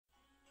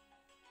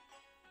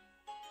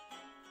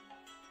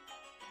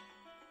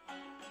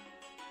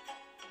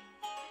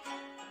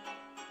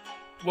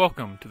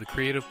Welcome to the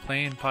Creative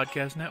Playing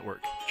Podcast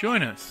Network.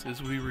 Join us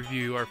as we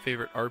review our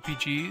favorite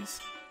RPGs,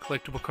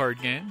 collectible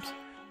card games,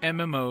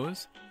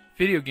 MMOs,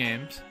 video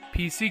games,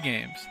 PC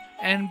games,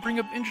 and bring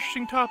up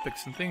interesting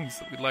topics and things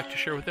that we'd like to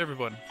share with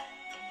everyone.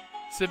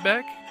 Sit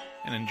back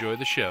and enjoy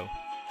the show.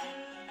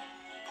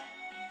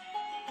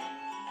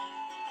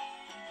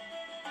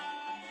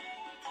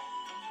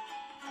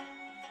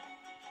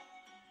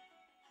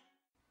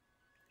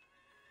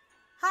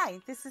 Hi,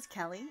 this is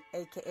Kelly,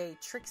 aka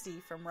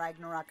Trixie from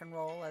Ragnarok and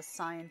Roll, a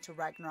Scion to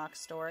Ragnarok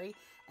story,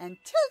 and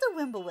Tilda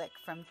Wimblewick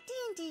from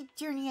D&D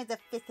Journey of the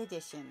 5th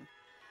Edition.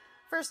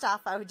 First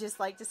off, I would just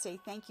like to say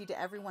thank you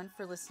to everyone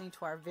for listening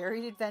to our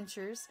varied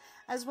adventures,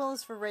 as well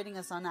as for rating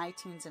us on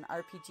iTunes and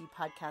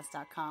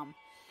rpgpodcast.com.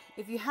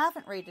 If you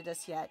haven't rated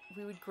us yet,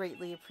 we would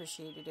greatly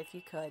appreciate it if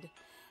you could.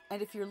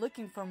 And if you're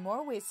looking for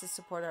more ways to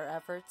support our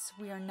efforts,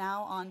 we are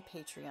now on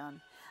Patreon,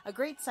 a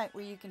great site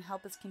where you can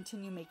help us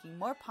continue making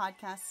more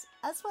podcasts,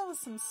 as well as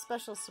some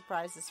special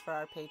surprises for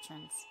our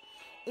patrons.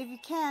 If you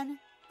can,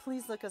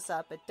 please look us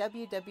up at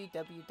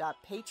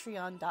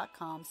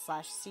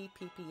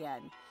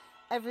www.patreon.com/cppn.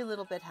 Every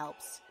little bit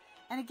helps.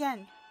 And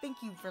again,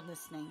 thank you for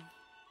listening.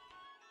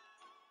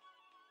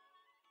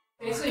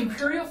 Basically,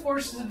 Imperial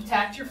Forces have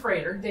attacked your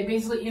freighter. They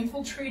basically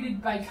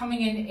infiltrated by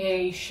coming in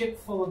a ship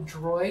full of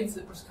droids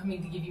that was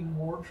coming to give you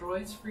more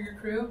droids for your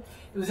crew.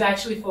 It was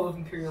actually full of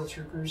Imperial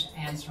troopers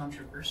and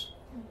stormtroopers.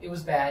 It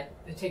was bad.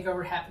 The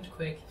takeover happened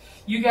quick.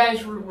 You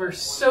guys were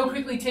so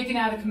quickly taken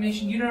out of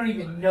commission, you don't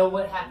even know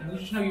what happened. You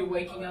just know you're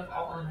waking up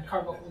all on the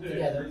cargo hold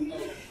together.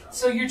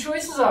 So your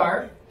choices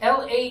are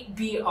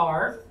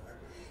L8BR,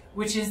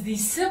 which is the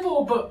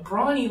simple but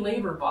brawny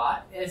labor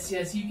bot. As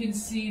you can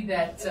see,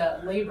 that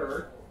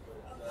labor,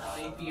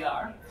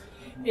 LABR,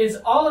 is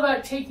all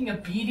about taking a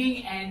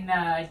beating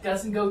and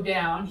doesn't go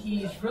down.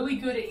 He's really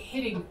good at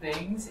hitting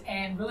things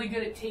and really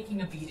good at taking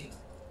a beating.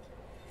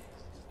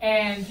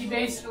 And he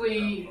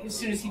basically, as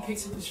soon as he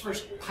picks up his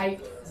first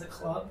pipe as a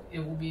club,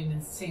 it will be an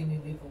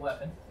insanely lethal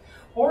weapon.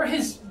 Or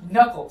his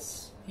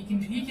knuckles. He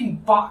can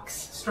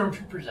box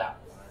stormtroopers out.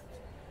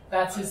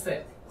 That's his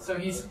thing. So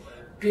he's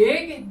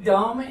big,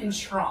 dumb, and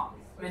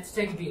strong. Meant to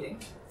take a beating.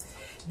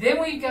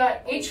 Then we've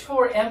got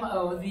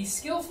H4MO, the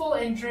skillful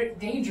and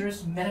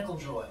dangerous medical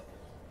droid.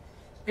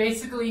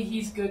 Basically,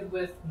 he's good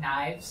with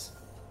knives,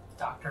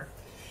 doctor,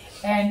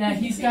 and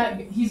he's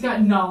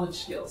got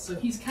knowledge skills. So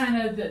he's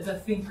kind of the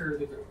thinker of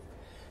the group.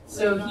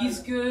 So he's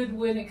good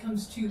when it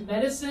comes to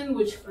medicine,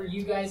 which for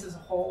you guys as a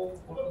whole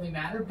won't really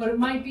matter, but it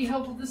might be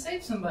helpful to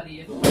save somebody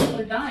if people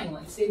are dying.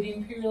 Like say the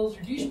Imperials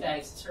are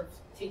douchebags and start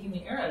taking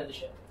the air out of the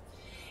ship.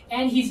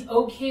 And he's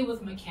okay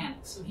with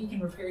mechanics, so he can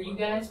repair you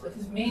guys, but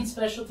his main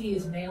specialty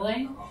is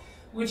melee,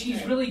 which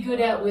he's really good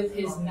at with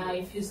his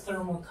knife, his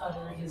thermal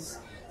cutter, his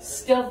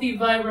stealthy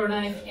vibro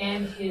knife,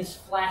 and his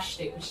flash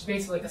stick, which is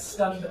basically like a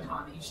stun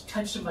baton. You just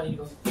touch somebody and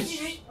it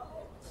goes...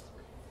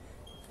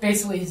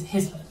 Basically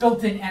his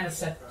built-in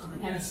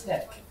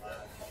anesthetic.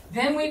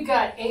 Then we've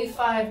got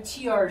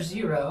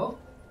A5TR0,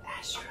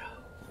 Astro.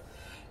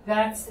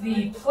 That's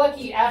the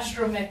plucky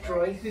Astromech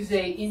droid, who's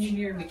a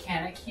engineer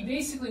mechanic. He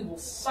basically will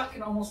suck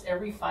in almost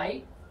every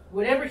fight.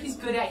 Whatever he's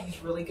good at,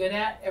 he's really good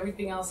at.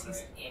 Everything else,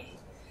 he's eh.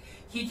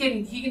 He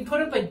can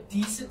put up a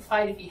decent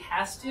fight if he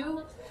has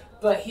to,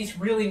 but he's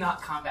really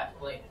not combat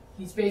related.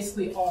 He's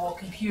basically all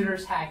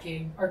computers,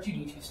 hacking,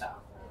 R2-D2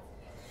 style.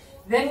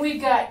 Then we've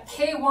got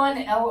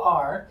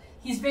K1LR.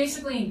 He's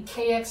basically a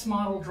KX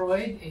model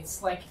droid.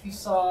 It's like if you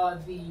saw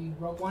the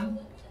Rogue One,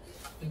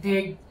 the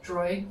big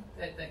droid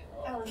that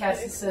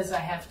Cassie says I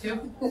have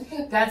to.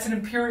 That's an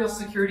Imperial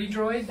security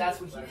droid.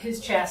 That's what his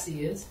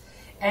chassis is.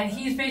 And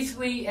he's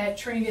basically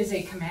trained as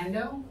a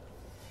commando.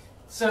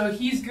 So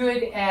he's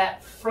good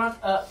at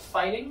front-up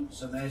fighting.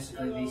 So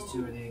basically these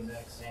two are the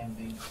exact same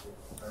big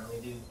burly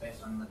dudes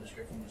based on the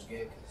description you just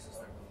gave.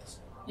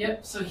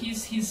 Yep, so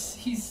he's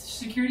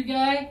security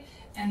guy,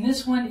 and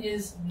this one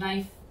is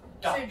knife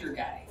doctor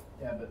guy.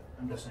 Yeah, but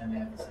I'm just saying they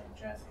have the same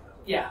chassis.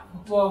 Yeah,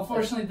 well,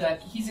 unfortunately,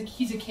 he's a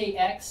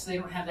KX. They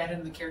don't have that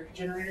in the character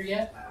generator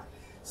yet,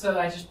 so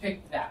I just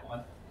picked that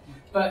one.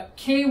 But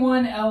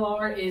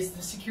K1LR is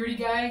the security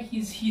guy.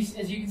 He's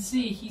as you can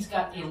see, he's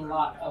got a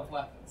lot of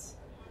weapons.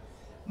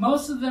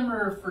 Most of them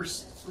are for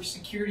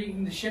security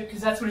in the ship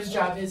because that's what his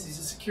job is. He's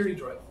a security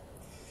droid.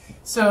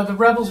 So the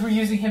rebels were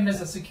using him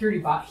as a security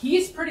bot.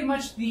 He's pretty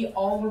much the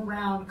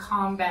all-around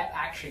combat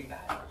action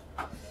guy.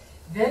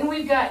 Then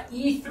we've got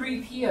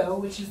E3PO,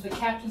 which is the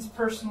captain's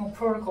personal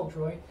protocol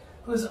droid,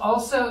 who's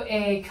also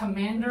a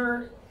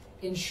commander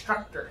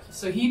instructor.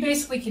 So he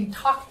basically can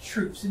talk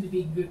troops into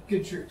being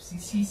good troops.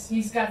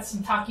 He's got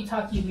some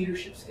talkie-talkie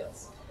leadership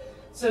skills.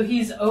 So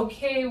he's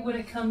okay when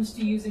it comes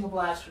to using a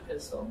blaster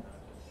pistol.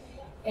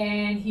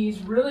 And he's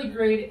really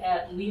great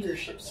at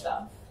leadership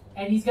stuff.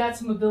 And he's got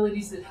some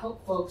abilities that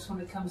help folks when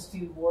it comes to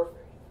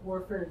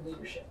warfare and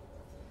leadership.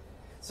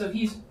 So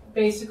he's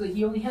basically,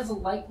 he only has a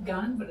light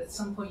gun, but at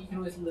some point you can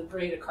always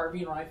liberate a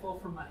carbine rifle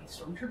from a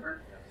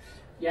stormtrooper.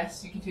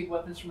 Yes, you can take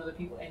weapons from other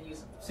people and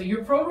use them. So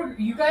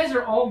you guys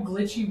are all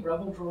glitchy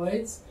rebel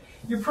droids.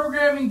 Your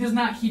programming does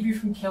not keep you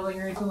from killing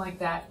or anything like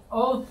that.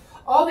 All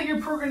that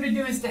you're programmed to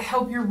do is to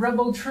help your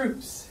rebel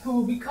troops, who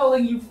will be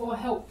calling you for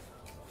help.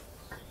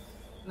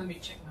 Let me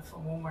check my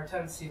phone one more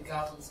time to see if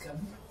Goblin's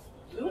coming.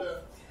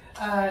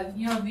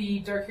 You know the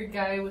dark-haired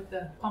guy with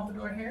the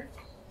pompadour hair?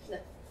 No.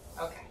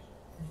 Okay.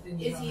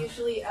 Is he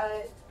usually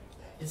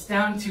It's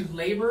down to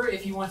labor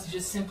if you want to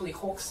just simply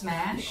Hulk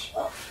smash,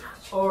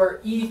 or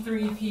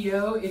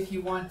E3PO if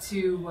you want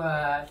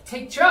to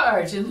take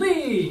charge and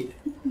lead.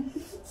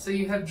 So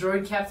you have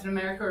Droid Captain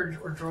America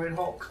or Droid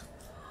Hulk.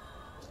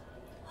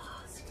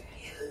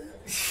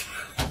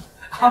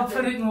 I'll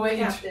put it in way.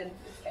 Captain.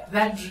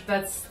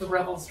 That's the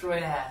Rebels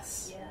droid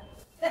ass.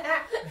 Yeah.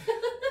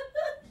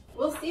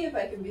 We'll see if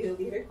I can be a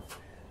leader.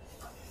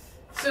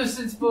 So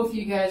since both of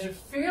you guys are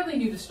fairly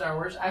new to Star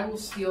Wars, I will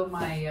steal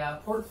my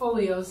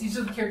portfolios. These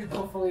are the character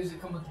portfolios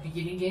that come with the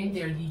beginning game.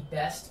 They're the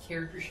best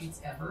character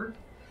sheets ever.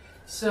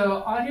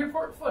 So on your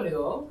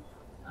portfolio,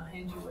 I'll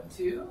hand you one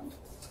too,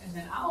 and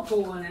then I'll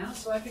pull one out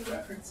so I can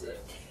reference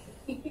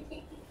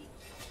it.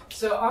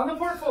 So on the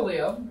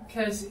portfolio,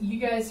 because you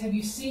guys, have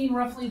you seen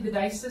roughly the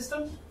dice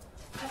system?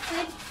 I've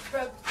played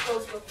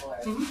Rebels before,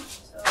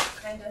 so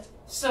kind of.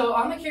 So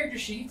on the character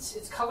sheets,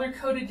 it's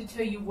color-coded to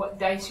tell you what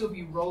dice you'll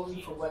be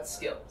rolling for what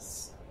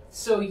skills.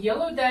 So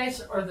yellow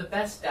dice are the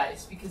best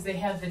dice because they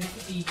have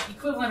the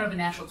equivalent of a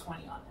natural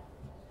 20 on it.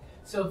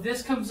 So if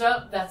this comes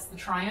up, that's the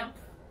Triumph,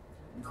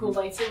 cool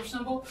lightsaber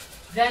symbol.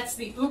 That's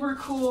the uber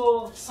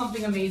cool,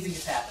 something amazing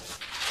has happened.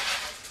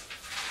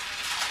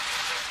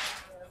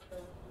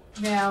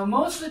 Now,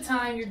 most of the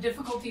time, your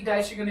difficulty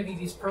dice are going to be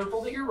these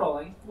purple that you're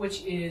rolling,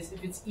 which is,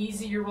 if it's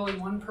easy, you're rolling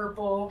 1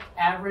 purple,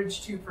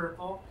 average 2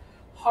 purple,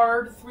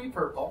 hard 3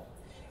 purple,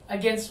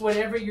 against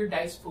whatever your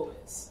dice pool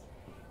is.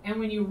 And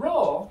when you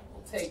roll,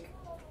 we'll take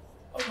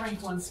a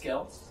rank 1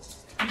 skill,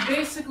 you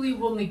basically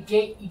will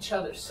negate each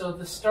other. So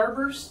the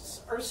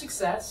starbursts are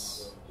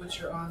success,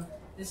 which are on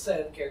this side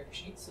of the character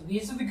sheet. So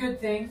these are the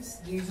good things,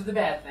 these are the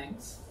bad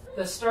things.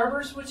 The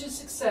starburst, which is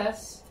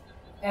success,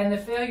 and the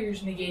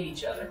failures negate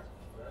each other.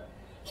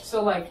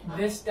 So like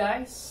this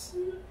dice,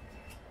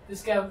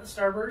 this guy with the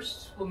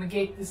starburst will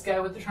negate this guy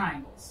with the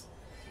triangles.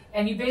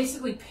 And you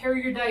basically pair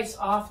your dice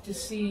off to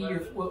see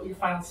what your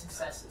final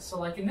success is. So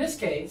like in this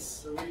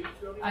case,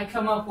 I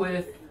come up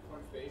with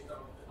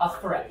a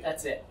threat,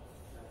 that's it.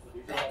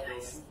 Bad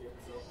dice.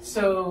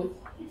 So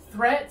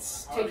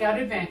threats take out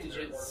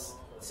advantages,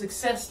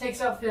 success takes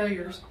out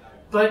failures,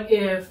 but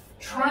if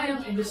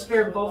triumph and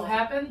despair both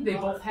happen, they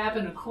both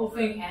happen, a cool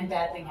thing and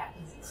bad thing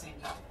happens at the same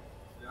time.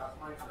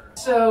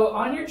 So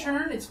on your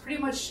turn, it's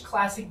pretty much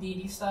classic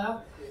D&D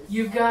style.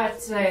 You've got,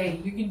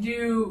 you can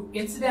do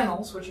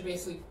incidentals, which are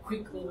basically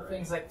quick little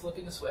things like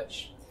flipping a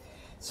switch.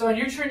 So on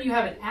your turn, you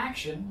have an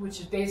action, which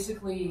is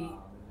basically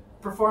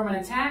perform an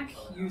attack,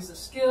 use a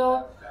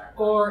skill,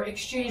 or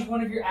exchange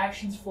one of your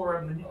actions for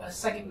a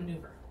second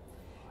maneuver.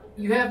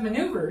 You have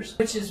maneuvers,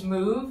 which is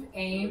move,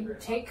 aim,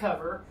 take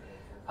cover,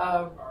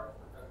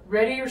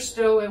 ready or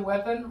stow a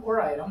weapon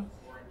or item,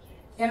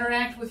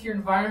 interact with your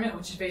environment,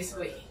 which is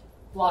basically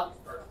lock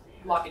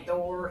a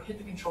door, hit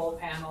the control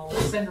panel,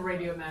 send a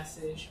radio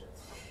message.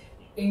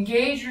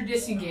 Engage or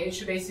disengage,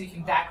 so basically you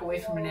can back away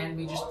from an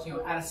enemy just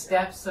out of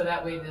steps, so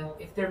that way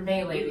if they're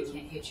melee they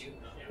can't hit you.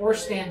 Or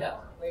stand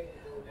up.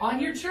 On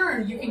your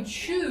turn, you can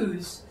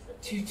choose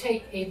to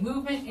take a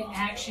movement and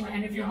action,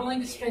 and if you're willing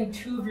to spend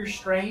 2 of your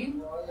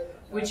strain,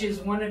 which is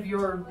one of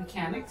your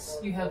mechanics,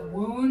 you have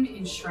wound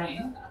and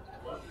strain.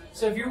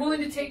 So if you're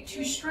willing to take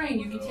 2 strain,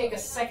 you can take a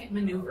second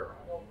maneuver.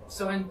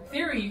 So in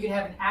theory, you could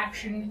have an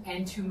action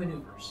and 2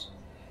 maneuvers.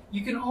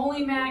 You can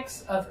only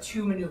max of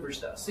 2 maneuvers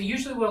though. So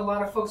usually what a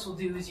lot of folks will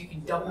do is you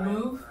can double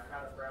move,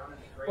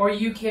 or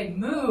you can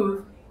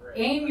move,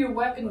 aim your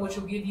weapon, which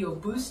will give you a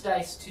boost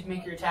dice to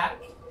make your attack,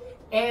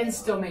 and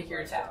still make your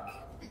attack.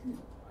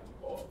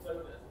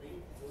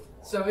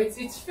 So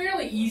it's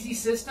fairly easy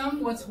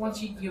system.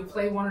 Once you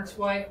play once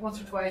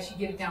or twice, you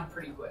get it down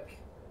pretty quick.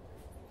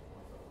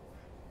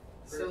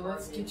 So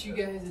let's get you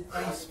guys a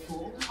dice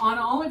pool. On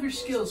all of your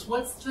skills,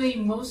 what's the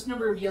most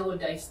number of yellow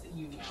dice that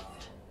you need?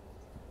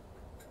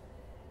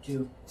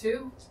 2.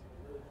 2?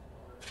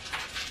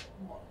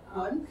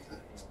 1?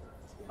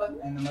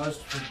 And the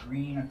most for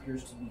green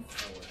appears to be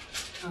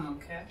 4.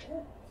 Okay.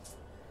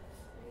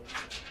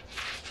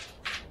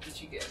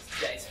 Get you guys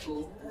dice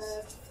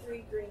pools.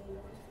 3 green.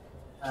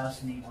 I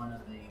also need one of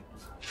the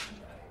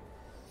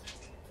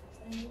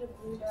I need a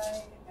blue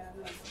die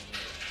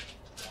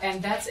and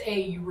And that's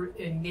a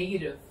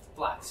negative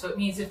black. So it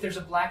means if there's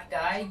a black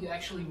die, you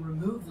actually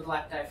remove the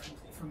black die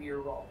from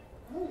your roll.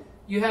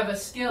 You have a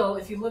skill.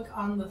 If you look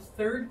on the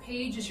 3rd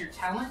page is your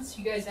talents.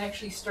 You guys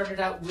actually started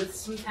out with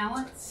some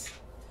talents.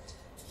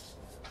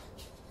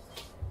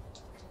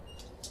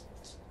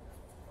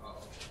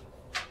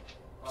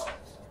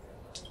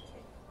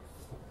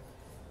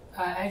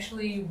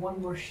 Actually,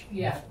 one more,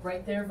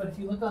 right there. But if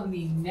you look on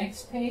the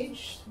next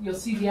page, you'll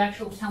see the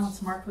actual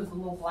talents marked with a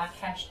little black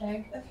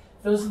hashtag.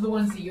 Those are the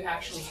ones that you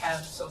actually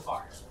have so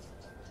far.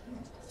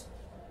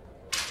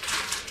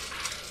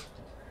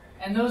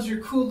 And those are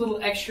cool little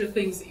extra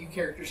things that your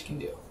characters can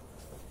do.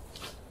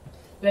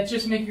 That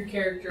just make your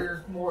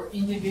character more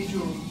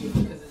individual to you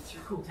because it's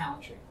your cool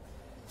talent tree.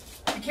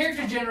 The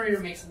character generator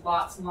makes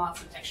lots and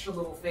lots of extra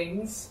little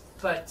things,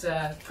 but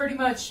pretty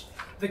much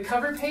the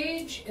cover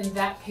page and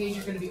that page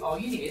are going to be all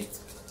you need.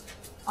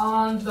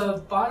 On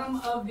the bottom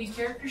of the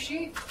character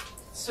sheet,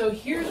 so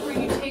here's where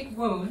you take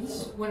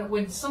wounds.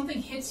 When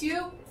something hits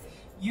you,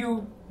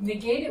 you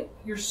negate it,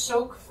 your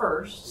soak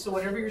first. So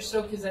whatever your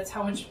soak is, that's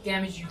how much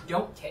damage you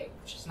don't take,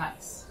 which is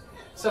nice.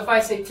 So if I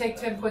say take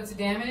 10 points of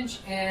damage,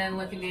 and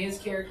Lincolnea's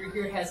character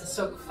here has a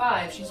soak of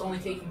 5, she's only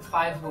taking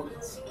 5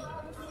 wounds.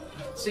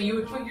 So you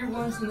would put your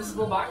wounds in this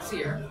little box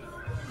here.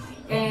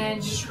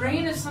 And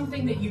strain is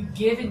something that you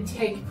give and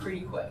take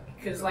pretty quick.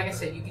 Because like I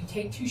said, you can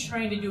take 2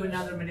 strain to do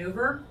another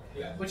maneuver,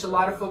 which a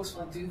lot of folks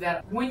will do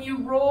that. When you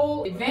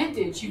roll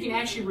advantage, you can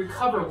actually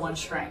recover 1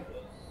 strain.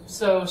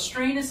 So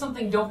strain is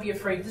something don't be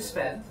afraid to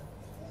spend.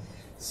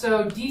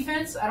 So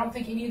defense, I don't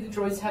think any of the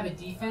droids have a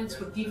defense.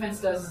 What defense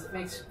does is it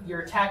makes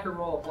your attacker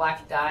roll a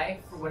black die,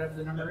 for whatever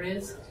the number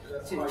is,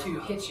 to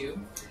hit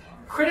you.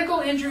 Critical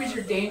injuries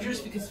are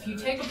dangerous because if you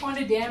take a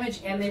point of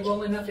damage and they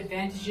roll enough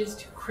advantages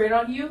to crit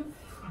on you,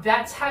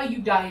 that's how you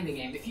die in the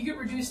game. If you get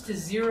reduced to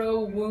 0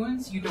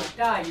 wounds, you don't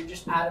die, you're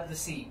just out of the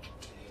scene.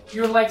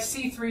 You're like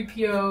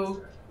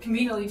C-3PO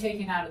conveniently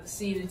taken out of the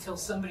scene until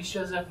somebody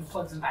shows up and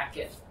plugs them back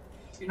in.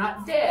 You're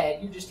not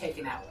dead, you're just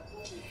taken out.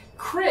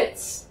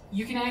 Crits,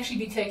 you can actually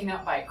be taken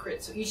out by a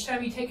crit. So each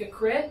time you take a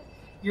crit,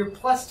 you're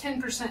plus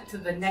 10% to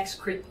the next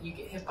crit that you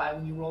get hit by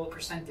when you roll a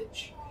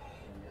percentage.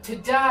 To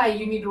die,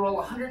 you need to roll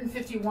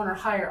 151 or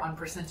higher on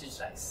percentage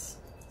dice.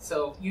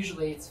 So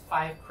usually it's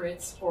 5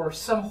 crits, or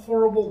some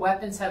horrible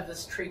weapons have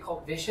this trait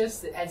called vicious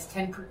that adds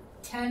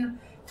 10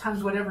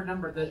 times whatever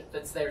number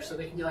that's there. So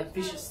they can be like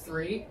vicious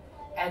 3,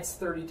 adds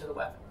 30 to the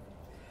weapon.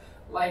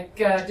 Like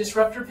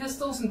disruptor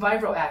pistols and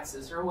vibro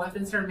axes are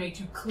weapons that are made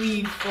to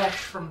cleave flesh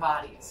from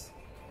bodies.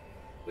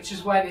 Which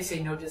is why they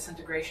say no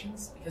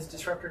disintegrations, because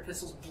disruptor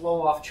pistols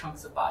blow off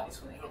chunks of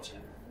bodies when they hit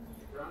you.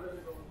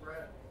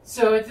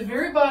 So at the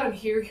very bottom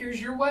here,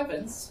 here's your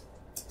weapons.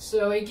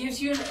 So it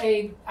gives you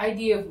an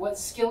idea of what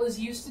skill is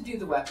used to do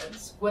the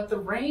weapons, what the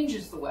range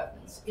is the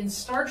weapons. In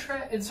Star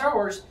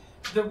Wars,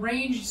 the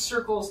range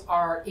circles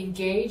are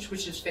engage,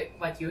 which is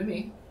like you and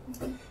me.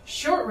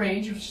 Short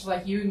range, which is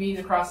like you and me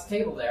across the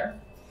table there.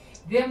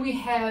 Then we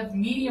have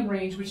medium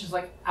range, which is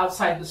like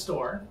outside the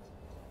store.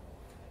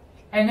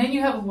 And then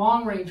you have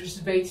long range, which is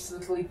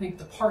basically think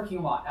the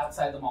parking lot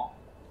outside the mall.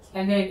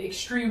 And then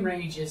extreme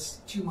range is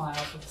 2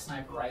 miles with a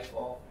sniper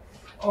rifle.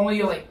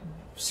 Only like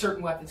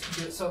certain weapons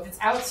can do it. So if it's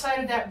outside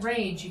of that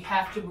range, you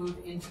have to move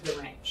into the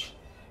range.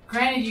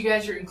 Granted, you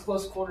guys are in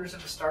close quarters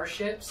of a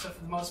starship, so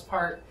for the most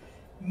part,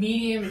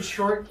 medium and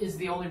short is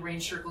the only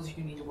range circles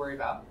you need to worry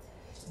about.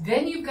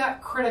 Then you've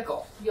got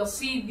critical. You'll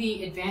see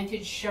the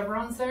advantage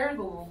chevrons there,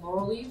 the little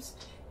laurel leaves.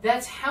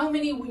 That's how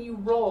many, when you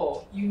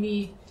roll, you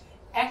need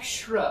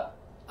extra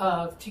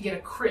to get a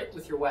crit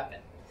with your weapon.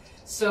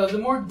 So the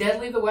more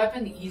deadly the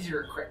weapon, the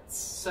easier it crits.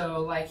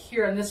 So like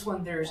here on this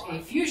one, there's a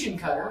fusion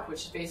cutter,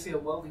 which is basically a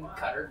welding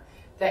cutter,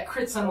 that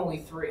crits on only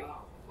 3.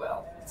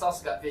 Well, it's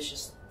also got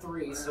vicious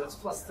 3, so it's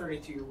plus 30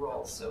 to your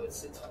roll. So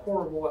it's a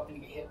horrible weapon to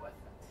get hit with.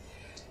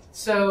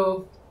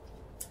 So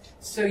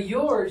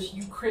yours,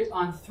 you crit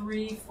on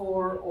 3,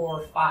 4,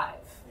 or 5.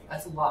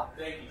 That's a lot.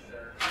 Thank you,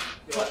 sir.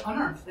 But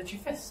unarmed, that's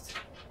your fist.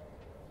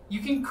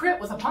 You can crit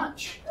with a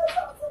punch.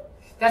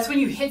 That's when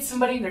you hit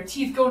somebody and their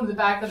teeth go into the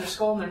back of their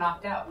skull and they're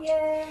knocked out.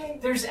 Yay!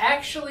 There's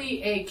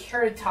actually a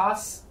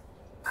Caritas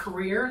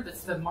career,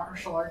 that's the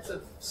martial arts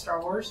of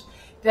Star Wars,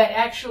 that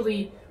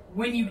actually,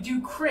 when you do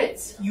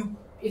crits, you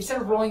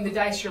instead of rolling the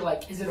dice, you're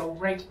like, is it a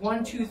rank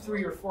 1, 2,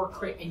 3, or 4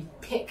 crit, and you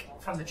pick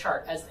from the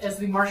chart. As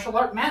the martial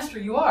art master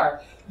you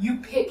are, you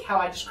pick how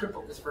I just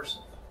crippled this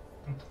person.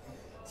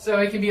 So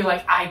it can be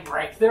like, I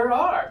break their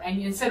arm.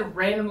 And instead of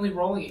randomly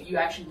rolling it, you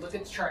actually look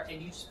at the chart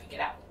and you just pick it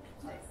out,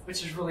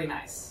 which is really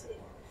nice.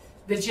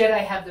 The Jedi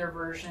have their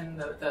version,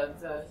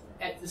 the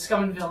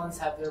Scum and Villains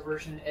have their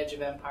version in Edge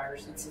of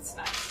Empires. It's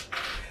nice.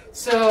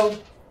 So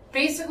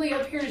basically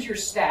up here is your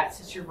stats.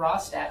 It's your raw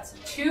stats.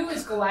 2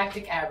 is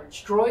galactic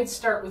average. Droids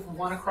start with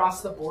 1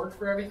 across the board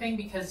for everything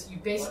because you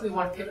basically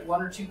want to pick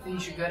 1 or 2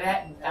 things you're good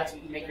at, and that's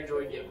what you make your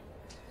droid do.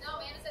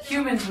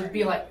 Humans would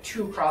be like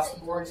 2 across the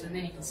boards, and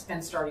then you can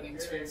spend starting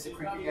experience to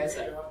crank you guys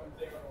up.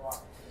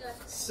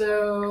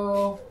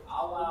 So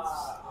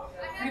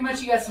pretty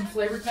much you got some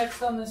flavor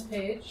text on this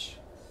page.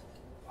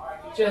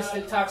 Just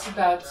it talks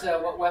about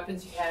what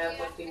weapons you have,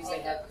 what things they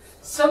have.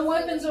 Some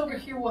weapons over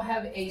here will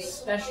have a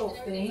special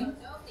thing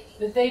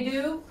that they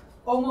do.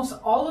 Almost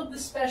all of the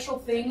special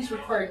things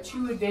require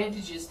 2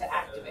 advantages to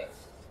activate.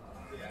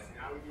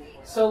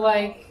 So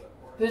like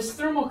this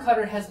thermal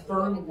cutter has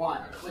burn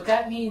 1. What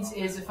that means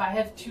is if I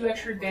have 2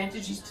 extra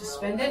advantages to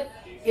spend it,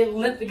 it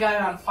lit the guy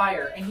on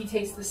fire and he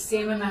takes the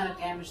same amount of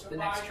damage the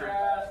next turn.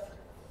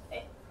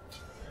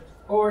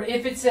 Or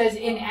if it says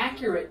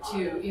inaccurate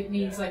to, it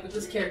means like with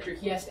this character,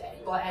 he has to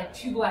add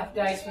 2 black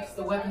dice because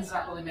the weapon's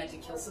not really meant to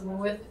kill someone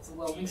with. It's a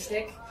welding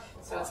stick,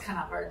 so it's kind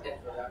of hard to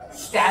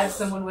stab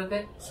someone with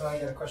it. So I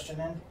got a question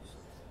then.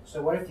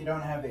 So what if you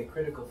don't have a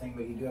critical thing,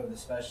 but you do have the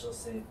special,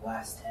 say,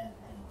 blast 10 and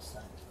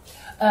stun?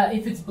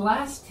 If it's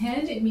blast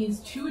 10, it means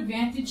 2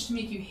 advantage to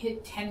make you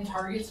hit 10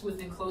 targets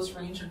within close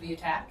range of the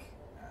attack.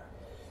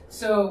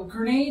 So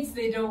grenades,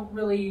 they don't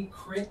really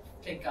crit,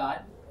 thank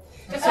God.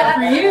 So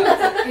for you,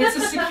 it's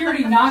a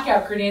security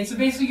knockout grenade. So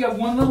basically you have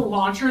one little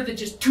launcher that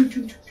just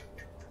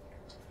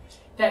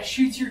that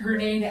shoots your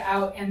grenade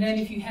out, and then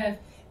if you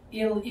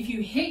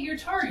hit your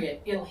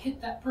target, it'll hit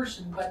that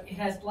person, but it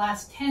has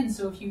blast 10,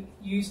 so if you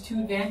use 2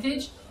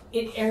 advantage,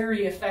 it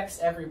area affects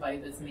everybody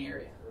that's in the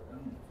area.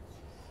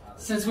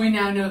 Since we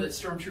now know that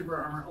Stormtrooper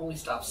armor only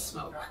stops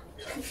smoke.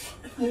 I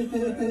think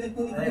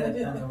that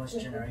depends on which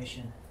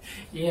generation.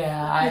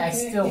 Yeah, I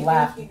still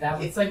laugh at that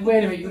one. It's like,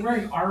 wait a minute, you're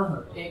wearing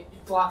armor. It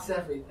blocks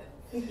everything.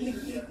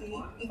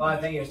 Well, I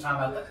think he was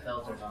talking about the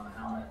filters on the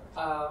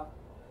helmet.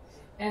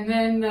 And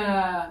then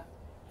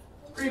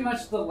pretty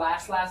much the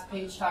last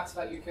page talks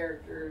about your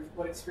character,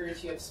 what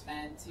experience you have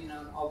spent, you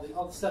know, all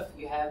the stuff that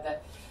you have.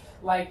 That,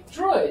 like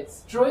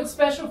droids. Droid's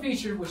special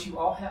feature, which you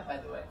all have by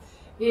the way,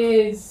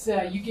 is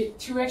you get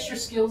 2 extra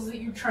skills that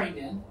you're trained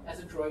in. As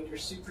a droid, you're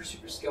super,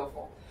 super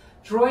skillful.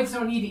 Droids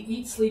don't need to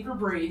eat, sleep, or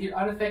breathe. You're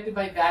unaffected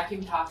by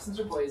vacuum, toxins,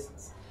 or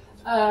poisons.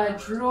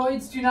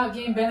 Droids do not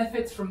gain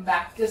benefits from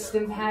Bacta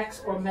stim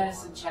packs or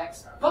medicine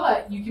checks,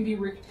 but you can be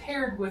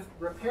repaired with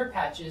repair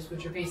patches,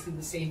 which are basically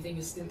the same thing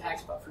as stim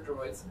packs, but for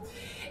droids,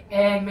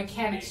 and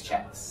mechanics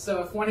checks.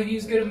 So if one of you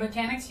is good at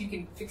mechanics, you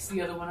can fix the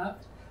other one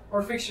up,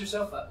 or fix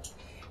yourself up.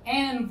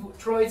 And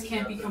droids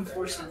can't become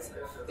force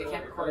sensitive. They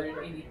can't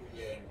require any.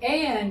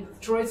 And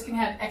droids can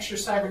have extra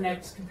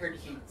cybernetics compared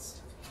to humans.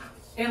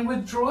 And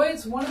with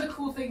droids, one of the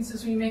cool things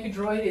is when you make a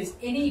droid is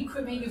any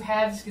equipment you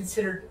have is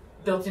considered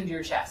built into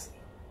your chassis.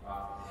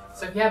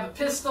 So if you have a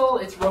pistol,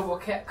 it's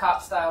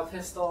RoboCop style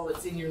pistol.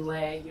 It's in your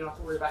leg. You don't have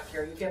to worry about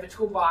carrying. If you have a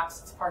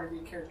toolbox, it's part of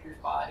your character's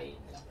body.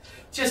 You know,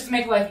 just to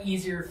make life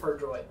easier for a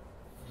droid.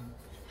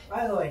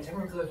 By the way,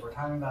 technically, if we're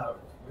talking about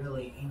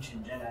really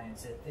ancient Jedi and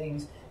Sith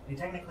things, we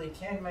technically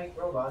can make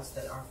robots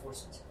that are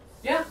force sensitive.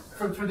 Yeah,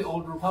 from the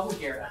old Republic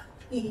era.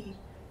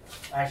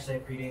 Actually,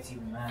 it predates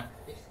even that.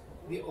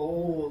 The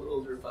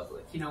old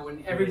Republic. You know,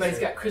 when everybody's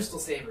got crystal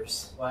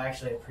sabers. Well,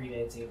 actually, it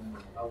predates even the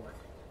Republic,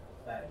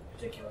 that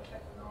particular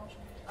technology.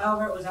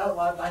 However, it was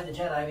outlawed by the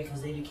Jedi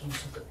because they became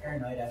super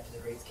paranoid after the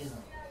Great Schism.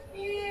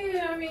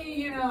 Yeah, I mean,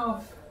 you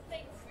know,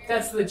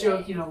 that's the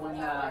joke, you know, when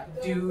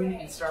Dune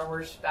and Star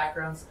Wars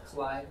backgrounds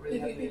collide, where they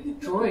have the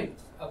droid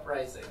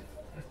uprising.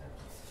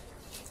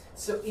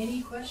 So,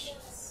 any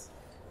questions?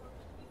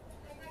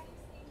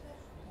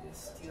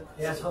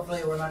 Yes,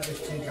 hopefully we're not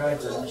just 2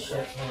 droids on the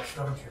ship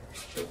full of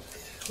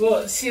stormtroopers.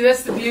 Well, see,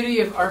 that's the beauty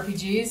of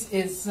RPGs,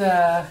 is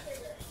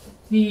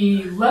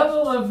the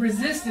level of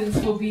resistance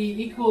will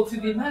be equal to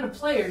the amount of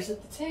players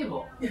at the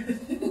table.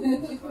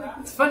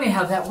 It's funny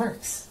how that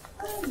works.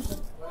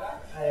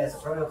 It's a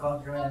protocol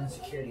droid and a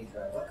security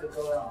droid. What could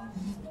go wrong?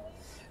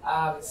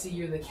 See,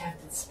 you're the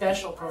Captain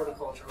Special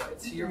Protocol droid,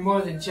 so you're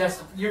more than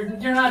just... You're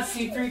not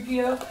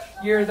C-3PO,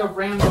 you're the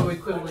Rambo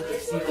equivalent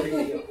of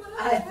C-3PO.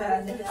 I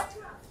found it.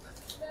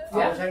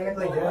 Yeah,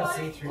 technically didn't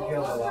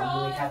C-3PO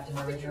belong to the Captain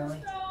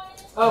originally?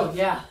 Oh,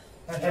 yeah.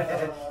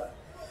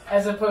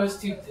 As opposed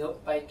to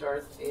built by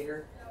Darth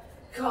Vader.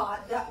 God,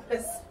 that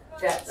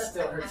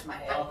still hurts my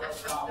head.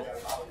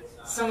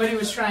 Somebody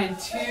was trying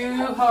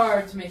too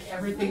hard to make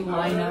everything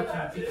line up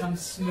and become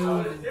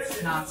smooth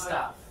and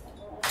non-stop.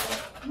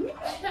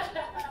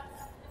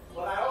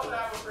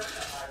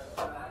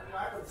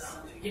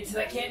 Get to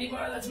that candy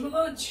bar, that's my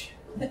lunch.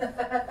 Better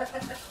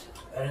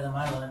than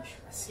my lunch.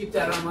 I skipped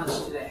out on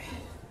lunch today.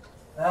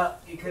 Well,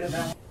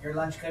 your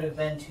lunch could have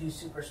been 2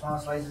 super small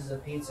slices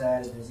of pizza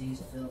at a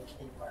disease-filled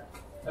kid park.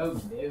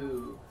 Oh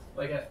no.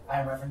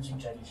 I'm referencing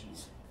Chuck E.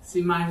 Cheese.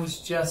 See, mine was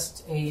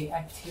just a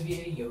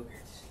Activia yogurt.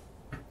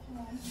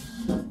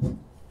 Oh,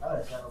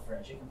 that's level for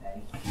a chicken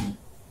patty.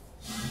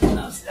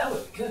 No, see, that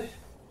would be good.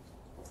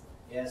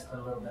 Yes, put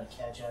a little bit of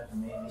ketchup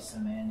and maybe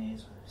some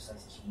mayonnaise with a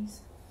slice of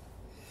cheese.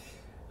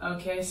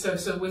 Okay, so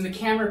when the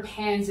camera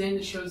pans in,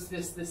 it shows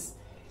this.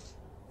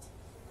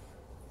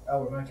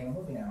 Oh, we're making a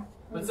movie now.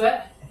 What's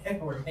that?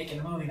 We're making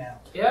a movie now.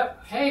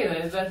 Yep.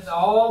 Hey, that's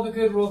all the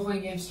good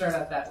role-playing games start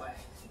out that way.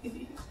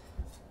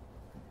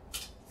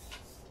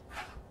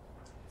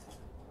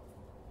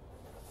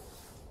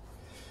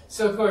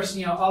 So of course,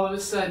 you know, all of a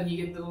sudden you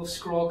get the little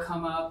scroll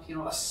come up, you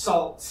know,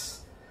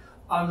 assaults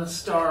on the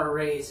Star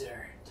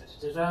Razor.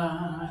 And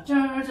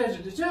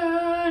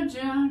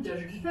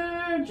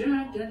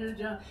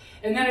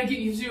then it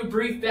gives you a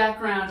brief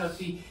background of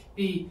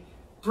the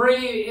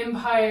brave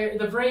Empire,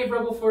 the brave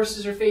rebel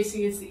forces are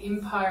facing against the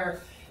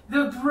Empire.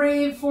 The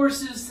brave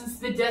forces, since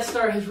the Death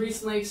Star has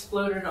recently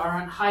exploded,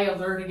 are on high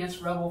alert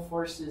against rebel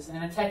forces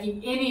and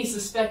attacking any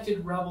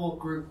suspected rebel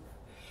group.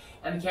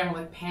 And the camera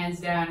like pans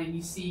down and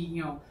you see,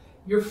 you know,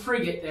 your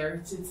frigate there.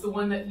 It's the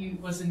one that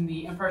was in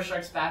the Empire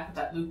Strikes Back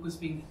that Luke was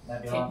being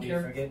taken care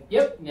of. Frigate?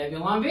 Yep,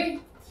 Nebulon B.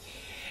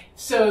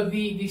 So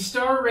the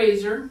Star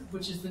Razor,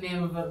 which is the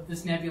name of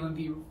this Nebulon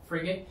B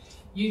frigate,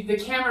 the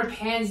camera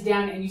pans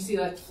down and you see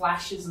like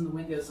flashes in the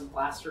windows and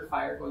blaster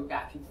fire going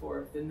back and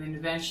forth, and then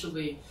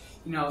eventually,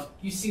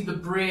 you see the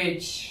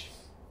bridge,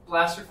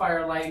 blaster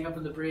fire lighting up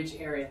in the bridge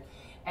area,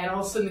 and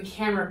all of a sudden the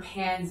camera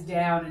pans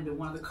down into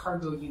one of the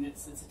cargo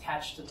units that's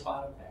attached to the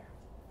bottom there.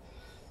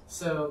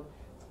 So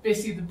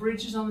basically the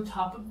bridge is on the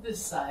top of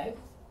this side.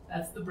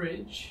 That's the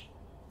bridge.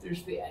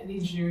 There's the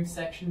engineering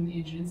section, the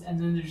engines, and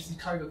then there's the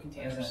cargo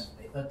containers.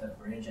 They put the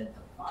bridge at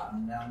the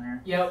bottom down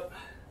there. Yep.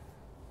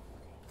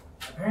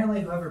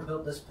 Apparently whoever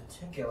built this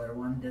particular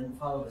one didn't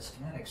follow the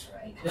schematics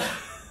right.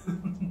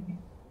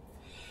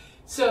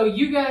 So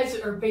you guys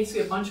are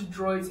basically a bunch of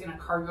droids in a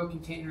cargo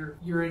container.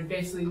 You're in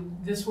basically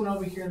this one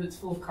over here that's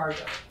full of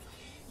cargo.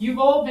 You've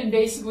all been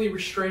basically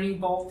restraining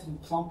bolted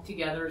and plumped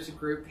together as a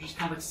group. You're just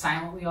kind of like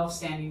silently all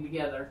standing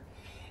together.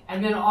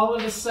 And then all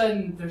of a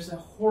sudden, there's a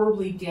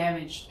horribly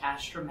damaged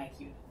Astromech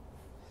unit.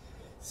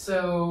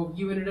 So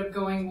you ended up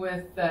going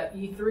with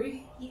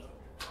E3,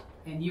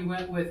 and you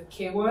went with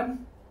K1?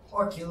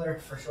 Or Keeler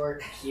for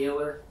short.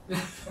 Keeler.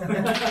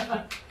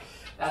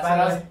 That's what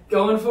I was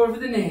going for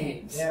the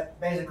names. Yep,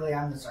 basically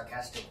I'm the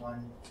sarcastic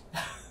one.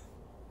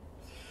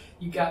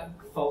 You got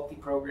faulty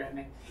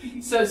programming.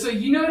 So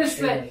you notice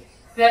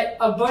that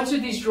a bunch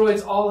of these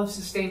droids all have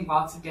sustained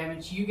lots of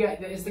damage. You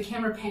get, as the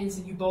camera pans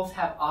and you both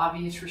have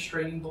obvious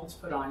restraining bolts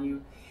put on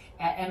you,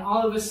 and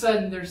all of a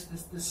sudden there's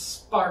this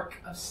spark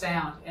of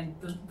sound, and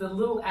the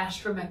little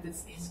Astromech,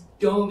 his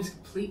dome is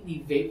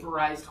completely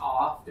vaporized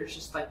off. There's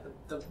just like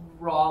the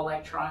raw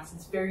electronics.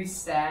 It's very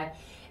sad.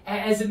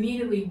 As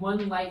immediately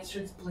one light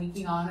starts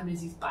blinking on him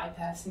as he's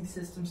bypassing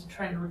systems and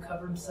trying to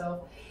recover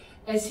himself.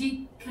 As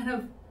he kind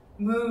of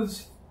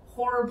moves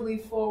horribly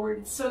forward,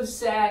 it's so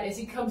sad, as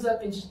he comes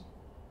up and just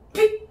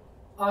pick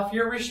off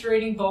your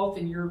restraining bolt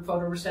and your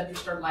photoreceptors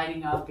start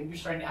lighting up and you're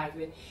starting to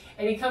activate.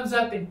 And he comes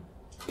up and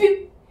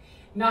pick,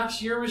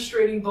 knocks your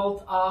restraining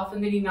bolt off,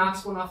 and then he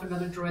knocks one off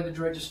another droid. The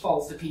droid just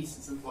falls to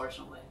pieces,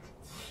 unfortunately.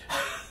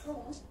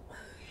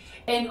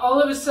 And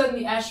all of a sudden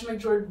the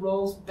Astromech droid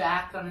rolls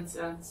back on its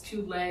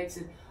two legs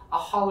and a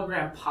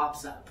hologram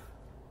pops up.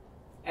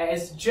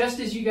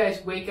 Just as you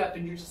guys wake up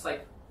and you're just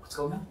like, what's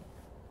going on?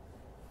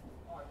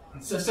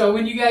 So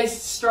when you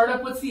guys start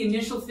up, what's the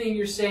initial thing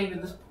you're saying to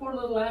this poor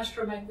little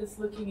Astromech that's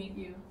looking at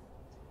you?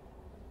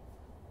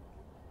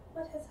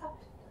 What has happened?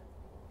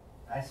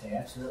 I say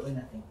absolutely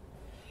nothing.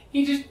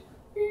 He just...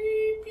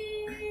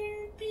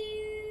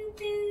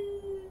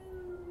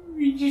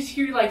 You just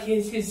hear like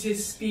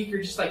his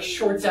speaker just like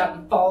shorts out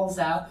and falls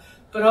out.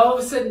 But all of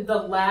a sudden the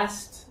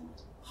last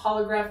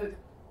holographic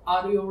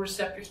audio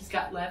receptor he's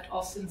got left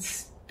all of a sudden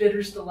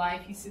spitters to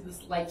life. You see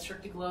this light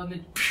start to glow, and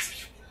then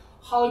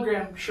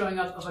hologram showing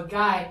up of a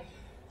guy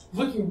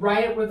looking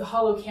right at where the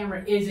holo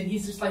camera is, and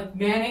he's just like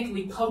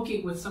manically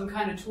poking with some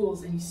kind of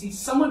tools, and you see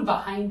someone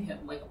behind him,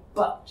 like a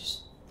butt,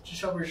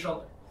 just over his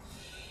shoulder.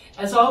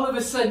 As all of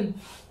a sudden,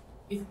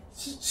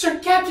 Sir,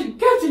 Captain,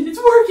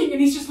 it's working!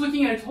 And he's just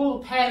looking at a total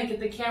panic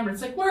at the camera.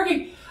 It's like,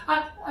 working!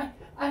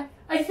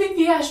 I think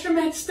the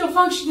Astromech's still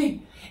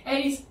functioning!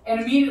 And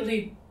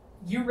immediately,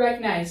 you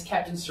recognize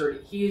Captain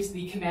Surti. He is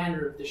the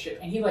commander of the ship,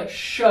 and he like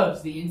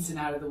shoves the ensign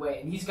out of the way,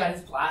 and he's got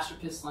his blaster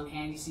pistol in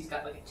hand. You see he's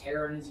got like a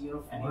tear in his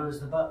uniform. And he was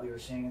the butt we were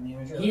seeing in the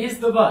image. He is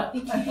the butt.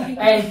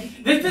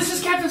 And this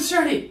is Captain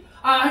Surti.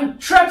 I'm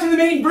trapped in the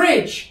main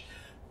bridge.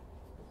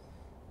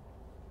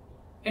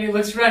 And he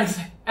looks around and he's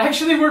like,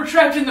 actually, we're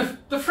trapped in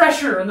the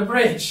fresher on the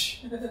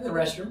bridge. The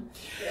restroom.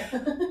 Yeah.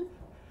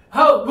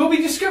 Oh, we'll be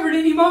discovered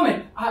any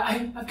moment.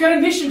 I've got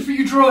a mission for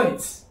you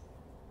droids.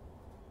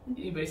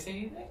 Anybody say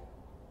anything?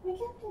 My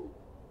captain.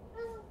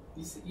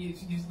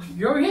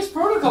 You're his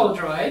protocol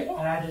droid.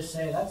 And I just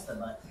say, that's the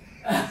butt.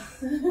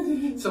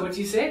 So what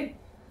do you say?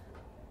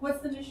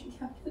 What's the mission,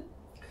 Captain?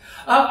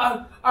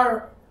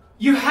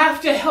 You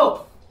have to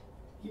help.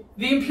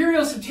 The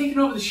Imperials have taken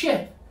over the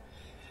ship.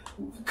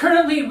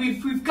 Currently,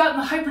 we've gotten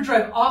the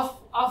hyperdrive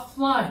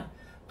offline,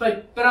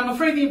 but I'm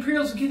afraid the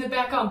Imperials will get it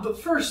back on. But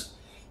first,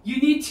 you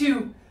need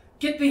to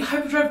get the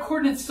hyperdrive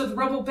coordinates to the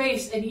rebel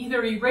base and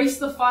either erase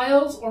the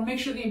files or make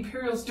sure the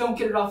Imperials don't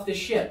get it off the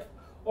ship,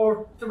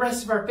 or the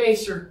rest of our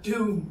base are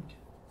doomed.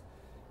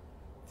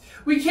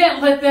 We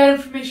can't let that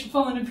information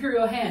fall in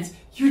Imperial hands.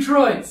 You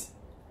droids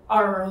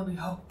are our only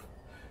hope.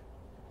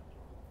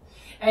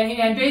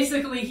 And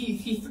basically,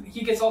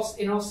 he gets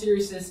in all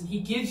seriousness, and he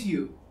gives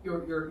you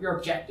your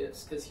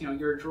objectives, because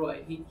you're a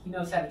droid. He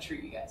knows how to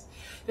treat you guys.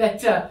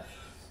 That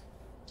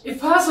if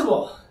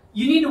possible,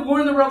 you need to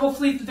warn the rebel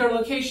fleet that their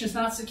location is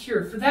not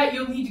secure. For that,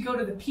 you'll need to go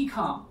to the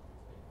PCOM.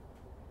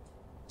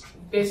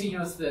 Basically,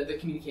 it's the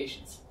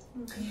communications.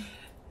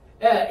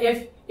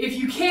 Okay. If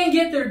you can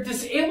get there,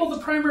 disable the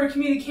primary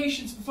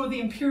communications before the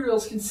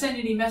Imperials can send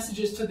any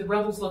messages to the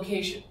rebels'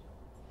 location.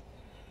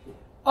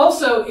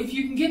 Also, if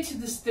you can get to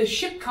the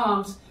ship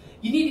comms,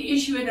 you need to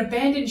issue an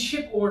abandoned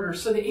ship order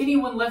so that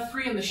anyone left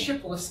free on the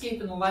ship will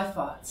escape in the life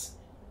pods.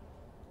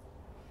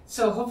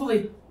 So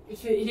hopefully,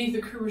 if any of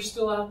the crew are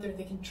still out there,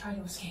 they can try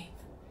to escape.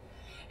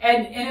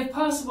 And if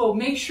possible,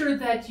 make sure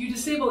that you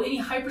disable any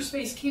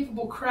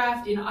hyperspace-capable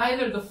craft in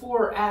either the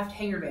fore or aft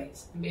hangar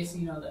bays. And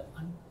basically, you know that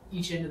on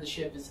each end of the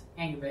ship is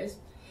hangar bays.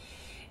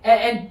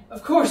 And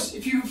of course,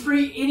 if you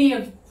free any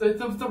of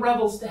the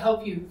rebels to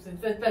help you,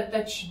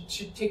 that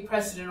should take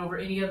precedent over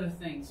any other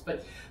things.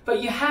 But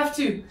you have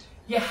to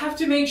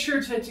make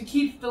sure to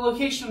keep the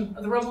location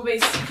of the rebel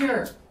base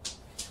secure.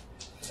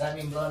 Does that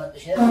mean blowing up the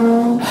ship?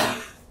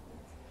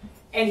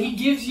 And he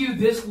gives you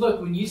this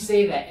look when you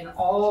say that, in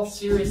all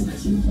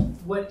seriousness,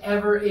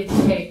 whatever it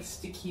takes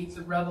to keep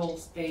the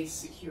rebels base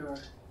secure.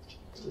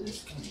 Ooh, this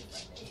is gonna be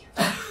funny.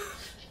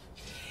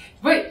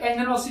 Wait, and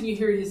then all of a sudden you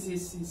hear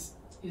his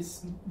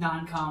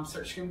non-com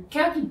start screaming,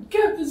 Captain,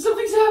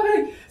 something's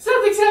happening!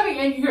 Something's happening!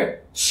 And you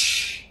hear,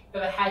 shh,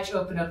 the hatch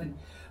open up and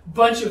a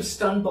bunch of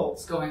stun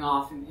bolts going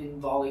off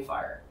in volley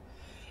fire.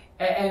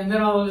 And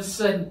then all of a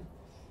sudden,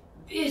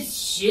 this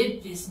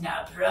ship is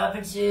now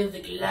property of the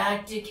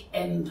Galactic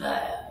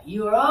Empire.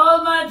 You are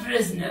all my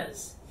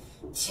prisoners.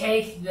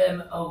 Take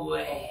them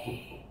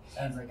away.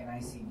 Sounds like an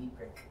ICD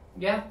prick.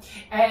 Yeah?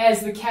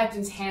 As the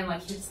captain's hand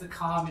like hits the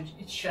comm and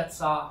it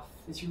shuts off,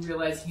 as you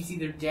realize he's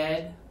either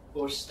dead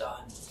or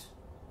stunned.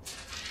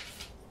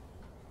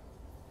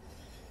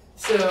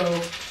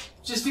 So,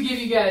 just to give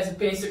you guys a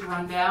basic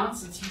rundown,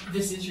 since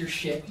this is your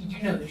ship, you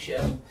do know the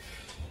ship.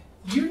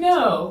 You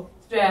know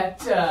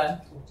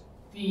that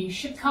the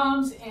ship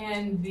comms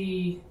and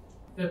the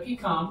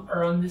PCOM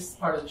are on this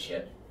part of the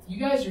ship. You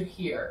guys are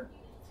here.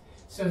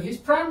 So his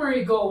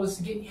primary goal was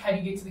to have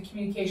you get to the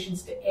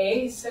communications to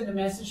A, send a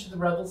message to the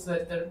rebels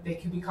that they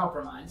could be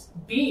compromised.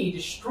 B,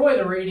 destroy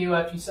the radio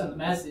after you send the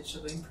message so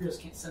the Imperials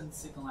can't send the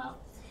signal out.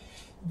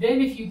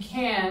 Then if you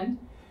can,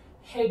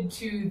 head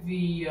to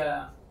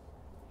the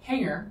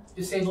hangar,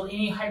 disable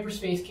any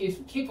hyperspace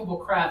capable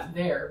craft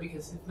there,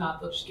 because if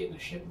not, they'll just get in a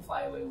ship and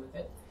fly away with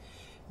it.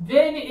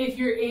 Then if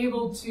you're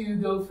able to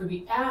go for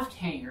the aft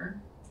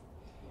hangar,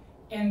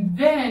 and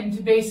then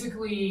to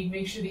basically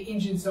make sure the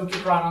engines don't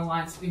get brought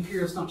online so the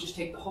Imperials don't just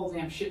take the whole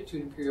damn ship to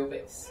an Imperial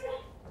base.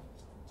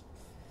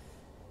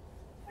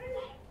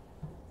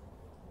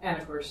 And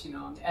of course, you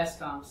know, on the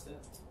SCOMs to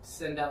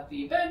send out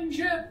the abandoned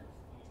ship.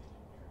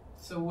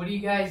 So what do you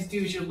guys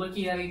do as you're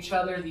looking at each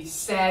other? These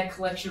sad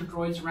collection of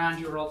droids around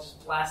you are all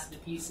just blasted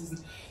to pieces,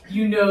 and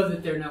you know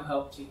that they're no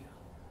help to you.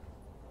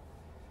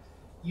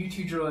 You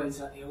two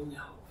droids are the only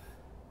hope.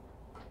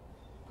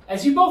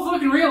 As you both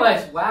look and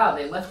realize, wow,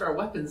 they left our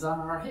weapons on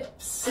our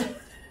hips.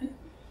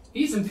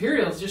 These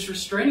Imperials just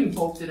restraining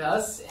bolted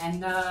us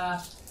and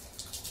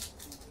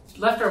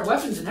left our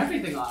weapons and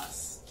everything on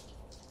us.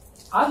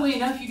 Oddly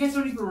enough, you guys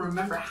don't even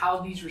remember how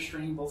these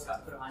restraining bolts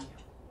got put on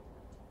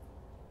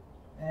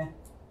you.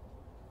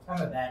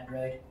 I'm a bad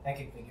droid. I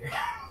can figure it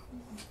out.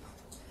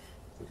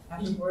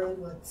 Happens more than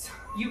once.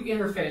 You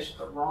interfaced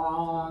the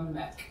wrong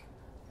mech.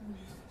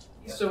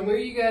 Yep. So where are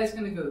you guys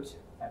going to go to?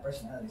 My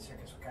personality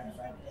circuits were kind of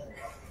fried together.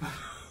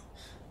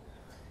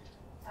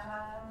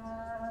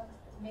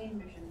 Main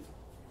mission.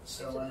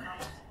 So,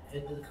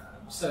 head to the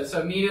comms.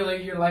 So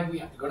immediately you're like, we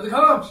have to go to the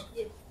comms.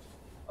 Yeah.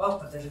 Oh,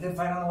 but there's a good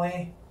fight on the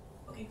way.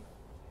 Okay.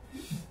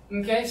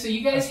 Okay, so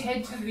you guys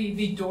head to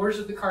the doors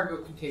of the cargo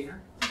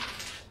container.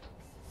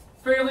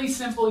 Fairly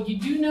simple. You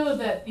do know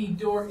that the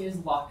door is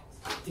locked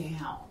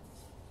down.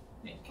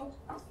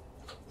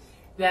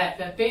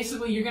 That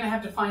basically you're going to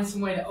have to find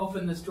some way to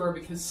open this door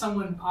because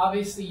someone,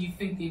 obviously you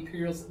think the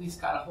Imperials at least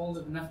got a hold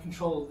of enough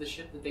control of the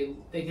ship that they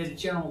did a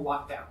general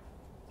lockdown.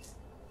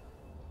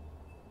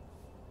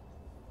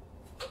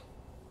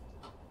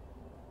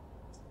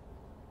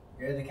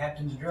 You're the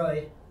captain's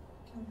droid.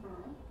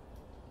 Mm-hmm.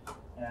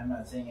 And I'm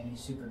not seeing any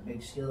super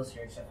big skills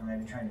here except for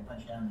maybe trying to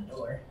punch down the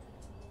door.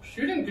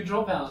 Shooting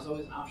control panel is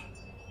always an option.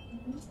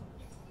 Mm-hmm.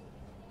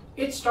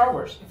 It's Star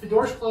Wars. If the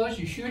door's closed,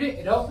 you shoot it,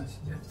 it opens.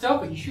 If it's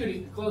open, you shoot it,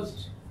 it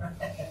closes.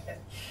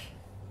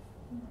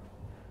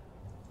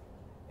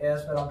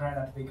 Yes, but I'm trying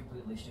not to be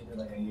completely stupid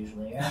like I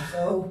usually am,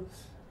 so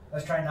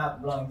let's try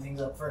not blowing things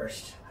up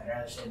first. I'd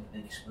rather save the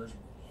big explosion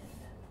at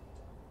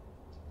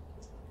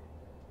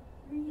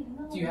the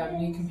end. Do you have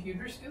any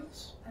computer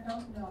skills? I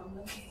don't know.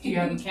 Do you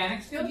have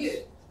mechanic skills?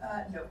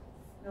 No.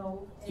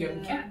 No. Do you have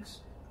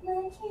mechanics?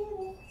 Mechanics?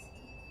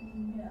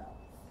 No.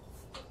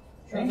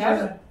 Strange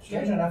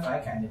enough, I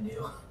kind of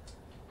do.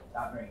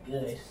 Not very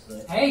good,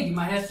 but... Hey, you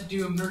might have to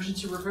do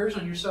emergency repairs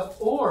on yourself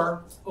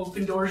or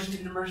open doors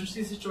in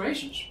emergency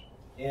situations.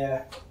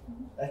 Yeah,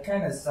 that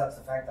kind of sucks,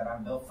 the fact that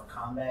I'm built for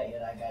combat,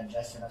 yet I got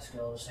just enough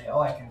skill to say, oh,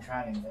 I can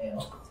try and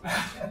fail.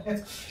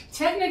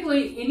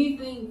 Technically,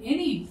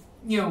 any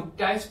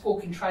dice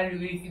pool can try to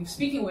do anything.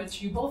 Speaking of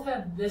which, you both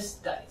have this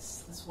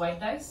dice, this white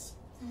dice.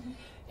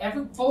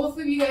 Mm-hmm. Both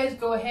of you guys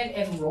go ahead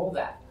and roll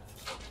that.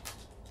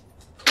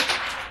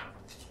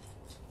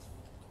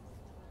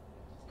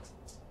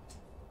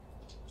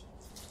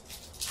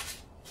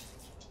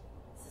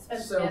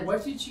 So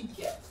what did you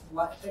get?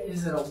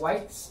 Is it a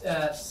white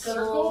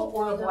circle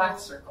or a black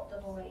circle?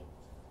 Double white.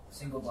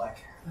 Single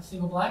black. A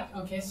single black?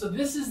 Okay, so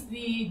this is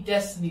the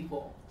destiny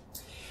pool.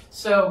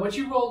 So what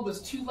you rolled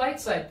was 2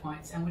 light side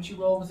points, and what you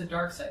rolled was a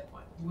dark side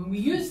point. When we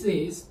use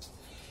these,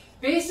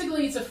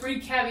 basically it's a free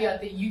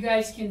caveat that you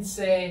guys can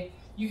say,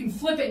 you can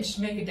flip it and just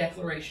make a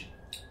declaration.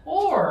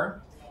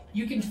 Or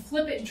you can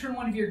flip it and turn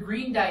one of your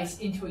green dice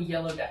into a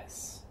yellow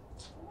dice.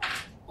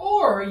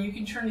 Or you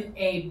can turn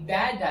a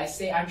bad dice,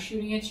 say I'm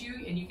shooting at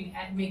you, and you can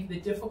make the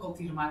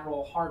difficulty to my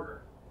roll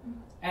harder.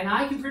 And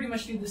I can pretty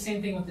much do the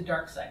same thing with the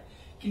dark side.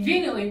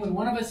 Conveniently, when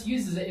one of us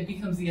uses it, it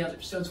becomes the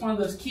other. So it's one of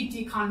those keep the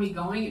economy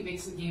going, it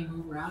makes the game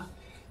move around.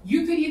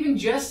 You could even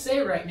just say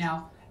right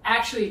now,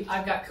 actually,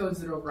 I've got codes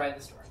that override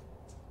this door.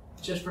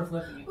 Just for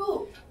flipping it.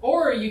 Ooh.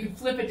 Or you could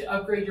flip it to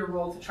upgrade your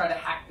roll to try to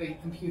hack the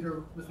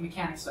computer with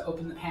mechanics to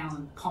open the panel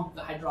and pump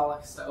the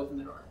hydraulics to open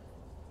the door.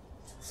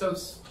 So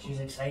She's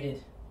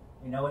excited.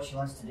 We know what she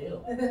wants to do.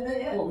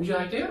 Yeah. what would you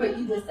like to do? What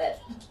you just said.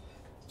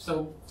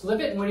 So flip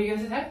it, and what are you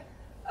going to attack?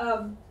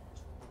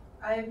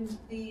 I'm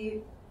the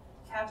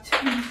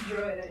captain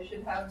droid. I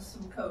should have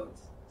some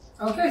codes.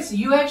 Okay, so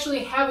you actually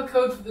have a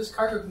code for this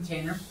cargo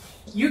container.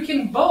 You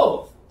can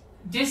both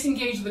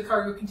disengage the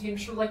cargo container,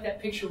 sort of like that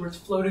picture where it's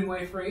floating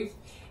away free,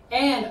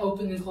 and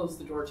open and close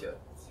the door to it.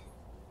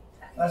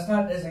 Let's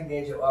not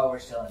disengage it while we're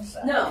still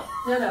inside. No.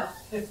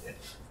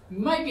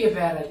 Might be a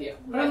bad idea.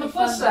 But on the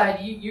plus side,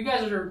 you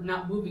guys are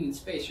not moving in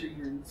space. You're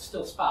in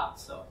still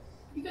spots, so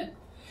pretty good.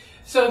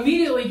 So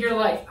immediately you're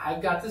like,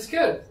 I've got this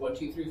code. 1,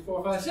 2, 3,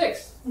 4, 5,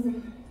 6.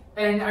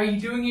 And are you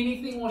doing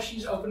anything while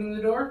she's opening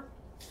the door?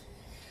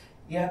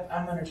 Yep,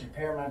 I'm going to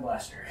prepare my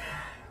blaster.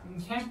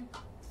 Okay.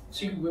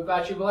 So you whip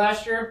out your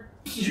blaster.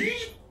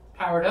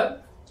 Powered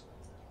up.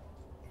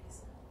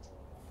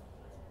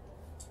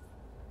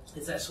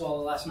 Is that swallow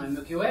the last of my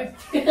Milky Way?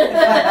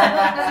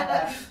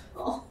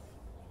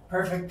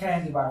 Perfect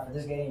candy bar for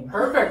this game.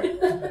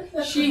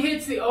 Perfect. She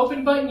hits the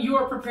open button, you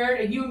are prepared,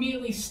 and you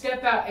immediately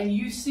step out and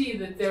you see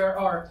that there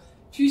are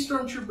 2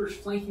 stormtroopers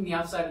flanking the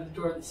outside of the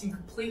door that seem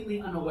completely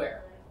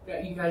unaware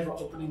that you guys were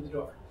opening the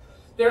door.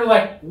 They're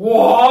like,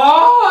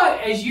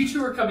 what? As you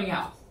 2 are coming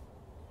out.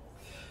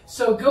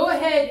 So go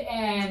ahead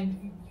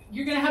and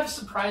you're going to have a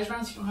surprise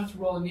round, so you don't have to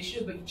roll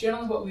initiative, but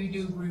generally what we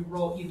do is we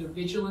roll either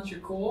vigilance or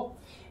cool,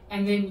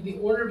 and then the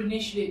order of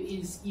initiative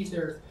is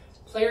either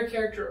player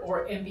character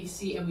or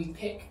NPC, and we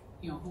pick,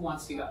 who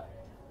wants to go.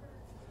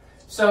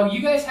 So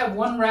you guys have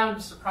 1 round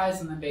of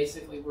surprising them,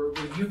 basically, where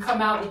you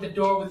come out with the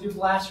door with your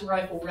blaster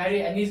rifle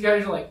ready, and these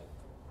guys are like,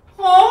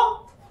 huh?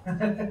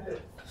 And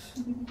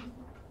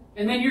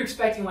then you're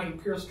expecting like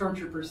Imperial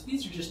Stormtroopers.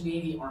 These are just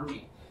Navy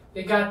Army.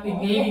 They got the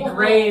Navy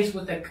Grays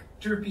with the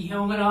droopy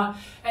helmet on,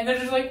 and they're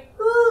just like,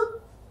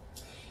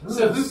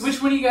 so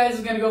which one of you guys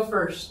is going to go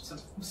first? So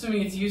I'm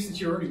assuming it's you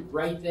since you're already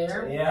right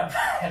there. Yeah.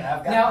 And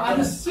I've got Now, I'm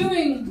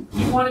assuming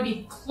you want to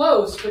be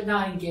close but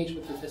not engage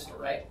with your pistol,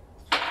 right?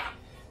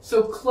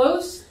 So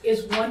close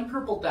is 1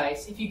 purple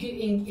dice. If you get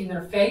in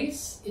their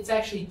face, it's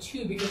actually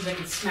 2 because they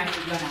can smack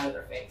the gun out of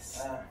their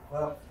face.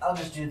 Well, I'll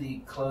just do the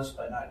close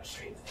but not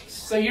straight face.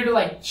 So you're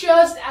like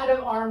just out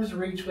of arm's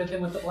reach with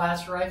him with the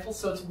blaster rifle.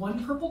 So it's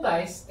 1 purple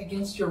dice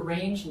against your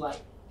range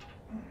light.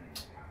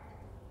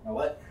 My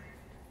what?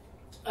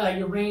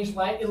 Your range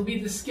light. It'll be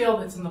the skill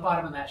that's in the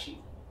bottom of that sheet.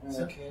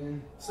 Okay.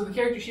 So the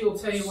character sheet will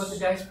tell you what the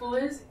dice pool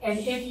is, and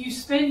if you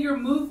spend your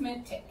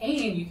movement to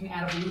aim, you can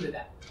add a blue to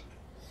that.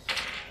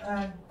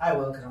 I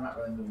will, because I'm not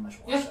really moving much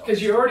more. Yeah,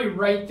 because you're already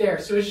right there.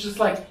 So it's just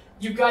like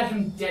you've got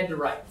him dead to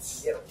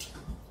rights. Yep.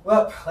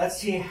 Well, let's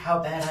see how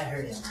bad I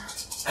hurt him.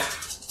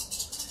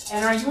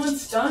 And are you on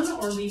stun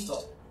or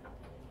lethal?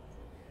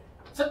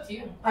 It's up to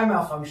you. I'm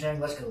malfunctioning.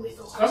 Let's go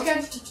lethal.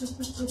 Okay.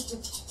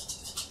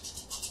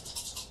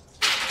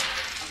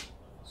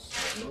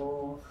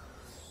 So,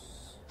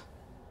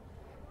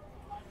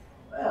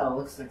 well,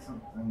 looks like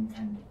something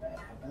kind of bad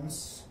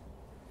happens.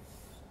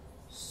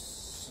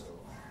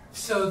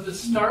 So the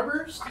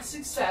starburst is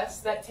success.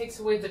 That takes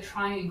away the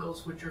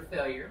triangles, which are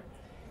failure.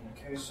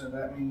 Okay, so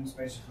that means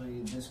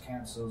basically this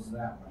cancels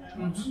that one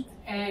out.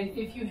 And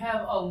if you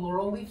have a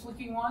laurel leaf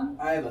looking one,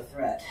 I have a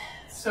threat.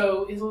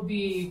 so it'll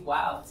be,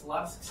 wow, that's a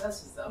lot of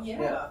successes though.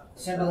 Yeah.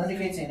 Symbol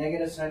indicates a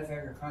negative side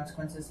effect or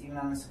consequences. Even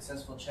on a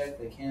successful check,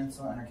 they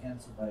cancel and are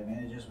canceled by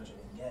advantages, which I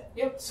didn't get.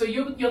 Yep, so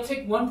you'll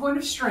take 1 point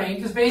of strain,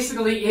 because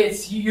basically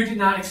it's, you did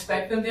not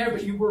expect them there,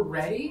 but you were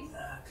ready.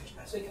 Could you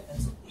pass me a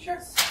pencil? Sure.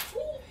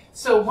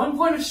 So 1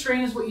 point of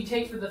strain is what you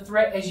take for the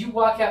threat as you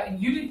walk out,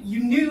 and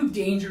you knew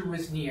danger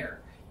was near.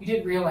 You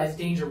didn't realize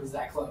danger was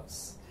that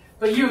close.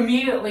 But you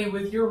immediately,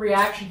 with your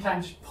reaction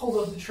time, just pulled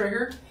up the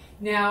trigger.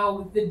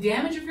 Now, the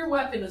damage of your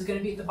weapon is going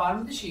to be at the bottom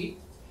of the sheet,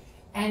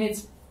 and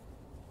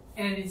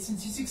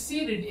since you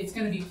succeeded, it's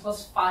going to be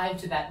 +5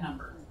 to that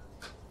number.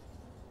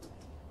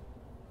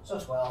 So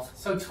 12.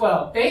 So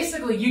 12.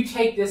 Basically, you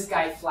take this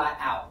guy flat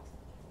out.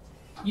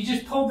 You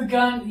just pulled the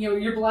gun,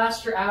 your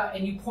blaster out,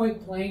 and you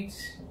point blank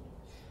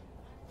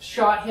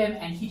shot him,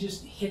 and he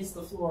just hits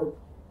the floor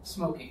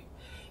smoking.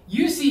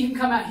 You see him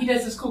come out. He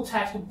does this cool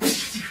tactical,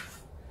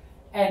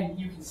 and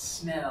you can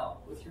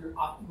smell with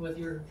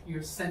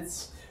your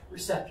sense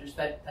receptors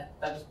that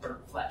is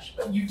burnt flesh.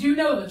 But you do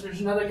know that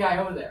there's another guy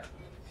over there.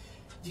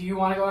 Do you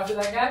want to go after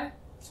that guy?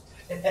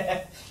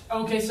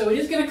 Okay, so it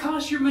is going to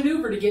cost your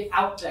maneuver to get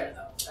out there,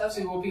 though. Okay.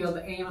 So you won't be able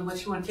to aim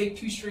unless you want to take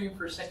 2 strain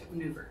for a second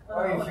maneuver.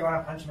 Or if you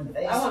want to punch him in the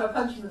face. I want to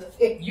punch him in the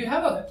face. You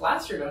have a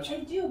blaster, don't I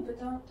you? do, but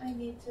don't I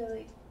need to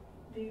like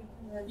do?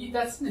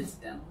 That's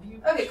incidental.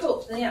 Okay,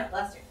 cool. Then yeah,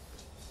 blaster.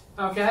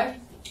 Okay,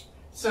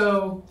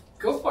 so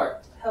go for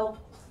it. Help.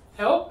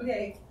 Help.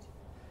 Okay.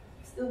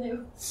 Still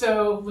new.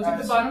 So look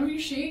at the bottom of your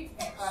sheet.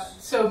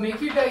 So make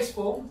your dice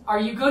full. Are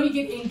you going to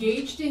get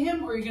engaged to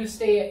him, or are you going to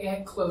stay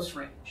at close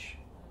range?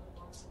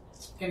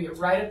 Going to get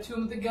right up to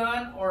him with the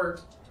gun, or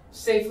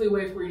safely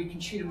away from where you can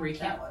shoot him where you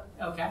can't?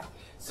 Okay.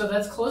 So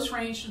that's close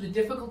range. So the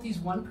difficulty is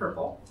 1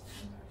 purple.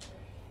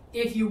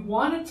 If you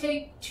want to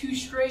take 2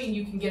 strain,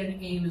 you can get an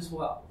aim as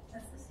well.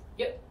 That's this.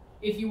 Yep.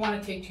 If you want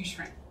to take 2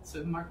 strain,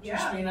 so mark 2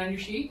 strain on your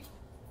sheet.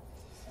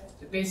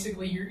 So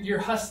basically, you're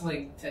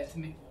hustling to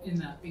make in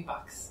the big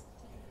box.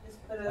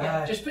 Just put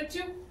Yeah. a. Just put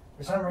 2.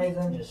 For some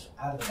reason, just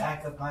out of the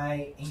back of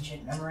my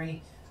ancient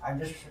memory, I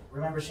just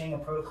remember seeing a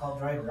protocol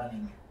droid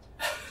running.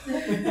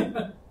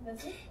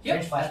 That's it.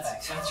 Yep. Strange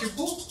flashbacks. That's your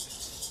pool.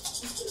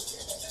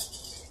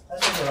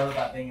 That's what I love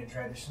about being a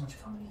droid. There's so much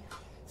comedy.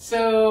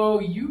 So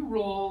you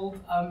rolled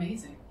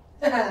amazing.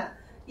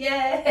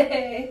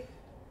 Yay!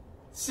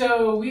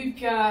 So we've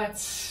got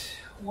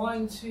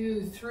 1,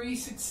 2, 3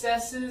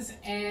 successes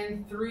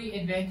and 3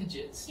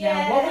 advantages.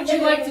 Now, what would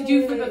you like to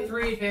do for the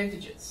 3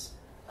 advantages?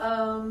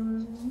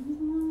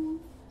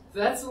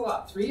 That's a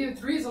lot. 3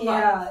 is a lot.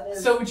 Yeah, it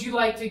is. So would you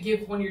like to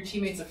give one of your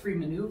teammates a free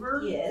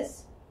maneuver?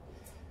 Yes.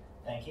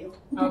 Thank you.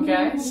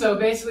 Okay, so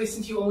basically,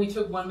 since you only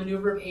took 1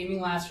 maneuver of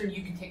aiming last turn,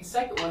 you can take a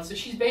second one. So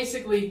she's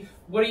basically,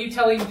 what are you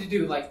telling him to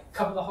do? Like,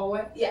 cover the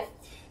hallway? Yeah.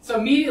 So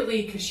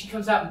immediately, because she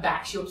comes out and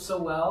backs you up so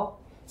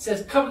well,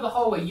 says cover the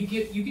hallway. You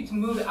get to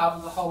move out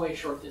of the hallway a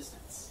short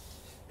distance.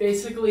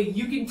 Basically,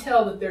 you can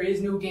tell that there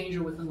is no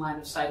danger within line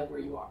of sight of where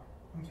you are.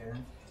 Okay.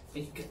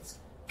 And you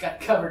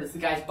got covered as the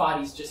guy's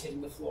body's just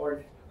hitting the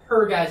floor.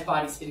 Her guy's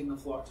body's hitting the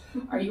floor.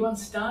 Are you on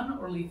stun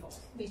or lethal?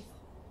 Lethal.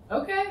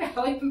 Okay, I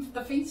like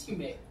the face you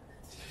made.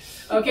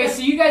 Okay,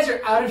 so you guys are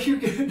out of your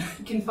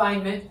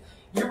confinement.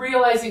 You're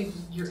realizing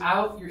you're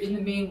out. You're in the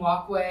main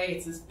walkway.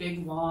 It's this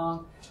big,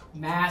 long,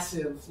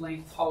 massive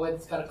length hallway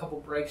that's got a couple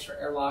breaks for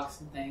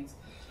airlocks and things.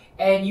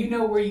 And you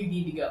know where you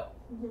need to go.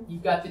 Mm-hmm.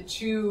 You've got the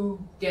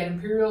 2 dead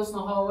Imperials in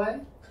the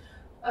hallway.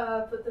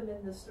 Put them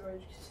in the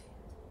storage.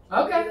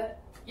 Okay. Do that?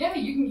 Yeah,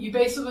 you can. You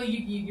basically,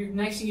 your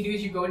next thing you do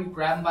is you go and you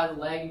grab them by the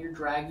leg and you're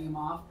dragging them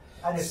off.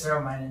 I just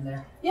throw mine in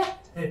there. Yeah.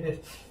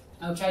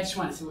 Okay, I just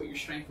wanted to see what your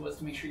strength was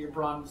to make sure your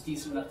brawn was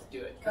decent enough to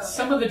do it. Because Okay.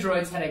 some of the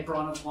droids had a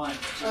brawn of 1, which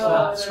is Oh,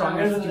 not no, strong no,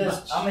 enough Here's too this.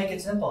 much. I'll make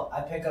it simple.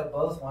 I pick up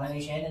both, one in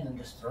each hand, and then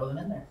just throw them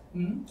in there.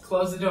 Mm-hmm.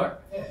 Close the door.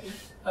 Yeah.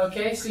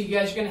 Okay, so you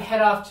guys are going to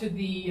head off to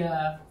the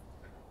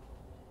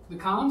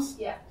comms?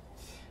 Yeah.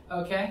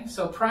 Okay,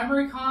 so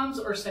primary comms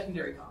or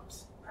secondary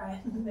comms?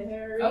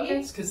 Primary.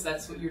 Okay, because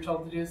that's what you're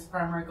told to do is the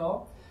primary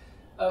goal.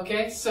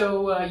 Okay,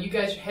 so you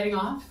guys are heading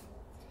off.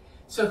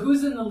 So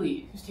who's in the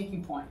lead? Who's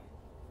taking point?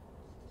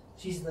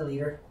 She's the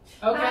leader.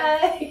 Okay.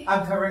 Hi.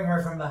 I'm covering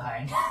her from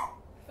behind.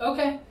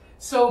 Okay,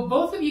 so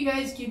both of you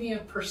guys give me a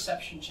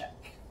perception check.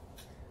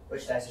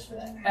 Which dice is for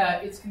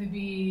that? It's going to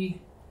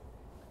be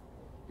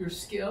your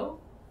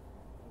skill.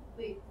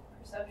 Wait,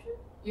 perception?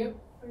 Yep.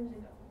 Where does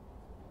it go?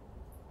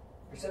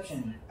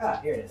 Perception.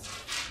 Ah, here it is.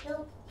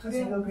 No.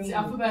 Single green. It's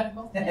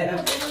alphabetical.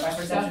 My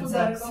perception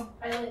sucks.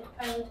 Alphabetic.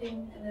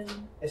 Piloting, and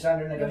then. It's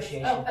under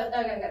negotiation. Oh,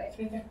 okay, got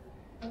it.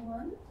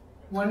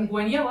 One.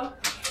 One yellow.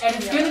 And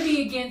it's Yeah. going to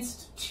be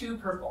against 2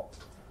 purple.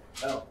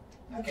 Oh.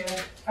 Okay.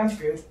 I'm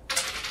screwed.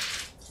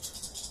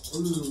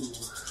 Ooh.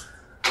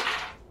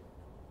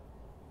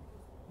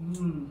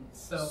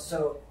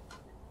 So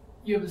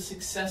you have a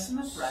success in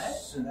the threat.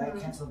 So that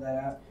canceled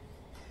that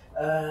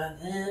out.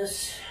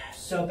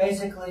 So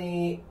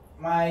basically,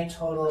 my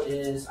total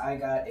is I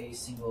got a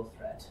single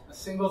threat. A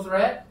single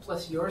threat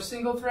plus your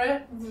single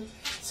threat. Mhm.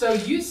 So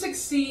you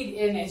succeed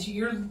in, as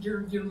you're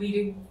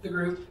leading the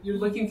group, you're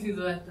looking through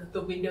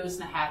the windows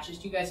and the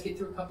hatches. You guys get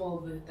through a couple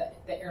of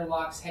the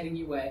airlocks heading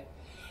your way.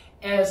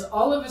 As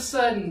all of a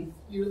sudden,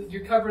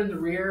 you're covering the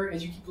rear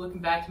as you keep looking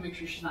back to make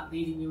sure she's not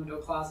leading you into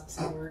a closet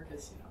somewhere,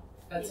 because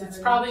it's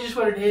probably just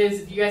what it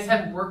is. If you guys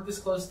haven't worked this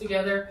close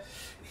together,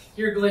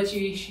 you're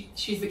glitchy.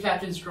 She's the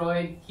captain's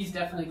droid. He's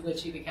definitely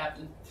glitchy, the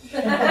captain.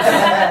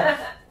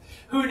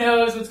 Who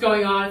knows what's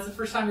going on? It's the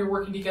first time you're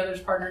working together as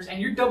partners, and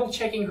you're double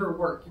checking her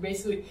work. You're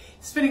basically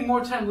spending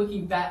more time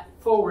looking back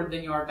forward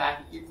than you are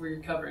back at where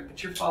you're covering,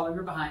 but you're following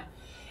her behind.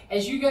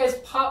 As you guys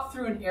pop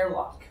through an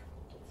airlock,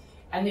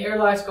 and the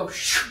airlocks go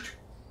shoot.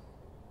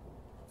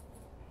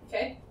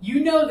 Okay.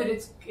 You know that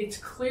it's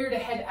clear to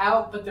head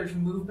out, but there's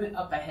movement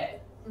up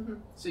ahead. Mhm.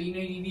 So you know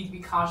you need to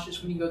be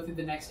cautious when you go through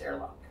the next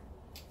airlock.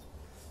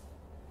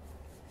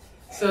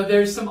 So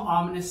there's some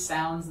ominous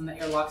sounds in the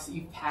airlocks that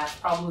you've passed.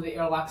 Probably the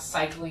airlock's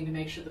cycling to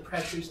make sure the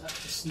pressure's up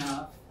to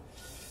snuff.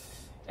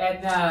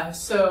 And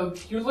so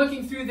you're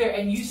looking through there,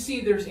 and you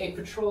see there's a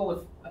patrol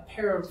of a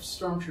pair of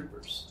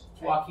stormtroopers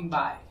walking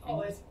by. And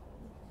Always.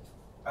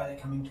 Are they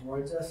coming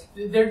towards us?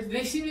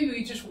 They seem to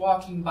be just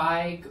walking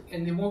by,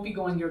 and they won't be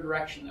going your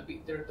direction.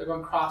 They're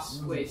going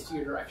crossways to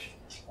your direction.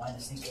 Why the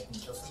sneak up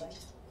and kill somebody?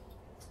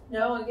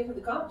 No, I give her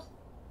the comms.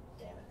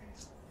 Damn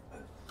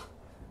it.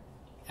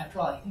 After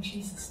all, I think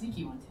she's the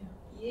sneaky one too.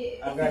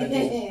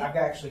 Yeah. I've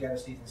actually got a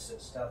sneak and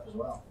stealth as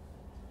well.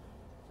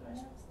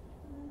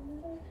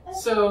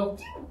 So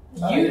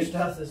Your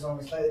stealth is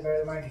only slightly better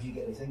than mine because you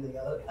get a single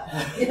yellow.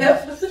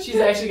 Yep. she's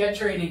actually got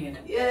training in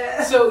it.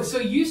 Yeah. So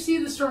you see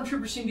the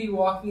stormtroopers seem to be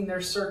walking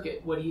their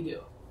circuit. What do you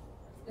do?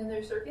 In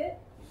their circuit?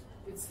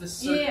 It's the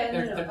circuit. Yeah,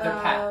 Their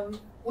path.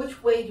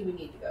 Which way do we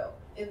need to go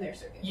in their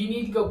circuit? You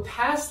need to go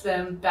past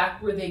them.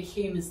 Back where they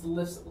came is the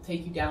lifts that will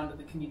take you down to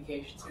the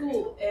communications area.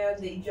 Cool.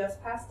 And they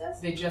just passed us?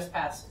 They just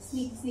passed us.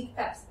 Sneak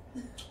past.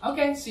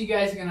 Okay, so you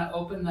guys are going to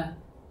open the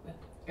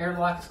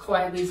airlock as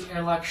quietly as the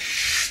airlock.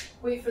 Shh.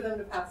 Wait for them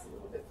to pass a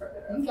little bit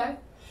further. Okay.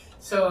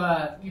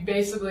 So you're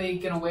basically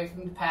going to wait for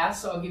them to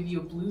pass. So I'll give you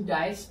a blue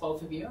dice,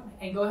 both of you.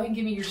 And go ahead and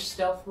give me your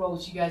stealth roll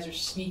as you guys are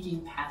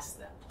sneaking past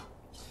them.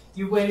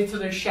 You waited till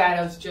their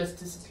shadows just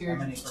disappeared.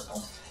 How many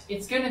purple?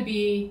 It's going to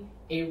be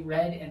a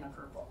red and a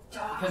purple.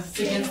 Because it's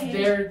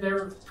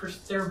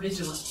against their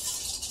vigilance.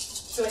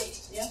 So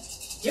wait, yeah?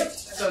 Yep.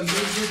 So your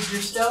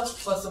stealth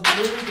plus a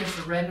blue against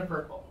a red and a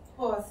purple.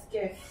 Oh, that's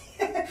scary.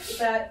 Is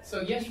that...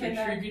 So yes, Can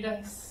I- retrieve your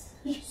dice.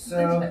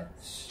 So,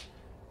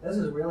 this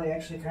is really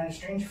actually kind of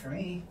strange for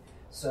me.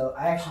 So,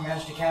 I actually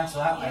managed to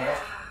cancel out my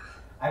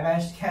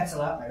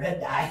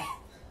red die,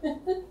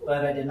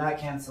 but I did not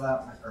cancel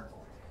out my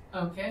purple.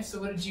 Okay, so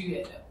what did you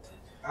get?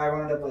 I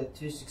wound up with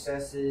 2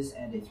 successes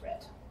and a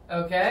threat.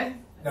 Okay.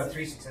 No,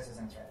 3 successes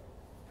and a threat.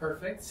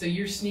 Perfect. So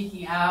you're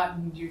sneaking out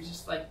and you're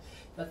just like,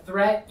 the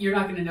threat, you're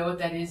not going to know what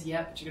that is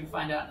yet, but you're going to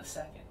find out in a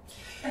second.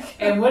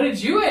 And what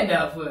did you end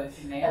up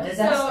with, Nate? A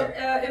disaster.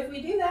 So, if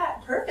we do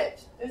that,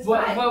 perfect. It's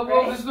What fine,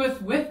 was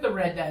right? with the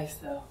red dice,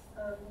 though?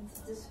 It's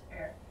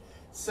despair.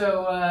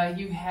 So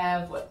you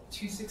have, what,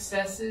 2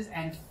 successes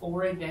and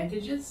 4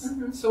 advantages?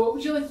 Mhm. So what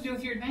would you like to do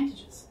with your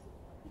advantages?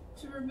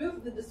 To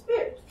remove the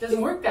despair. It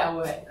doesn't work that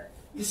way.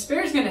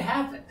 Despair's going to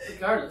happen,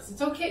 regardless.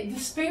 It's okay.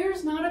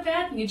 Despair's not a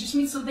bad thing. It just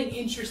means something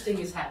interesting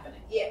is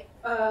happening. Yeah.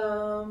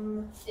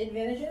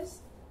 Advantages?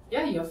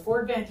 Yeah, you have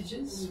 4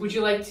 advantages. Would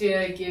you like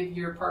to give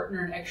your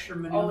partner an extra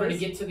maneuver Always.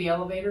 to get to the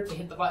elevator, to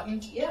hit the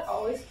button? Yeah,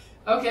 always.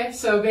 Okay,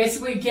 so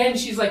basically, again,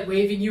 she's like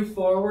waving you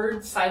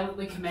forward,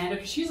 silently commando,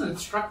 because she's an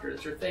instructor,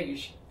 that's her thing. Is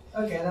she?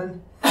 Okay,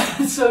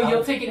 then. So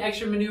you'll take an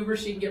extra maneuver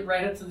so you can get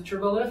right up to the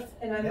turbo lift?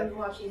 And I've Yep. been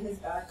watching his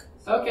back.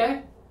 So.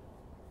 Okay.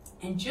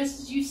 And just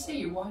as you say,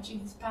 you're watching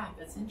his back.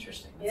 That's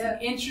interesting. That's Yeah.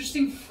 an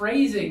interesting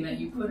phrasing that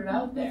you put it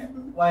out there.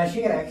 Why is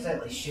she gonna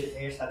accidentally shoot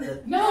there? Something?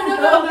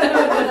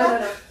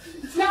 No.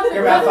 It's not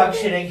You're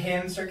malfunctioning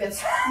him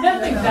circuits.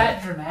 nothing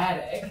that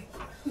dramatic.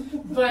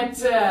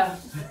 But,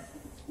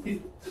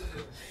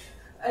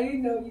 I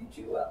know you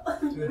too well. what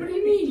do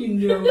you mean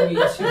you know me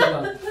too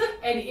well?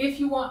 And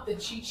if you want the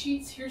cheat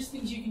sheets, here's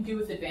things you can do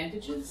with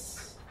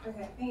advantages.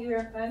 Okay, thank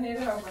you. I need it.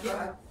 Oh my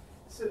god.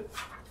 So,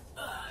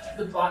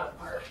 the bottom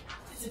part.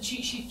 It's a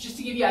cheat sheet just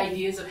to give you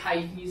ideas of how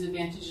you can use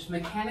advantages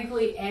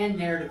mechanically and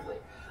narratively.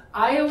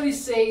 I always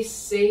say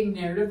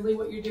narratively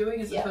what you're doing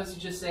as Yeah. opposed to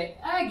just say,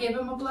 give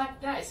him a black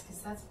dice,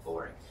 because that's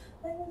boring.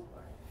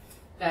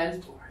 That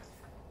is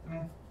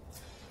boring.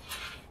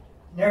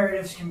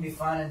 Narratives can be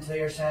fun until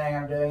you're saying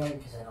I'm doing it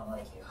because I don't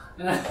like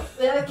you.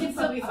 That can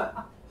still be fun.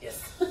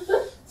 Yes.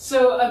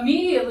 So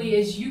immediately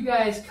as you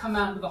guys come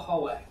out into the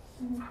hallway,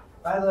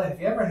 By the way, if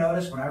you ever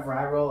notice, whenever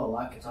I roll a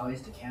luck, it's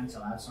always to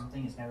cancel out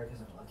something. It's never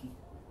because I'm lucky.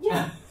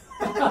 Yeah.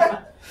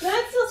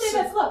 I'd still say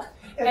that's luck.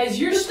 as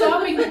you're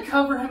stopping to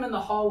cover him in the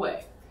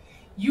hallway,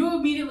 you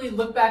immediately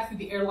look back through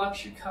the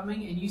airlocks you're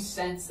coming and you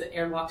sense that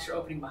airlocks are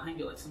opening behind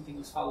you like something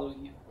was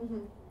following you.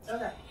 Mm-hmm.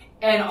 Okay.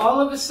 And all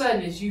of a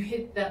sudden, as you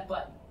hit that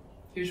button,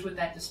 here's what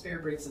that despair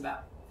brings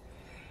about.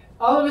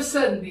 All of a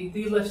sudden,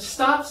 the lift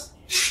stops,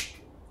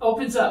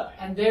 opens up,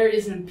 and there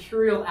is an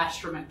Imperial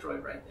Astromech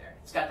droid right there.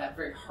 It's got that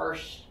very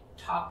harsh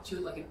top to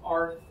it, like an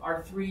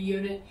R3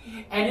 unit,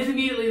 and it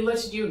immediately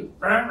looks at you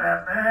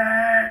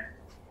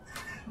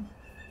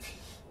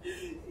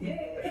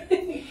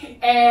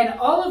and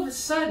all of a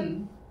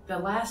sudden, the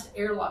last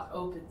airlock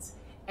opens,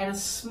 and a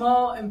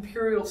small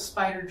Imperial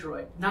spider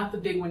droid, not the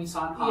big one you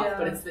saw in Hoth,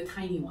 but it's the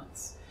tiny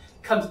ones,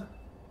 comes.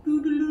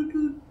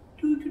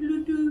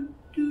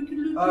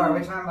 Oh, are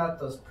we talking about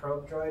those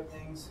probe droid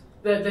things?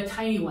 The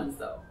tiny ones,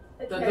 though.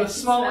 Okay, The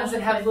small smash ones that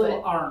with have my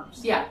little foot.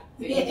 arms. Yeah,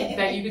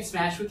 that you can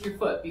smash with your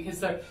foot, because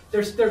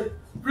they're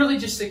really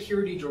just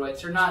security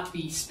droids. They're not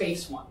the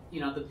space one,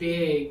 the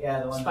big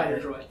Yeah, the one spider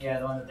that, droid. Yeah,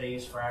 the one that they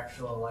use for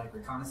actual like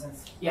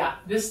reconnaissance. Yeah,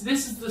 this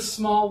is the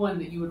small one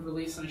that you would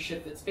release on a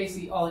ship that's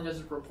basically all it does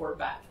is report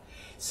back.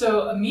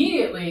 So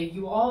immediately,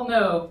 you all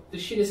know the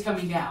shit is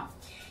coming down.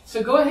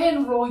 So go ahead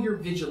and roll your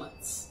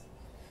vigilance.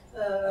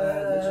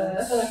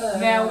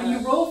 Now, when you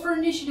roll for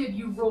initiative,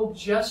 you roll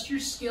just your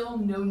skill,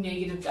 no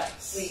negative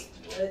dice. Wait,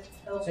 what?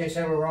 Oh. So you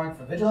said we're rolling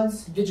for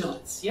vigilance?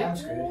 Vigilance, yeah. I'm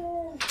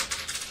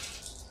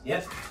screwed.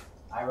 Yep.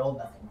 I rolled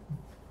nothing.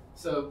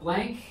 So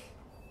blank,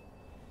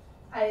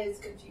 I is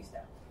confused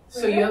now.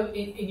 So you have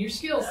in your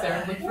skills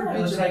there, look for It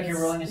looks like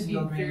you're rolling a vigilance to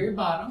single the green. very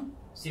bottom.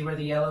 See where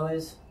the yellow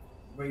is?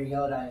 Where your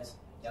yellow die is.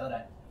 Yellow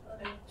die.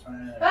 Okay. Just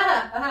run another.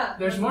 Aha!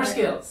 There's more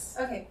skills.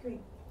 Okay, green.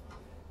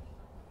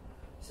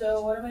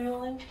 So what am I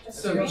rolling?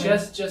 So green?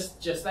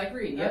 just like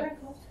green, yep. Okay,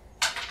 cool.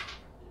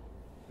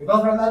 We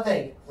both run that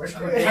thing. We're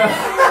screwed.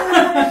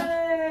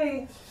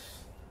 Yay!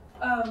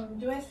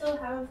 Do I still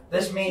have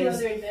This two means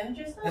other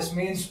advantages though? this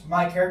means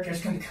my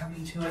character's gonna come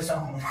into his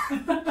own.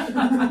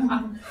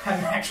 I'm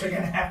actually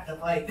gonna have to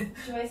fight.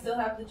 Do I still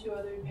have the two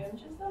other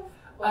advantages though?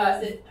 Or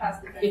is it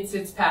past the turn?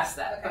 It's past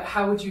that. Okay. But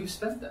how would you have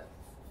spent them?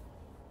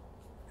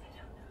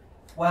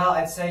 Well,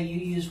 I'd say you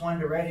use one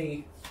to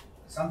ready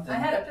something. I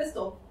had a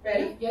pistol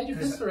ready. Yeah, your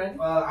pistol ready.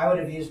 Well, I would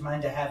have used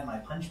mine to have my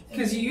punch thing.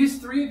 Because you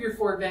used 3 of your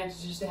 4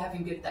 advantages to have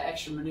him get the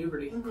extra maneuver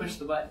to push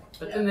the button.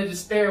 But then the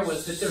despair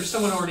was that there was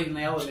someone already in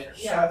the elevator.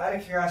 So, out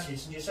of curiosity,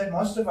 since you said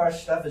most of our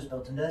stuff is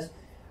built into this,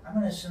 I'm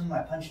going to assume my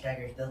punch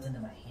dagger is built into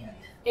my hand.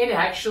 It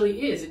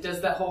actually is. It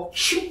does that whole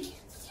shoot.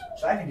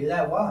 So I can do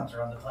that while I'm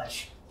throwing the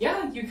punch.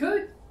 Yeah, you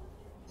could.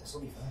 This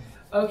will be fun.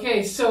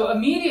 Okay, so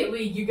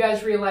immediately you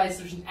guys realize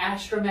there's an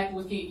Astromech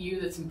looking at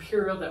you that's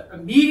Imperial that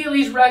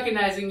immediately is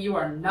recognizing you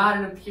are not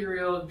an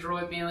Imperial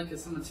droid mainly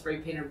because someone spray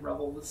painted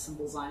rubble with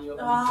symbols on you.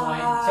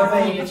 So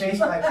if you get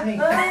chased by me.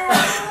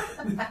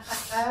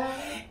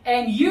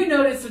 And you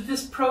notice that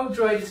this pro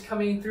droid is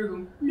coming through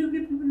going, bloop,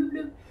 bloop, bloop, bloop,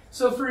 bloop.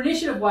 So for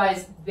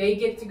initiative-wise, they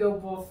get to go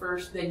both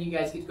first, then you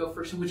guys get to go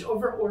first in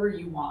whichever order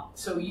you want.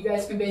 So you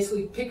guys can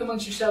basically pick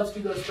amongst yourselves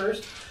who goes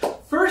first.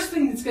 First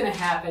thing that's going to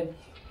happen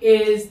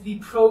is the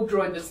pro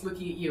droid that's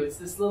looking at you. It's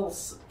this little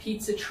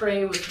pizza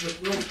tray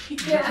with little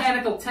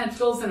mechanical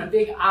tentacles and a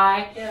big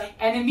eye. Yeah.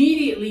 And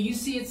immediately you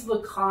see its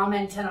little comm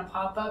antenna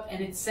pop up and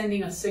it's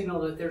sending a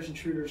signal that there's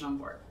intruders on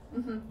board.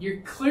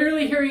 You're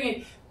clearly hearing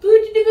it.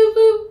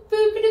 Boop-a-boop-boop,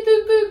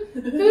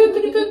 boop-a-boop-boop,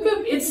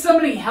 boop-a-boop-boop. It's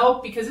summoning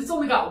help because it's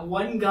only got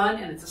one gun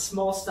and it's a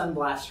small stun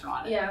blaster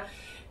on it. Yeah.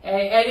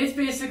 And it's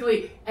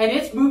basically, and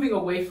it's moving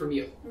away from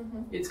you.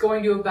 It's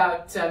going to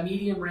about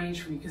medium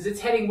range from you because it's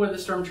heading where the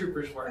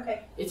stormtroopers were.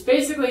 Okay. It's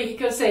basically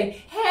going to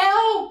say,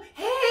 help,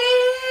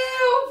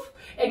 help,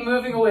 and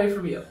moving away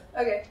from you.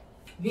 Okay.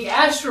 The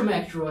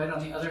Astromech droid,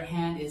 on the other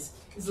hand, is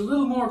a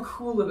little more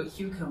cool of a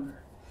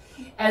cucumber.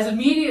 As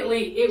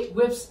immediately it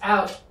whips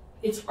out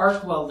its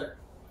arc welder.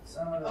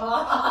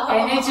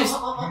 And it just,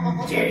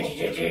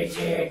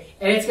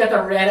 and it's got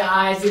the red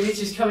eyes, and it's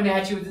just coming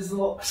at you with this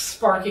little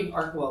sparking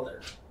arc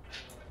welder.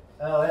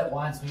 Oh, it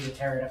wants me to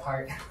tear it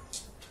apart.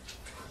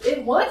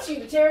 It wants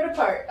you to tear it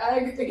apart. I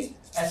agree.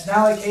 That's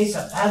now a case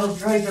of Battle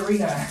Droids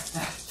Arena.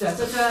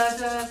 Incidentally,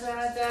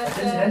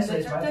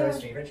 it's my droid's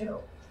favorite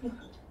show.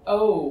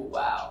 Oh,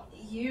 wow.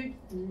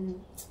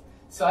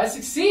 So I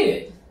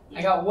succeeded.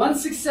 I got 1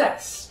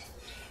 success.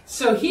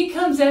 So he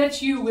comes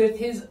at you with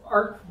his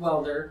arc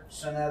welder.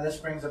 So now this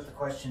brings up the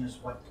question: is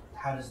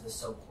how does the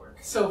soak work?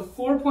 So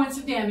 4 points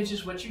of damage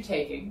is what you're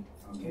taking.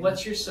 Okay.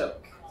 What's your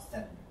soak?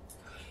 7.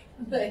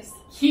 Nice.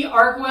 He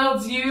arc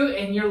welds you,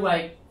 and you're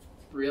like,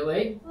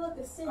 really? Look,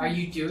 a sin. Are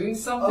you doing Oh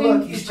something?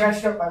 look, he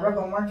scratched up my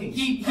rubber markings.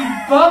 He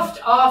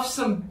buffed off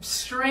some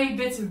stray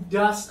bits of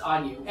dust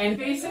on you, and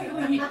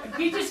basically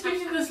he just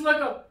gives you this look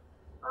of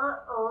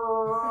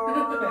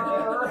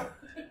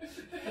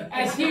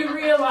as he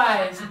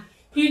realized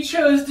he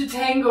chose to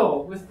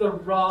tangle with the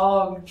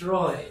wrong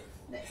droid.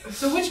 Nice.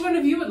 So which one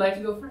of you would like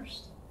to go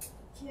first?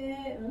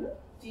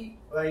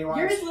 Well, you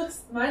want?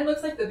 Mine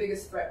looks like the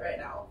biggest threat right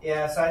now.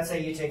 Yeah, so I'd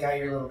say you take out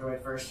your little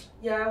droid first.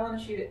 Yeah, I want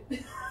to shoot it.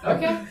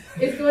 Okay.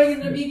 It's going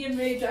into medium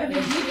range. I'm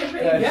in medium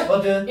range. Yep.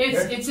 We'll do it.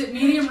 It's at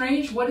medium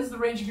range. What is the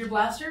range of your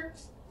blaster?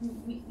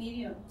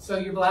 Medium. So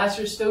your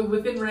blaster is still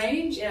within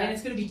range, Yeah. and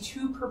it's going to be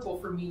 2 purple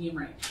for medium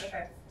range.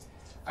 Okay.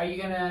 Are you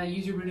going to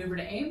use your maneuver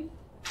to aim?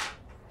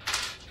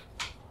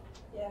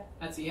 Yeah.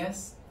 That's a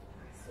yes.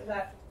 So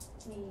that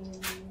means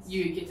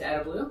You get to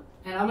add a blue.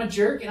 And I'm a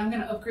jerk, and I'm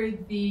going to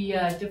upgrade the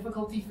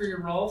difficulty for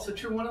your roll. So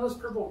turn one of those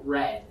purple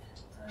red.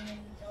 I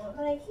don't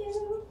like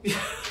you.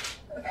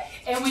 Okay.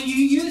 And when you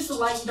use the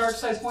light and dark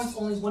side points,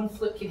 only 1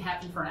 flip can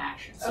happen for an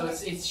action. So Okay.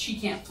 it's she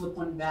can't flip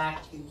one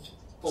back and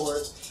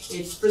forth.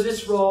 It's for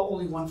this roll,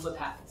 only 1 flip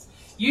happens.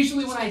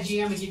 Usually when I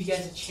GM, I give you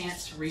guys a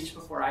chance to reach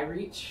before I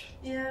reach.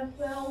 Yeah,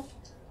 well.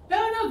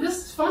 No, this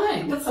is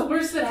fine. What's the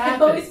worst that I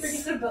always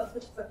happens? forget about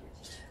this.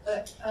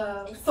 What's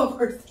the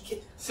worst that can...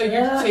 So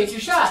you take your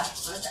shot.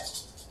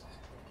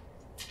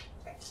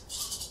 Okay.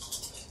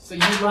 So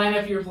you line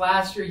up your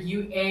blaster,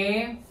 you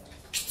aim.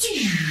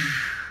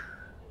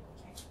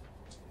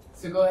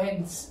 So go ahead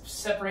and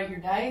separate your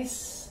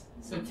dice.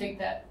 So take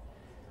that.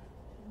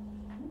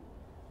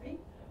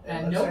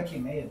 It looks Nope. like you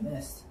may have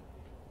missed.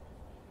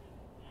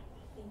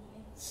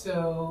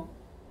 So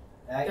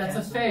That that's a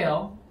cancels.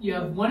 fail. You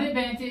have 1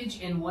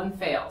 advantage and 1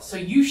 fail. So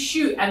you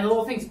shoot, and the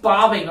little thing's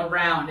bobbing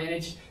around, and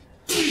it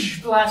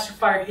just blaster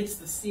fire hits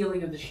the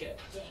ceiling of the ship.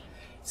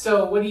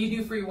 So what do you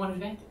do for your 1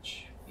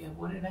 advantage? You have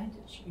 1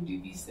 advantage. You can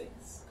do these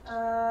things.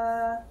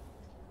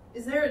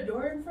 Is there a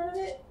door in front of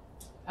it?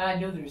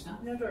 No, there's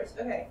not. No doors.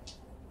 Okay.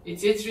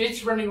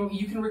 It's running.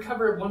 You can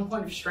recover at 1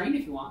 point of strain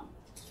if you want.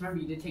 Remember,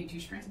 you did take 2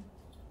 strain.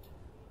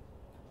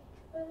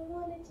 But I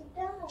wanted to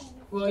die.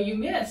 Well, you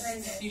missed.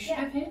 Right, You should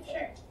have hit.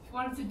 Sure. If you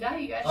wanted to die,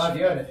 you got Oh, if shot.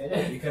 you had hit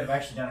it, you could have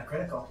actually done a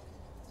critical.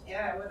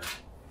 Yeah, I would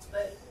have.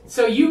 But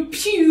So you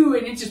pew,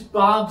 and it just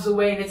bobs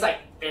away, and it's like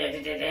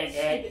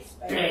it's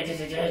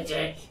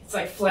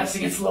like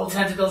flexing its little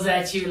tentacles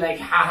at you, like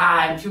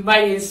haha, I'm too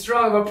mighty and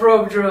strong of a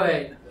probe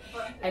droid.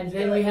 And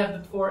then we have the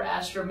poor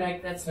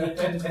Astromech that's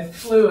making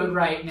fluid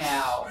right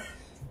now.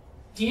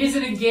 He is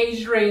at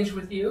engaged range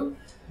with you.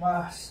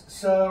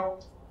 So,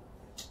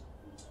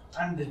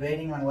 I'm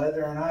debating on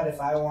whether or not if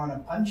I want to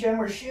punch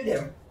him or shoot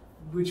him.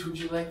 Which would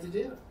you like to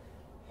do?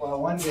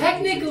 Well, one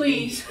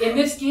Technically, in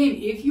this game,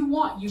 if you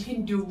want, you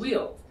can dual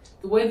wield.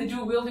 The way the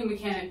dual wielding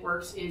mechanic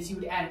works is you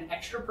would add an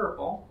extra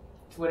purple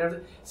to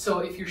whatever. So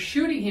if you're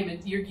shooting him,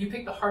 you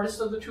pick the hardest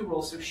of the 2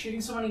 rolls. So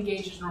shooting someone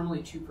engaged is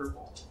normally 2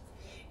 purple.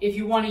 If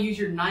you want to use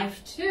your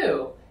knife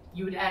too,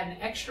 you would add an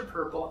extra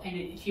purple, and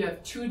if you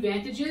have 2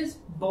 advantages,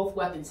 both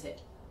weapons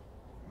hit.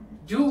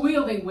 Dual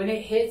wielding, when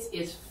it hits,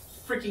 is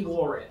freaking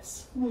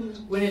glorious.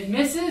 When it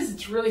misses,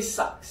 it really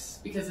sucks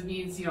because it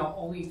means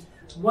only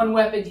one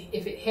weapon.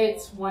 If it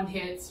hits, 1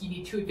 hits. You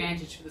need 2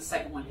 advantage for the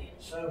second one to hit.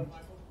 So,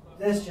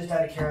 this just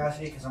out of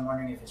curiosity, because I'm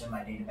wondering if it's in my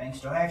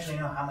databanks. Do I actually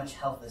know how much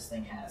health this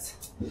thing has?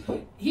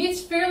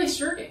 He's fairly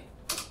sturdy.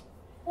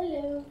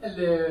 Hello.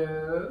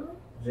 Hello.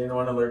 Is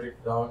anyone allergic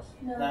to dogs?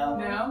 No.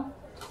 No?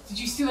 Did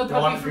you steal a You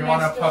puppy want, from you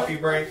want a next door? puppy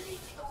break?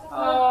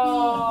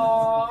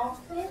 Oh.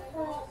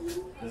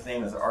 His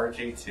name is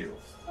RJ2.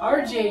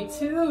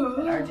 RJ2.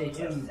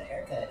 RJ2 needs a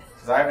haircut.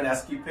 Because I have an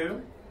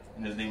Esky-Poo,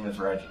 and his name is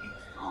Reggie.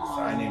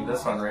 So I named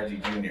this one Reggie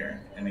Jr.,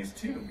 and he's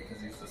 2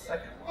 because he's the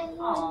second one.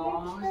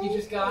 Aw, you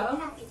just got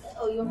him?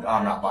 Oh, you No,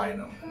 I'm not buying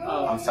him.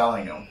 Oh. I'm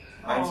selling him.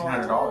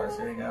 $1,900.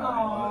 Here you go.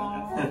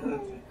 Aw.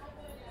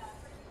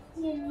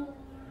 Yeah.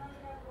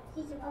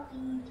 He's a puppy.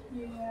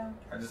 Yeah.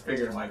 I just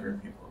figured it might bring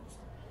people.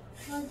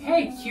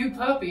 Hey, cute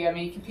puppy. I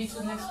mean, he competes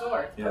with next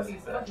door. Yes, Puppy,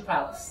 exactly. Puppy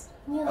Palace.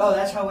 Oh,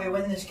 that's how we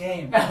win this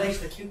game. Place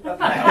the cute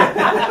puppy.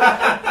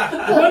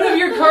 One of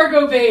your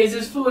cargo bays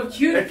is full of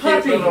cute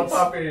Cute little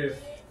puppies. puppies.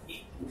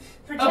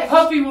 A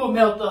puppy will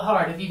melt the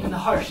heart of even the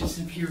harshest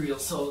Imperial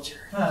soldier.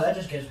 Oh, that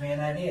just gives me an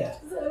idea.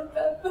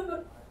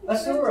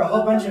 Let's throw a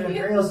whole bunch of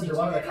Imperials into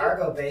one of the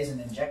cargo bays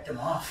and inject them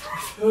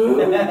off.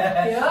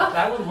 Yeah,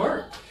 that would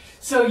work.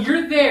 So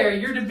you're there,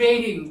 you're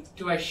debating,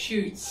 do I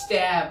shoot,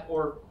 stab,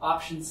 or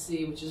option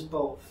C, which is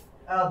both?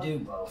 I'll do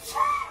both.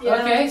 Yeah.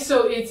 Okay,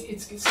 so it's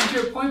since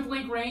you're point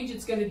blank range,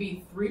 it's going to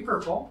be 3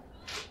 purple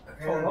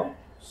total.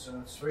 So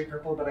it's 3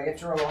 purple, but I get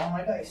to roll all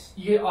my dice.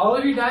 You get all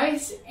of your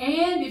dice,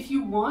 and if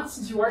you want,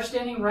 since you are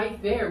standing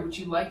right there, would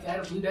you like to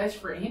add a blue dice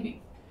for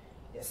aiming?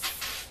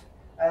 Yes.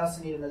 I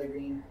also need another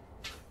green.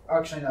 Oh,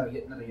 actually, no,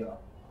 get another yellow.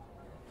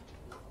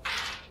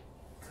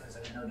 Because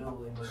I didn't know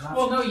dueling was an option.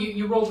 Well, no,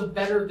 you roll the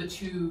better of the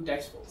 2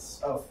 dice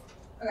rolls. Oh,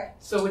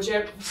 So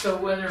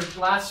whether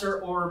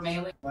blaster or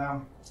melee.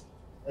 well,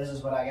 this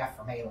is what I got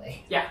for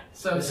melee. Yeah.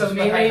 So This is what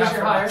melee I is got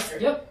your for higher. blaster.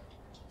 Yep.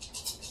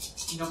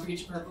 You don't forget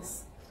your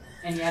purples.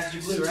 And you added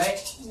your blue, right?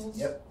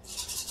 Yep.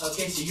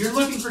 Okay, so you're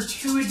looking for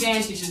 2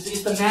 advantages.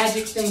 It's the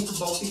magic thing for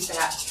both these to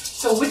happen.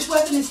 So which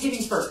weapon is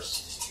hitting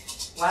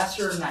first?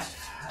 Blaster or knife?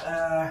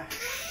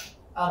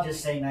 I'll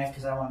just say knife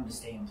because I want him to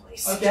stay in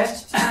place. Okay.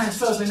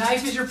 So the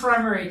knife is your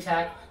primary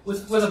attack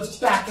with a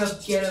backup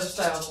ghetto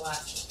style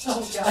blaster.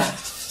 Oh god.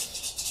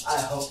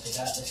 I hope they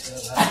got this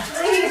girl out.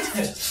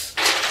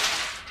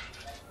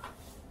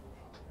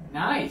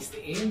 Nice.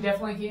 The aim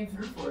definitely came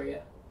through for you.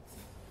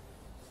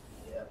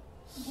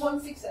 One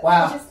success.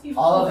 Wow, Just be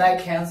all of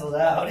that cancels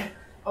out.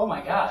 Oh my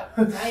god.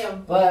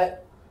 Damn.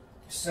 But,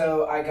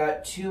 so I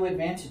got 2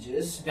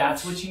 advantages.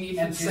 That's what you need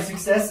for And the 2 second.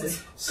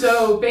 successes.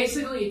 So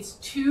basically it's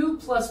 2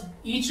 plus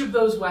each of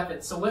those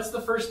weapons. So what's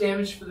the first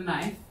damage for the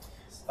knife?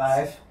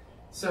 5,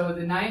 So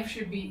the knife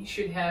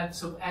should have,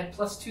 so add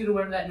 +2 to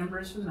whatever that number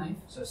is for the knife.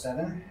 so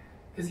 7.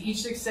 Because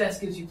each success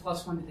gives you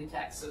 +1 to the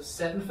attack. So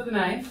 7 for the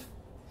knife.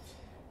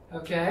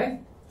 Okay.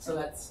 So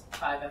that's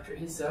 5 after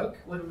his soak.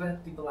 What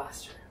about the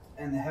blaster?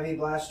 And the heavy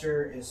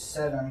blaster is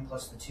 7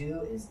 plus the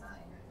 2 is 9.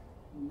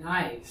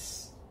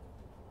 Nice.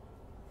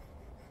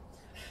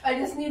 I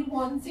just need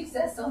 1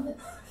 success on this.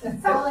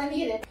 That's all I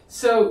needed.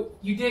 So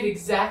you did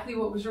exactly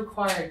what was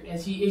required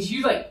as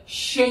you like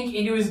shank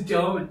into his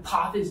dome and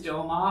pop his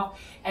dome off,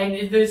 and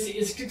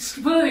it's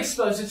completely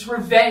exposed. It's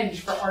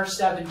revenge for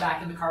R7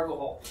 back in the cargo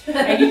hold.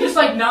 And you just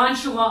like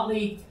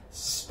nonchalantly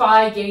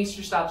spy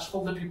gangster style, just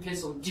hold up your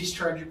pistol and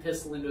discharge your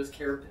pistol into his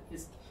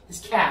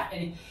cap,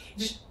 and it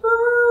just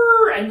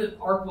and the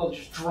arc weld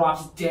just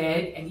drops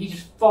dead, and he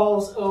just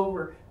falls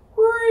over,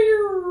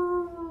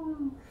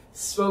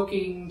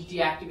 smoking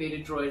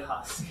deactivated droid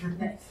husk.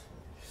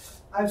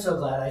 I'm so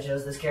glad I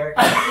chose this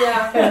character.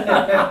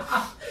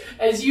 Yeah.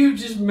 As you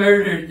just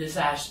murdered the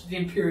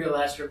Imperial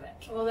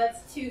Astromech. Well,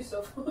 that's 2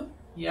 so far.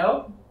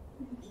 Yep.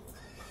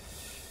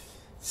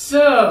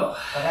 So,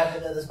 What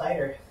happened to the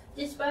spider?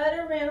 The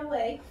spider ran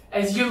away.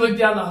 as you look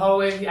down the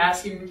hallway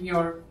asking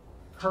your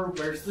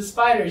where's the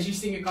spider? As you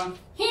see it going,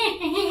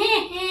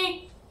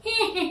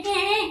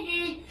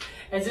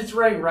 as it's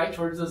running right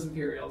towards those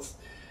Imperials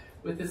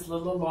with this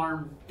little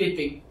alarm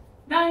bipping,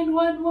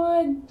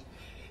 911.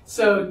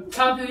 So,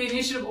 top of the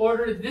initiative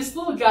order, this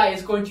little guy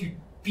is going to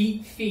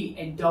beat feet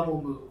and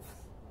double move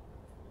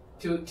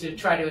to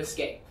try to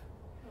escape.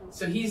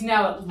 So he's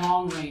now at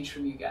long range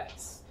from you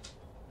guys.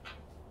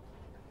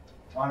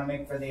 Want to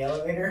make for the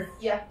elevator?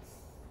 Yeah.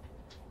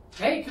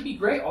 Hey, it could be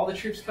great. All the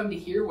troops come to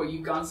here while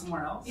you've gone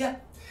somewhere else. Yeah.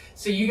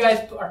 So you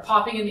guys are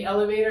popping in the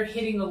elevator,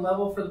 hitting the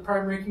level for the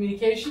primary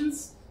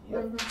communications?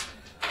 Yep.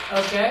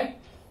 Okay.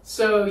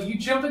 So you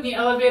jump in the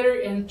elevator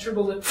and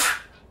Turbo Lip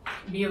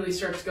immediately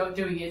starts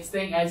doing its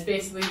thing as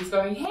basically he's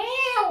going,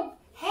 help!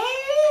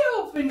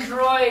 Help! And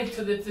droid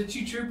to the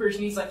two troopers,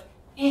 and he's like,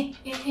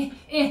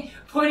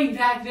 pointing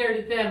back there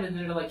to them, and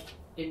they're like,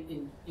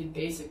 in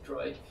basic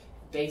droid.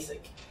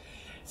 Basic.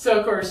 So,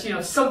 of course, you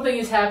know, something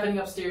is happening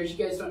upstairs. You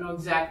guys don't know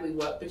exactly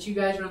what, but you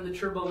guys are on the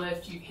turbo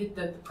lift. You hit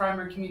the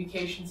primary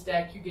communications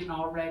deck. You're getting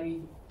all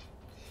ready.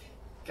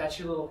 Got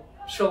your little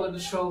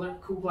shoulder-to-shoulder,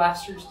 cool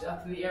blasters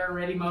up in the air,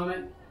 ready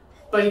moment.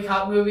 Buddy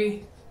cop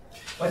movie.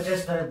 But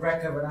just the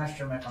wreck of an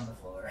Astromech on the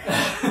floor.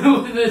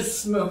 With a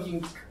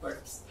smoking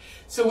corpse.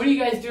 So what are you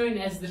guys doing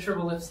as the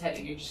turbo lift's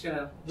heading? You're just going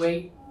to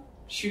wait,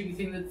 shoot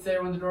anything that's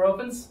there when the door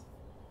opens?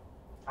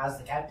 How's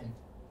the captain?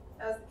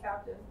 As the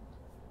captain.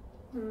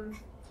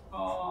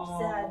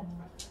 Oh,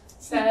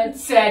 sad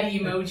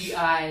emoji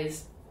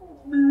eyes.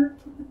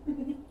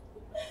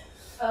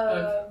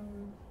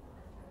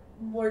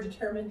 More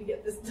determined to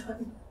get this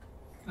done.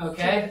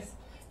 Okay.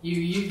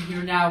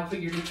 You now put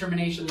your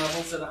determination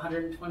levels at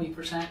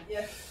 120%.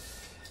 Yeah.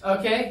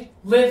 Okay.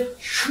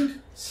 Lift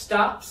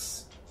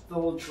stops. The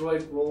little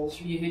droid rolls.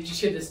 You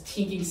just hear this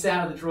tinking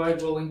sound of the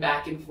droid rolling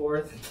back and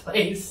forth in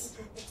place.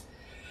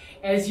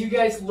 As you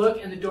guys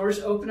look and the doors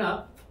open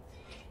up,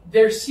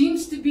 there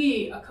seems to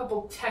be a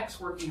couple techs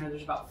working here.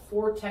 There's about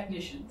 4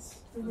 technicians.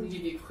 Let me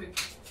give you a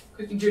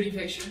quick and dirty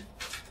picture.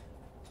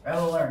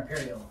 Rebel or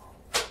Imperial?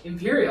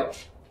 Imperial.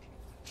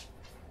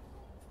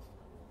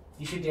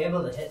 You should be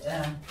able to hit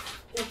them.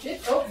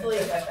 Hopefully.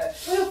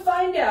 We'll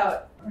find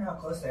out. I wonder how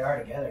close they are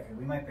together, because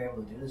we might be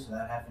able to do this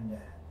without having to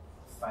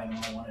fight them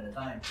all one at a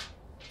time.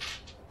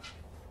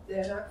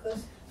 They're not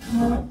close.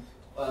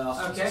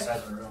 Well, Okay.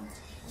 inside the room.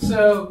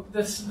 So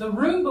the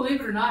room, believe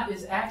it or not,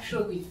 is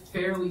actually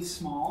fairly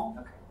small.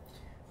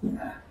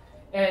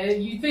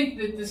 And you'd think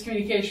that this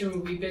communication room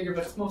would be bigger,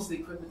 but it's mostly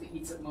equipment that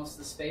eats up most of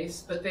the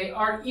space. But they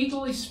are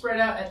equally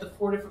spread out at the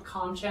 4 different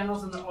comm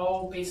channels, and they're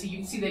all basically, you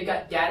can see they've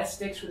got data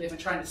sticks where they've been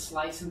trying to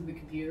slice into the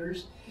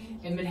computers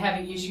and been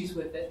having issues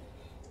with it.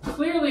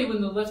 Clearly,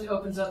 when the lift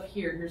opens up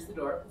here, here's the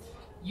door,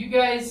 you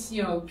guys,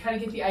 you know, kind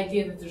of get the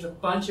idea that there's a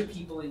bunch of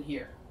people in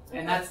here.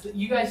 And that's,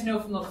 you guys know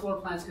from the floor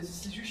plans, because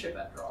this is your ship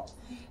after all,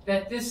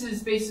 that this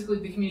is basically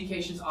the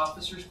communications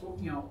officer's,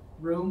 you know,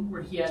 room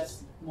where he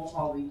has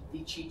all the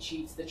cheat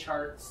sheets, the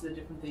charts, the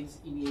different things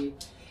that you need.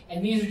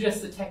 And these are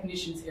just the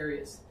technicians'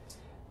 areas.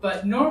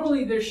 But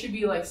normally there should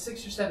be like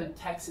 6 or 7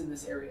 techs in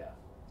this area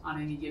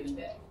on any given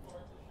day.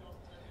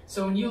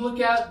 So when you look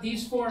out,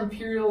 these 4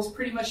 Imperials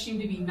pretty much seem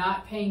to be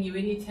not paying you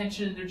any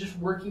attention, and they're just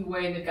working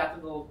away. They've got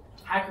the little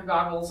hacker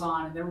goggles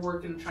on, and they're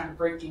working and trying to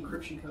break the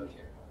encryption code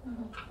here.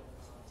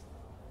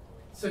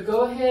 So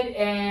go ahead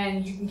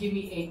and you can give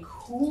me a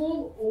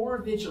cool or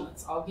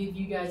vigilance. I'll give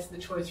you guys the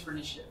choice for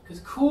initiative.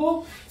 Because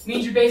cool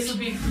means you're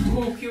basically being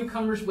cool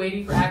cucumbers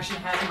waiting for action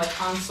to happen like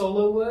Han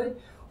Solo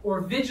would. Or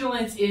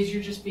vigilance is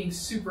you're just being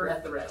super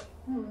at the ready.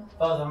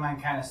 Both of mine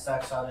kind of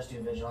suck, so I'll just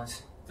do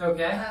vigilance.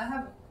 Okay. I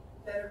have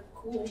a better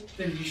cool.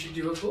 Then you should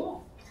do a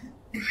cool.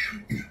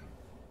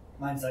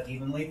 Mine suck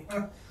evenly.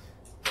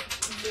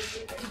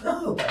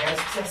 Oh, I got a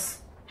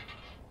success.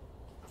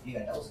 You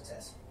got double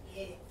success.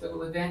 Yeah.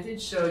 Double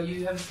advantage. So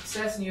you have a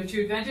success and you have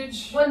 2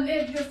 advantage. One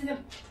advantage goes to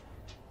him.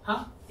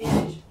 Huh?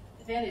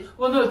 Advantage.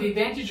 Well, no, the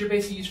advantage are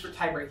basically used for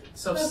tie breaking.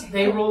 So if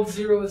they rolled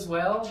 0 as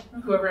well,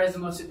 whoever has the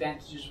most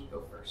advantages will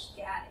go first.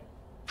 Got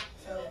it.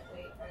 So,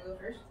 wait, I go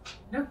first?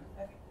 No.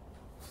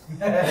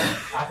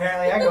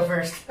 Apparently I go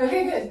first.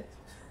 Okay, good.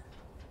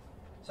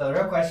 So the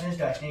real question is,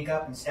 do I sneak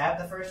up and stab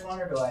the first one,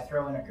 or do I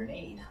throw in a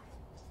grenade?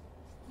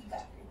 You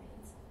got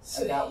grenades.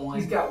 So I got one.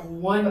 He's got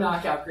 1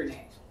 knockout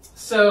grenade.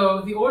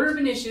 So the order of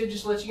initiative,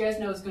 just to let you guys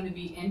know, is going to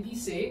be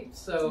NPC,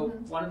 so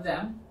one of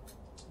them,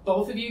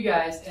 both of you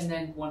guys, and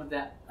then one of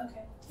them.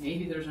 Okay.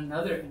 Maybe there's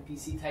another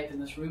NPC type in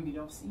this room you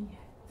don't see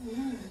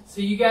yet.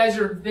 So you guys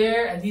are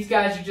there, and these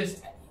guys are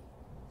just,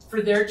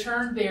 for their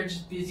turn, they are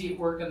just busy at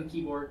work on the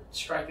keyboard,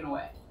 striking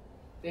away.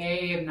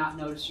 They have not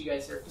noticed you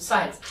guys here.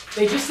 Besides,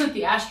 they just sent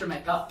the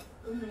Astromech up.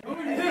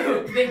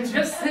 They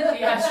just sent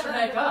the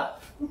Astromech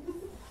up.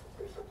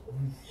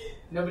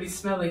 Nobody's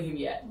smelling him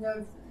yet.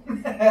 No.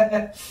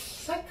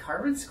 Is that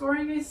carbon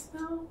scoring I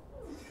smell?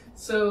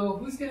 So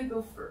who's gonna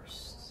go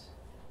first?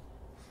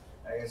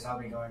 I guess I'll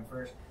be going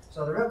first.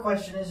 So the real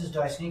question is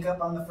do I sneak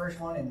up on the first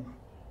one and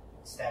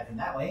stab him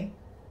that way?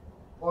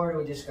 Or do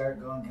we just start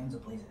going guns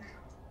a-blazing?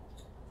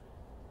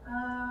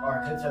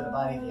 Or I could throw the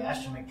body of the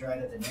Astromech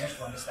droid at the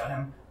nearest one to stun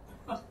him.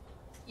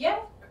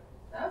 Yeah,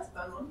 that's a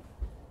fun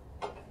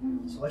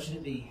one. So what should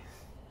it be?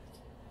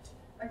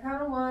 I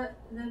kind of want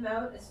them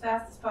out as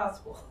fast as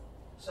possible.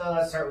 So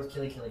let's start with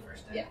Killy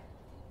first then. Yeah.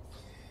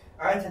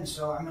 Alright then,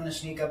 so I'm going to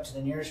sneak up to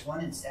the nearest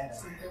one instead.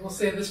 Okay, we'll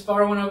say this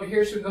far one over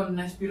here, so we go in a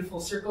nice beautiful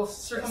circle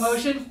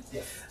motion.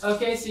 Yes.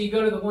 Okay, so you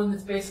go to the one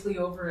that's basically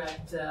over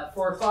at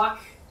 4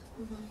 o'clock.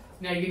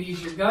 Now you're going to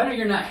use your gun or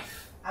your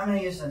knife? I'm going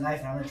to use the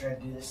knife and I'm going to try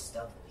to do this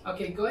stealthily.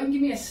 Okay, go ahead and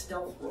give me a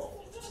stealth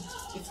roll.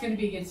 It's going to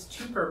be against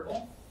 2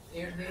 purple.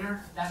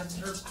 There, that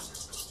observes.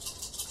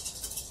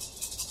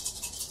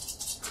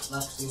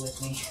 Luck be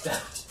with me.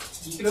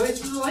 You can always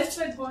do the light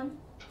side point.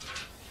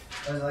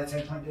 What does the light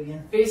side point do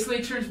again? Basically,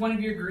 it turns one of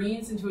your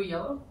greens into a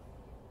yellow.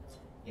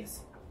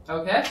 Yes.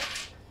 Okay.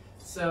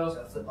 So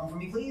So, flip one for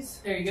me, please.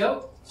 there you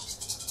go.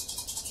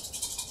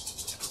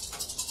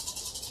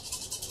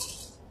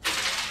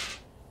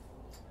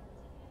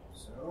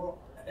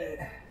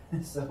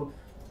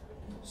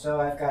 So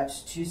I've got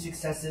 2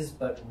 successes,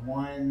 but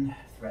 1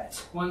 threat.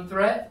 1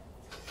 threat.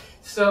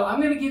 So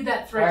I'm going to give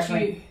that threat to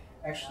you.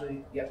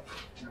 Actually, yep.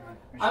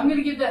 I'm going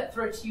to give that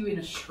threat to you in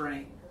a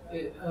string.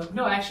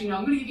 No, actually, no.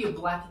 I'm going to give you a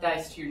black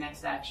dice to your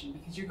next action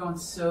because you're going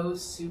so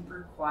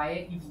super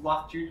quiet. You've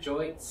locked your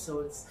joints,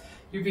 so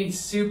you're being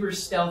super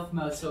stealth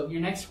mode. So your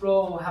next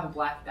roll will have a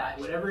black die.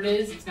 Whatever it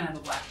is, it's going to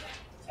have a black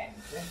die.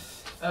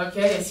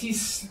 Okay, as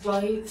he's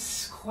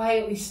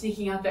quietly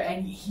sneaking out there,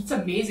 and it's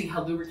amazing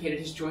how lubricated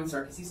his joints are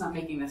because he's not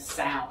making a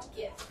sound.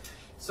 Yeah.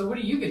 So what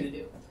are you going to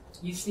do?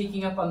 You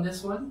sneaking up on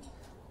this one?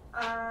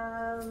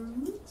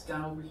 It's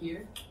down over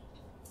here.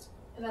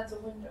 And that's a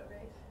window,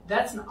 right?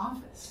 That's an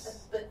office.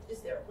 But is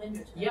there a window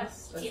to that?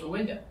 Yes, that's a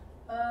window.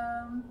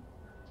 I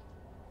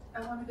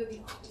want to go the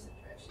opposite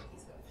direction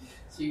he's going.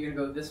 So you're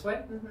going to go this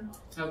way?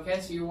 Mm-hmm. Okay,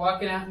 so you're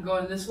walking out and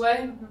going this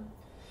way? Mm-hmm.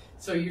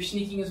 So you're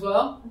sneaking as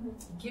well?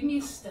 Mm-hmm. Give me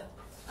a step.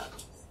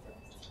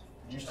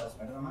 Your stealth's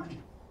better than mine.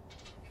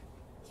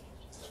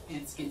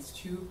 And it's against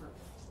 2 purple.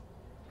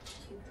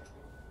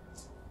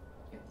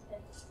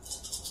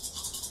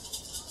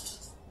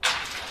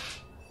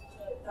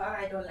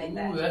 I don't like Ooh,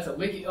 that. that's a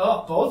wicked.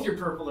 Oh, both your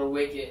purple are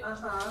wicked.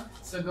 Uh-huh.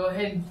 So go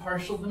ahead and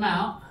partial them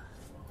out.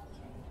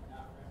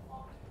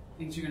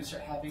 Things you're going to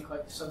start having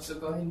quite so. So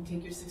go ahead and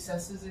take your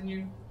successes and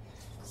your.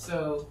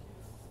 So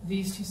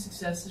these 2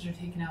 successes are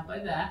taken out by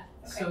that.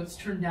 Okay. So it's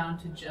turned down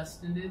to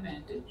just an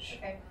advantage.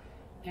 Okay.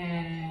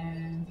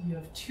 And you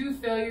have 2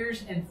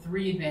 failures and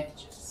 3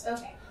 advantages.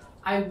 Okay.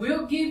 I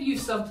will give you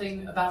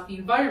something about the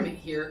environment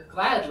here,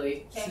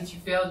 gladly, Okay. since you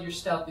failed your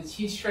stealth, is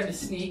he's trying to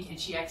sneak and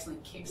she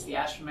accidentally kicks the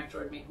Astromech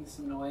droid, making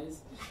some noise.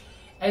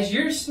 As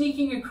you're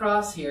sneaking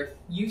across here,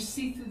 you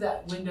see through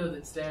that window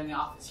that's there in the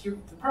office.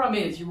 The problem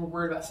is you were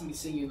worried about somebody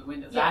seeing you in the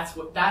window. Yeah.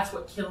 That's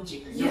what killed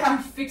you. You're Yeah.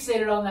 too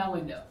fixated on that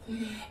window.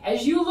 Mm-hmm.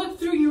 As you look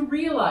through, you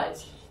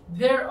realize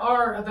there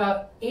are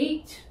about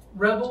 8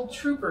 rebel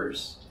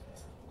troopers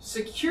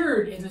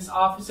secured in this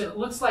office, and it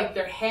looks like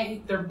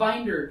they're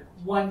bindered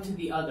one to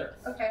the other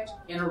Okay.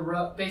 in a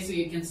row,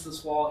 basically against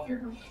this wall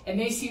here. Mhm. And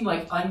they seem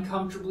like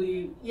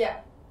uncomfortably Yeah.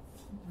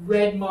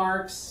 red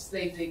marks.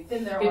 They've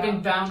Been there a been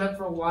while. bound up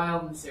for a while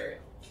in this area.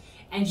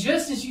 And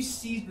just as you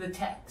see the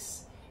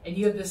text, and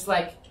you have this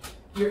like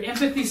your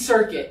empathy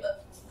circuit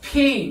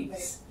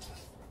pings.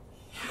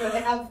 But I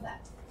have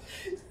that.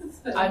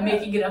 I'm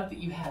making it up that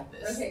you have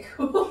this. Okay,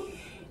 cool.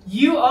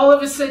 You all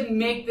of a sudden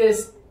make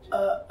this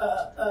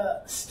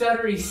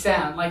stuttery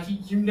sound, like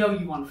you know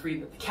you want to free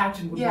them. The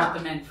captain would Yeah. want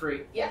the men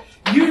free. Yeah.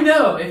 You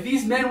know if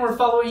these men were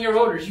following your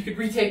orders, you could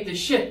retake the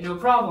ship, no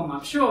problem,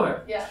 I'm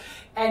sure. Yeah.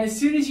 And as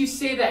soon as you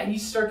say that and you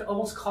start to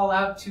almost call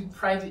out to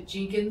Private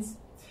Jenkins,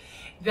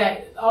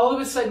 that all of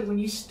a sudden when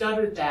you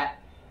stuttered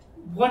that,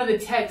 one of the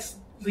techs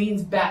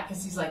leans back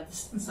because he's like,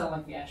 this doesn't sound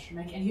like the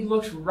Astromech, and he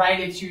looks right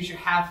at you as you're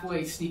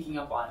halfway sneaking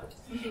up on him.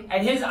 Mhm.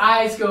 And his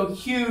eyes go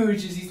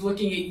huge as he's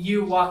looking at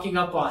you walking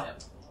up on him.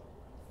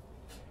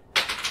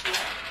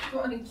 Go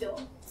on and kill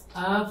him.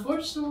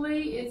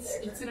 Fortunately,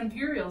 it's an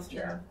Imperial's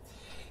turn.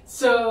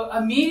 So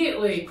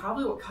immediately,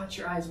 probably what caught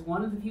your eyes,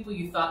 one of the people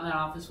you thought in that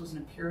office was an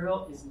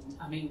Imperial,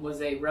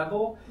 was a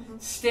rebel,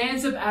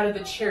 stands up out of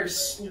the chair,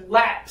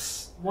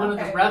 slaps one of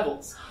the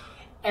rebels,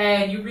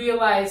 and you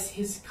realize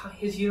his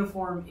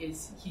uniform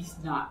he's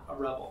not a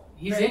rebel.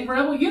 He's in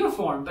rebel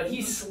uniform, but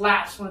he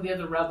slaps one of the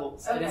other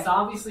rebels, and it's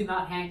obviously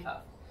not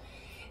handcuffed.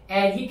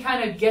 And he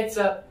kind of gets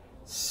up,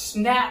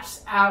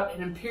 snaps out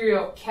an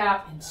Imperial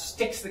cap and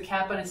sticks the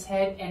cap on his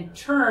head and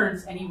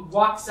turns, and he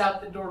walks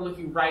out the door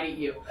looking right at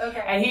you.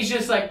 Okay. And he's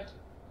just like,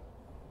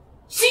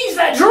 seize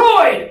that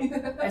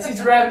droid! As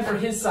he's grabbing for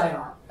his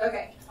sidearm.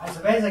 Okay. I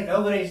suppose like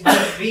nobody's going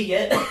to be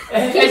yet.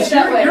 And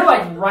you're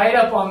like right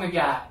up on the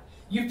guy.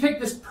 You pick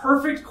this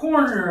perfect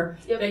corner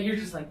that you're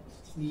just like,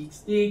 sneak,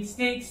 sneak,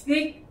 sneak,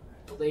 sneak.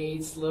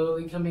 Blade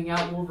slowly coming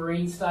out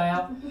Wolverine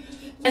style.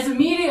 As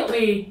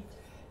immediately,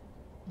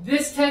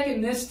 this tech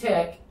and this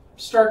tech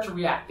start to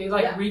react. They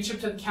reach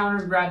up to the counter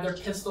and grab their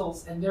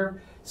pistols, and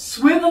they're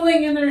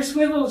swiveling in their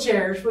swivel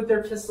chairs with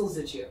their pistols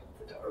at you.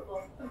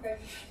 Adorable. Okay.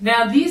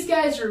 Now these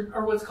guys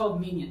are what's called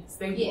minions.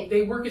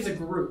 They work as a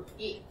group.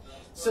 Yeah.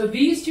 So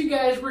these two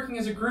guys working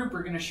as a group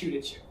are going to shoot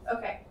at you.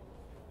 Okay.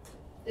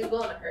 They're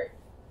going to hurt.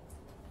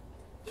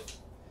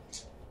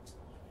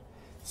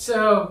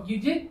 So you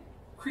did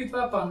creep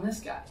up on this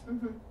guy.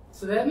 Mm-hmm.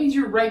 So that means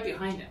you're right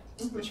behind him,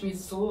 Mm-hmm. which means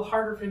it's a little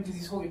harder for him because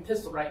he's holding a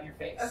pistol right in your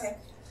face. Okay.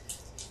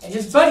 And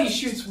his buddy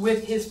shoots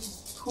with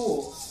his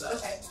pool stuff.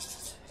 Okay.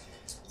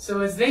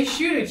 So as they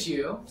shoot at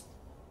you,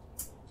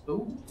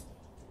 ooh,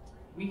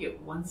 we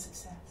get 1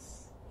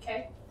 success.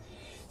 Okay.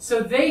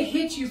 So they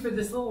hit you for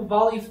this little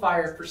volley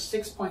fire for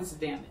 6 points of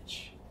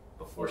damage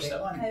before Okay,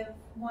 so. I have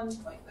 1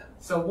 point then.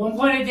 So 1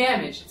 point of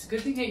damage. It's a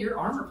good thing that you're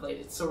armor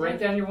plated. So write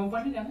down your 1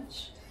 point of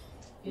damage.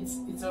 It's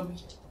over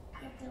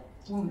here.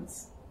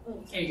 Wounds.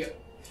 There you go.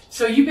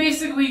 So you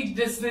basically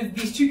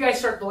these two guys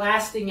start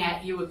blasting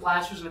at you with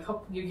blasters, and a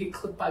couple you get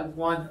clipped by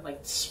one that like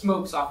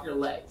smokes off your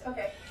leg.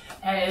 Okay.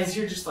 As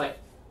you're just like,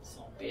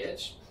 son of a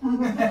bitch.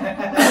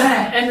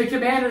 And the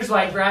commander's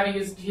like grabbing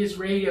his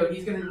radio, and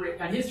he's gonna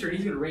on his turn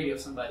he's gonna radio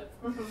somebody.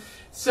 Mm-hmm.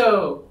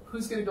 So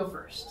who's gonna go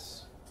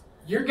first?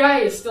 Your guy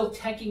is still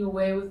teching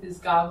away with his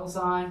goggles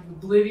on,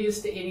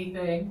 oblivious to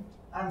anything.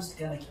 I'm just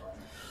gonna kill him.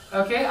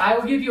 Okay, I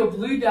will give you a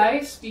blue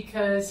dice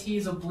because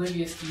he's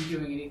oblivious to you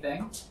doing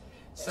anything.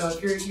 So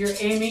if you're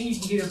aiming, you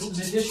can get an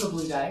additional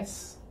blue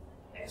dice.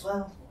 May as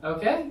well.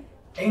 Okay.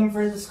 Aim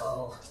for the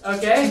skull.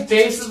 Okay.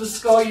 Base of the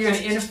skull, you're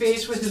going to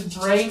interface with his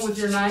brain with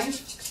your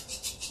knife.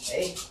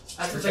 Hey, That's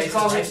your what they face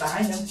call is right it.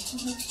 behind him.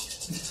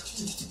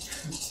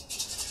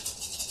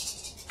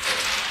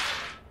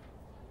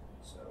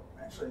 So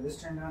actually,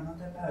 this turned out not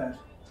that bad.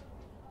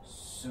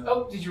 So.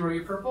 Oh, did you roll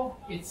your purple?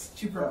 It's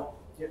 2 purple.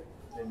 Yep.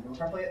 Didn't go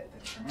properly yet.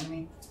 Thanks for reminding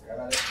me. Forgot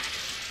about it.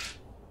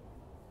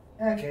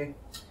 Okay.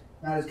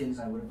 Not as good as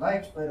I would have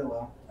liked, but oh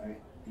well.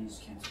 Alright, these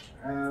cancel each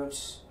other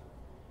out.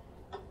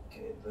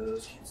 Okay,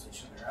 those cancel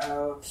each other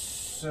out.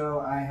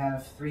 So I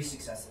have 3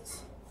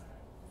 successes.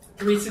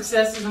 3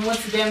 successes, and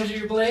what's the damage of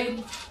your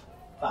blade?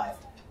 5.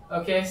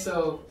 Okay,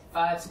 so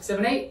 5, 6,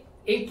 7, 8.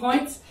 8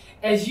 points.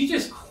 As you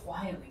just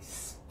quietly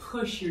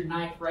push your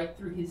knife right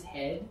through his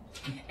head,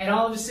 and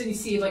all of a sudden you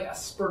see like a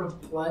spurt of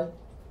blood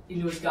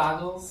into his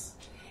goggles,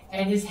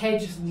 and his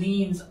head just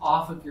leans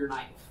off of your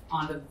knife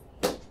onto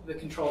the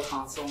control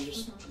console and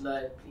just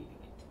blood bleeding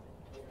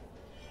into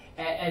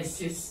it.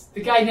 As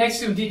the guy next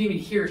to him didn't even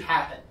hear it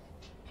happen.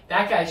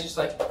 That guy's just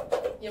like,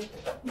 Yep.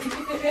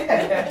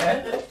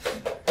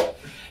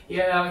 you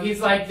know, he's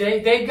like,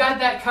 they've got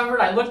that covered.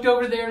 I looked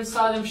over there and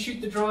saw them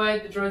shoot the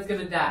droid. The droid's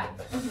gonna die.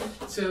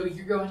 So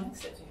you're going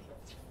next, I take it.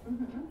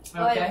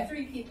 Well, I Okay. have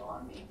 3 people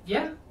on me.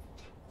 Yeah.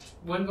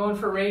 1 going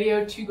for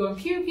radio, 2 going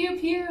pew, pew,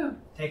 pew.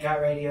 Take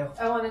out radio.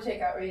 I want to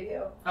take out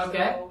radio.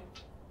 Okay. So,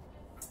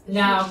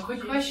 Now,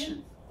 quick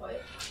question.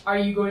 what? Are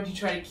you going to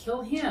try to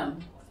kill him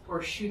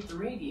or shoot the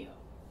radio?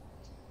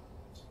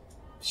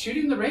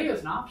 Shooting the radio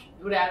is an option.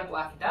 It would add a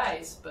black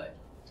dice, but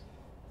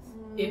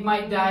it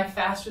might die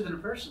faster than a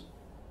person.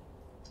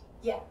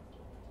 Yeah.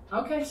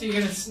 Okay, so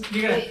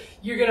Wait.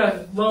 you're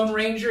gonna Lone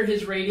Ranger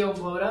his radio,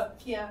 blow it up.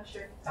 Yeah,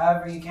 sure.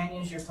 However, you can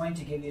use your point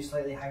to give you a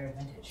slightly higher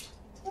advantage.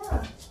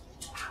 Yeah.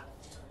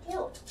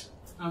 Ew.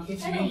 Okay,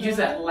 so I you're don't gonna use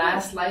know. that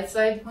last light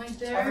side point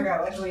there. I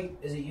forgot. Luckily,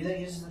 is it you that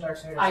uses the dark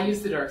side? Or I something?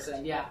 use the dark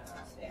side, yeah.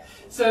 Yeah.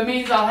 So it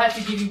means I'll have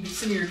to give you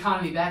some of your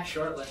economy back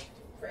shortly.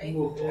 Great.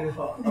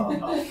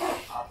 Okay.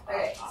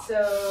 Okay,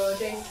 so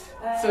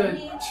Jace.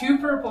 So 2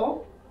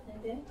 purple,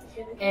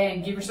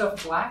 and give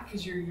yourself a black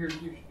because you're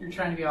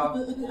trying to be all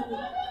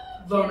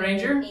Lone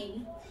Ranger.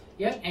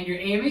 Yep, and you're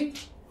aiming.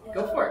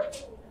 Go for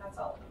it. That's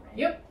all. Right?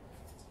 Yep.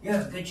 You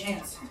have a good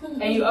chance.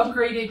 And you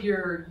upgraded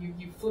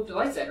you flipped the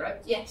light side, right?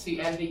 Yeah. So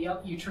you added a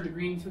yellow. You turned a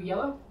green to a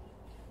yellow.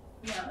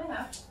 Yeah, I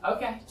have.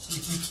 Okay.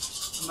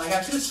 Oh my God,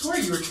 I could have swore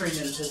you were trained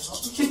in a pistol.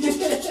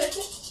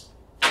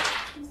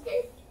 I'm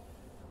scared.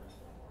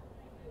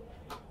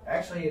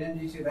 Actually, you didn't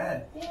do too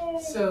bad. Yay.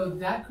 So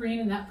that green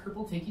and that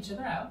purple take each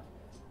other out,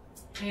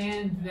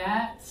 and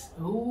that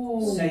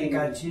ooh. So you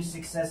got 2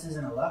 successes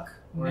and a luck?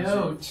 Or is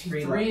No, it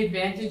 3 luck?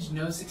 advantage,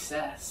 no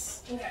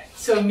success. Okay.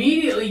 So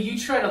immediately you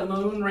try to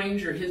Lone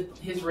Ranger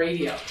his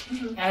radio,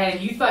 and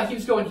you thought he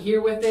was going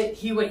here with it.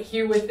 He went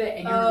here with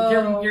it,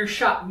 and your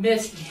shot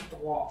missed and hit the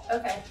wall.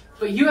 Okay.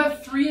 But you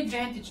have 3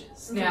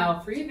 advantages. Now,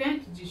 3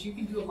 advantages, you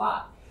can do a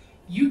lot.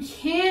 You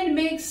can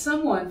make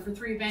someone for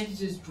 3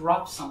 advantages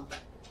drop something.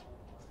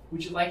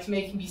 Would you like to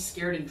make him be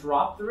scared and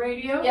drop the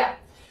radio? Yeah.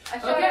 I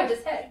shot Okay. at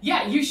his head.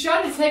 Yeah, you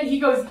shot his head and he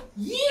goes,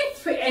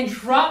 yeep, and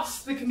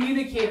drops the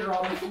communicator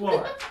on the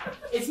floor.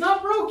 It's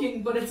not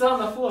broken, but it's on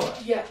the floor.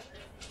 Yeah.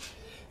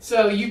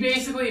 So you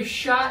basically have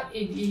shot,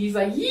 and he's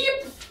like,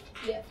 yeep.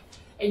 Yeah.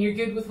 And you're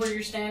good with where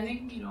you're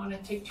standing? You don't want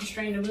to take 2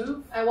 strain to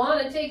move? I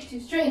want to take 2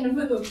 strain to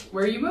move.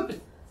 Where are you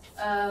moving?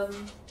 Um,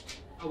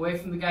 Away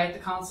from the guy at the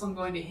console and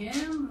going to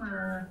him,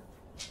 or?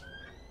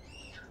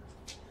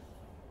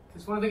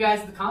 Because one of the guys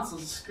at the console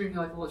is screaming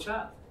like a little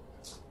child.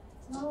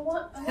 I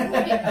want to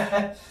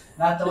get...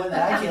 Not the one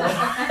that I killed.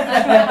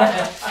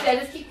 Yeah,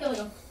 just keep killing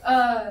him.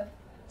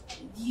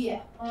 Yeah,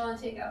 I want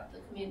to take out the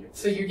commander.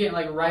 So you're getting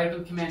like right over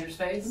the commander's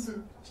face?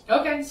 Mhm.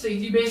 Okay, so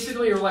you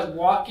basically are like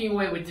walking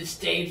away with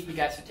disdain from the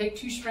guy. So take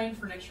 2 strain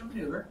for an extra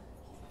maneuver.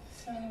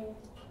 So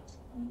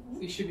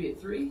You should be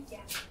at 3? Yeah.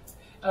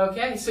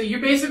 Okay, so you're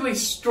basically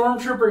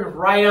stormtroopering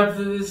right up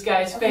to this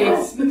guy's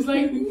face. He's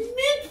like,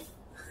 meep!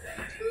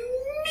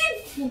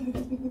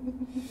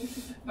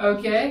 Meep!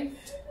 Okay.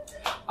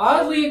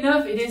 Oddly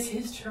enough, it is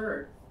his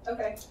turn.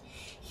 okay.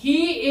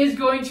 He is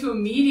going to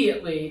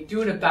immediately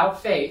do an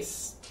about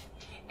face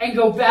and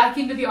go back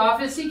into the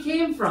office he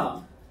came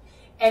from.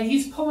 And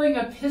he's pulling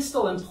a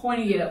pistol and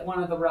pointing it at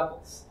one of the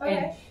rebels. Okay.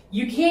 And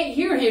you can't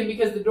hear him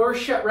because the door's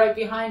shut right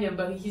behind him,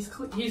 but he's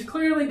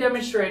clearly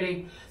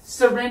demonstrating,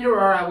 surrender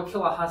or I will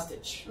kill a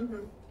hostage.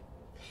 Mm-hmm.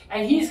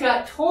 And he's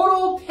got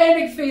total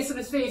panic face on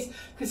his face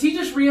because he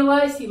just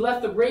realized he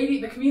left the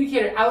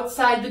communicator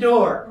outside the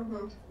door,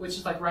 Mm-hmm. which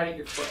is like right at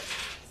your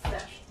foot.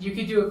 Smash. You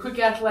could do a quick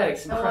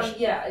athletics and crush it.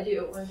 Yeah, I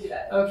do want to do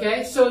that.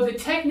 Okay, so the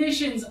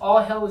technicians, all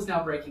hell is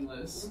now breaking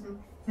loose.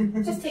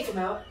 Just take him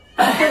out.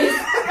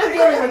 I'm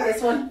dealing with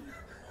this one.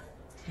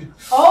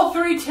 All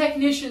 3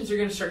 technicians are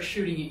going to start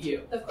shooting at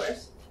you. Of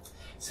course.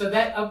 So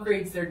that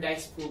upgrades their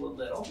dice pool a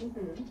little.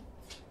 Mm-hmm.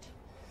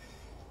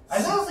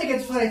 I don't think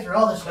it's funny through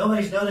all this.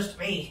 Nobody's noticed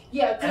me.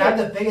 Yeah, good. And I'm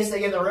the biggest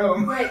thing in the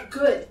room. Right,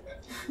 good.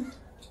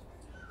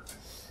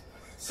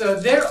 So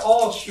they're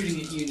all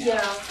shooting at you now.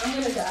 Yeah, I'm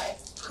gonna die.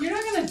 You're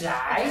not going to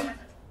die.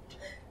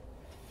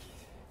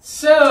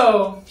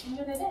 So I'm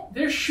gonna die.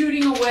 they're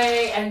shooting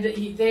away, and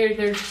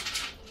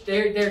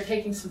they're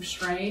taking some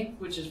strain,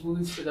 which is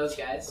wounds for those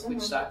guys,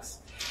 which sucks.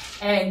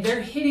 And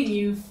they're hitting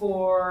you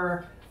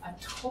for a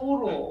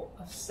total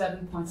of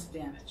 7 points of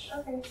damage.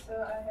 Okay, so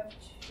I have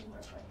 2 more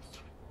points.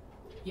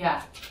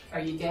 Yeah. Are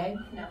you dead?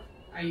 No.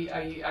 Are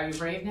you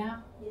brave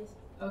now? Yes.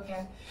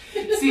 Okay.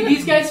 See,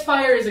 these guys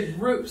fire as a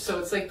group, so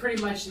it's like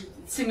pretty much it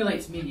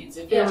simulates minions.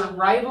 If they were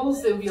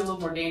rivals, they would be a little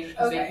more dangerous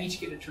because they each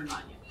get a turn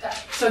on you. Got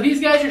it. So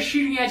these guys are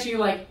shooting at you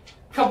like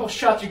a couple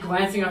shots. You're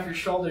glancing off your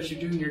shoulders.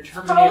 You're doing your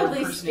Terminator Probably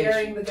impersonation.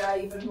 scaring the guy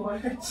even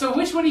more. So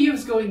which one of you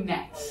is going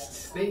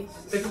next?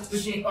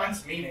 She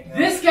wants me to go.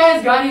 This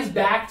guy's got his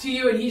back to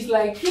you, and he's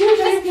like,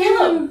 Just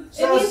kill him.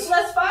 So, It means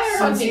less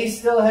fire on Since he me.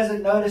 still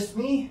hasn't noticed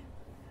me,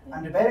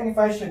 I'm debating if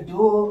I should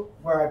duel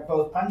where I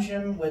both punch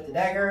him with the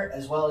dagger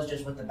as well as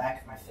just with the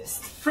back of my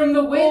fist. From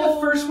the way the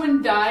first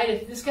one died,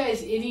 if this guy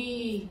is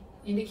any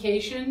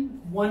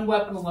indication, one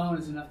weapon alone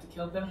is enough to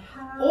kill them.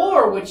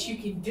 Or what you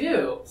can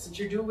do, since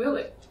you're dual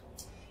wielding,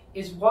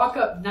 is walk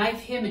up, knife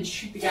him, and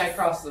shoot the guy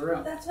across the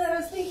room. That's what I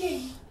was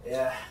thinking.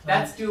 Yeah.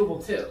 That's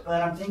doable too.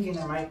 But I'm thinking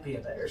there might be a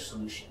better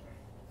solution.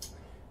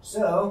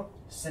 So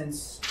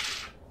does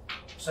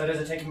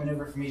it take a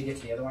maneuver for me to get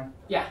to the other one?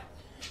 Yeah.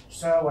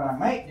 So what I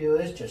might do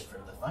is, just for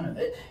the fun of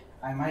it,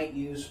 I might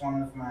use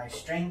one of my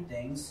strain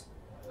things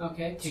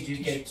Okay.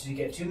 to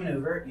get 2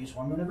 maneuver. Use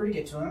 1 maneuver to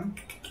get to him,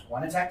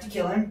 1 attack to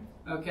kill him,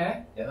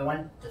 Okay. the other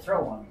one to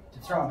throw him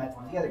at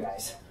one of the other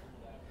guys.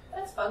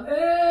 That's fun.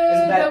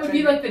 That would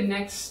be like the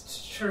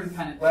next turn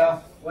kind of thing.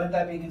 Well, would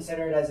that be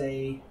considered as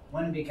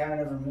wouldn't it be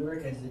counted as a maneuver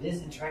because it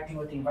is interacting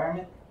with the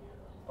environment?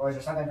 Or is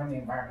there something from the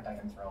environment I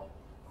can throw?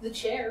 The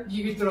chair.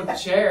 You could throw the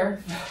chair.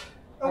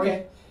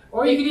 Okay.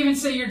 Or you could even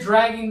say you're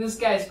dragging this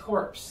guy's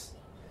corpse.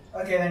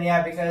 Okay, then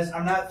yeah, because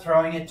I'm not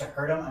throwing it to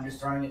hurt him, I'm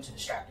just throwing it to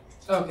distract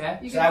him. Okay.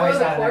 You So that way it's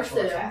throw not the an corpse actual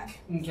at him. attack.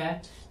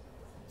 Okay.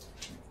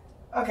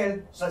 Okay,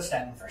 so let's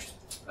stab him first.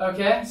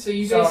 Okay, so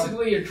you So-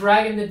 basically you're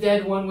dragging the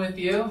dead one with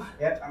you.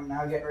 Yep, I'm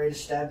now getting ready to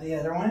stab the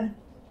other one.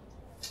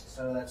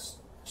 So that's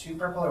 2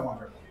 purple or 1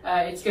 purple?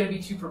 It's going to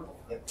be 2 purple.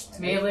 Yep.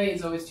 Melee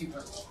is always 2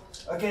 purple.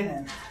 Okay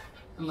then.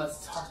 Unless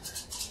it's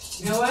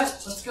hard. You know what?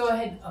 Let's go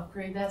ahead and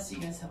upgrade that so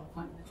you guys have a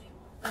point on the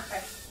table.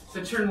 Okay.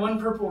 So turn 1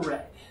 purple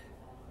red.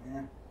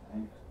 Yeah.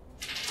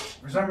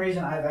 For some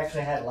reason, I've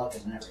actually had luck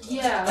in that regard.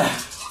 Yeah.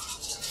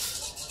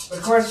 But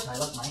of course, my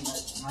luck might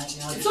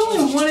It's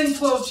only 1 in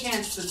 12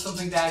 chance that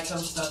something bad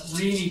comes up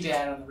really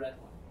bad on the red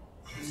one.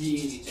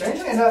 Really bad.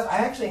 Strangely enough, I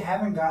actually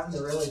haven't gotten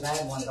the really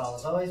bad one at all.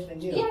 It's always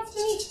been you. Yeah,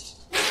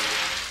 it's me.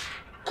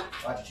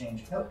 Watch it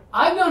change. Nope.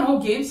 I've done whole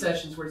game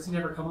sessions where it's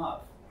never come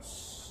up.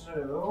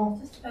 So,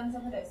 Just depends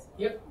on the dice.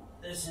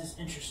 this is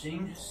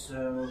interesting.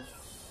 So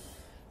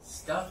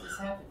Stuff is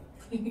happening.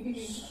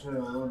 these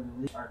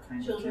are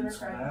kind of Children are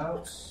canceled crying.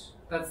 out.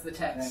 That's the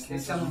text. They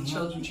Okay. summon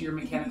children to your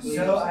mechanical So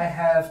leaders. I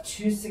have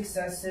 2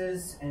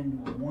 successes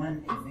and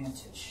 1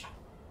 advantage.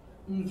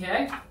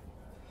 Okay.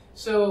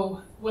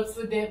 So what's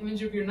the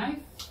damage of your knife?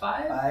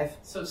 5? 5.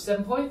 So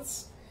 7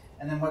 points?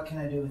 And then what can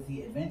I do with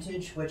the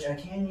advantage? Which I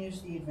can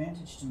use the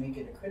advantage to make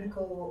it a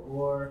critical,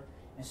 or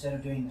instead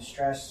of doing the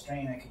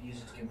strain, I could use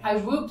it to give me. I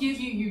will give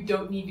you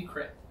don't need to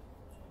crit.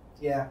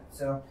 Yeah,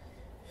 so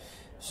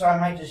I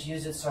might just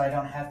use it so I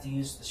don't have to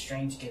use the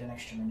strain to get an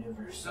extra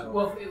maneuver. So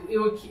Well, it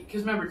would,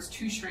 because remember, it's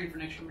 2 strain for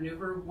an extra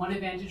maneuver. 1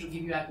 advantage will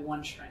give you back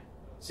 1 strain.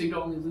 So you'd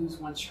only lose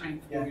 1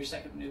 strain for your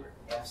second maneuver.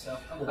 yeah, so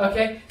I'll do that.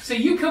 Okay, so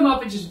you come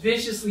up and just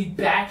viciously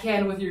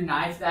backhand with your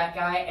knife that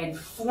guy and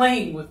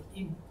fling with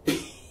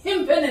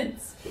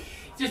impotence.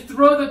 Just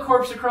throw the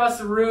corpse across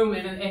the room,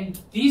 and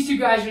these 2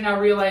 guys are now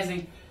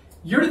realizing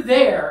you're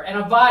there, and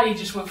a body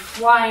just went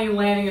flying and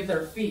landing at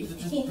their feet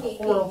with this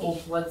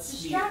horrible blood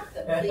smear. Distract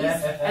them, please.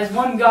 As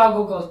one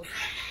goggle goes,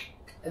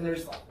 and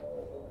there's like,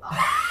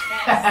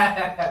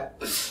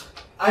 Nice.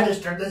 I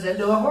just turned this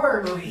into a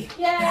horror movie.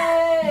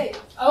 Yay!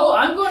 Oh,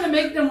 I'm going to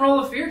make them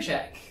roll a fear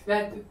check.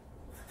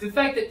 The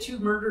fact that 2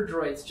 murder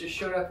droids just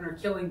showed up and are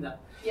killing them.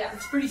 Yeah.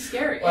 It's pretty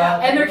scary.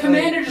 Well, And their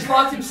commander just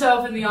locked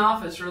himself in the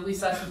office, or at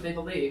least that's what they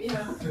believe.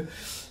 Yeah.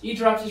 He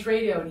dropped his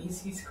radio and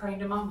he's crying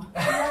to mama.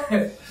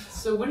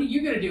 So what are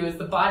you going to do as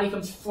the body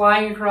comes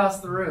flying across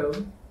the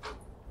room?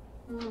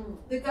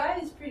 The guy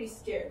is pretty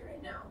scared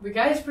right now. The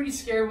guy's pretty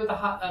scared with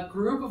a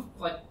group of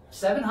like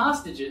 7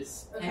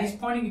 hostages, and Okay. he's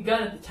pointing a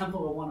gun at the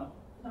temple of one of them.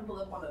 Temple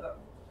of one of them.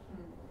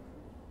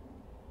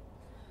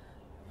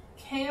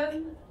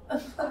 Can a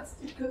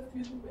plastic go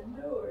through the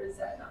window, or is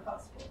that not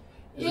possible?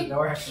 Is the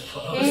door actually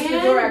closed? Is the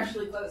door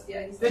actually closed?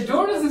 Yeah. He's The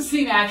door doesn't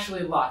seem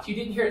actually locked. You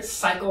didn't hear it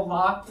cycle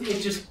locked.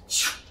 It just...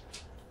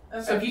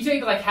 Okay. So if you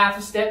take like half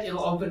a step,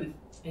 it'll open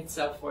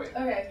itself for you.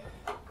 Okay.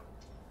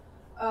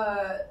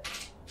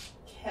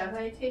 Can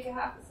I take a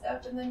half a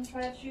step and then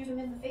try to shoot him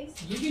in the face?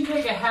 You can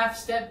take a half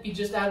step, be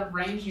just out of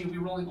range, and you'll be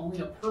rolling only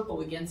a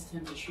purple against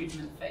him to shoot him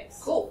in the face.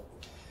 Cool.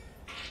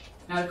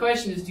 Now the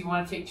question is, do you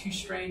want to take 2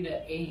 strain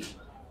to aim?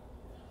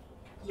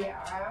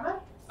 Yeah.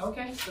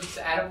 Okay, so it's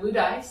add a blue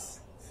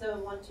dice. So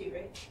 1, 2,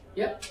 right?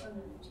 Yep.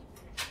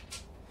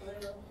 1,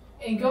 2.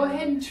 And go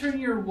ahead and turn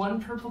your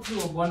 1 purple to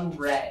a 1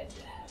 red.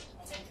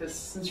 Because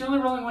since you're only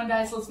rolling 1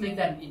 dice, let's make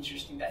that an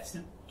interesting dice.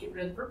 No, get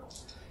rid of the purple.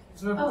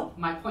 Because remember,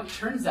 my point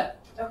turns that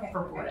Okay.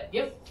 purple red.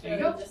 Yep, there you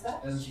go. Just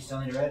that? Doesn't she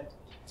still need a red?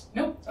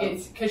 Nope, Oh.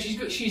 it's because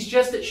she's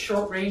just at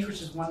short range,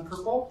 which is 1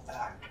 purple,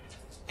 Ah,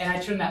 and I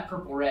turn that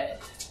purple red.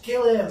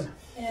 kill him!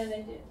 And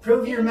I did.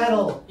 Prove your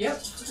mettle!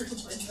 Yep.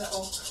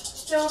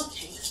 Don't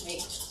jinx me.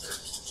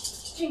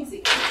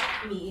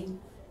 Jinxie. Mean.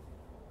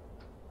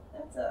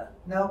 That's a...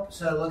 Nope,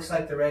 so it looks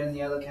like the red and the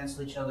yellow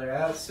cancel each other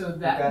out. So We've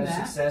that got and a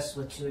that. success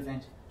with 2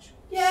 advantage.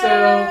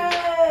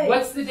 Yay!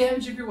 What's the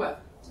damage of your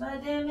weapon? My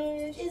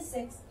damage is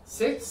 6.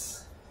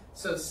 6.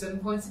 So 7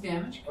 points of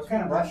damage. What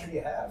kind of blaster do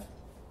you have?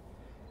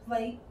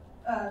 Light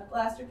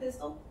blaster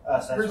pistol. Oh,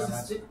 so that's why Versus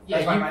mine's, yeah,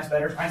 that's why mine's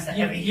better. Mine's the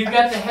heavy. you've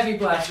got the heavy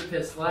blaster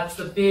pistol. That's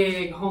the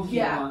big honky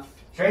Yeah. one.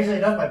 Strangely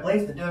enough, my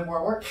blade's been doing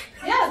more work.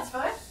 Yeah, it's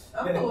fine.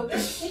 I'm cool with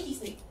this. Sneaky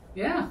sneak.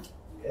 Yeah.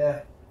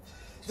 Yeah.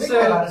 To be So-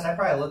 quite honest, I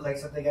probably look like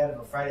something out of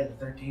a Friday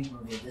the 13th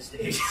movie at this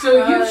stage.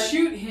 So you Uh,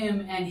 shoot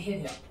him and hit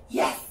him.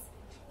 Yes!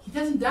 He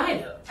doesn't die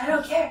though. I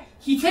don't care.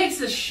 He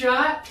takes a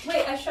shot.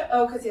 Wait, I shot.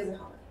 Oh, because he has a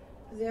helmet.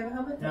 Does he have a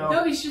helmet? No.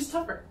 No, he's just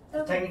tougher.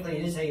 Okay. Technically,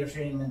 it is say you're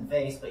shooting him in the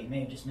face, but you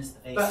may have just missed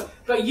the face.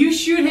 But you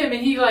shoot him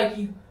and he's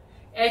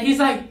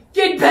like,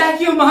 get back,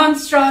 you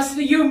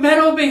monstrosity, you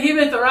metal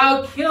behemoth, or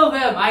I'll kill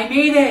them. I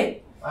need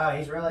it. Wow,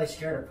 he's really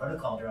scared of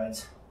protocol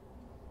droids.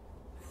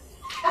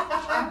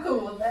 I'm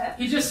cool with that.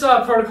 He just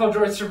saw a protocol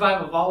droid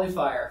survive a volley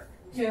fire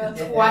Yeah.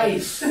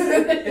 twice.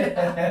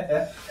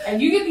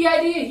 And you get the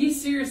idea.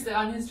 He's serious that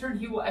on his turn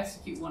he will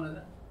execute one of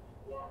them.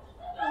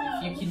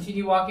 If you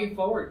continue walking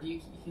forward, do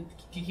you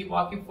keep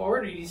walking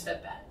forward, or do you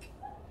step back?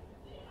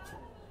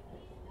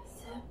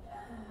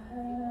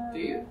 Do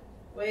you?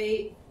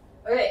 Wait.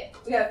 Okay,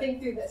 we gotta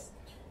think through this.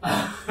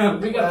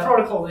 We got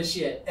protocol this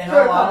shit. In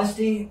all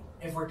honesty,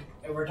 if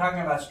we're talking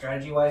about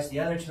strategy-wise, the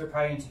other 2 are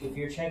probably going to take a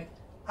fear check.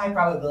 High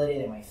probability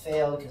they might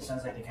fail because it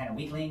sounds like they're kind of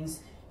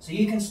weaklings. So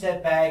you can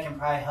step back and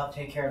probably help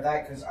take care of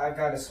that because I've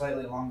got a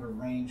slightly longer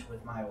range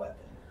with my weapon.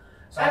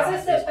 So As don't I have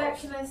to step be back,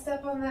 close. can I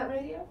step on that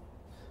radio?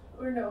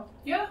 Or no?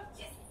 Yeah.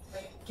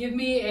 Give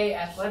me a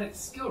athletic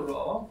skill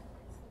roll,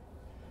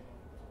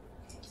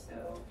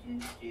 So,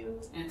 and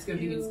it's going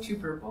to be against 2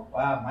 purple.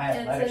 Wow, my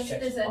and athletics since check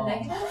there's is a bomb.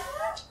 negative?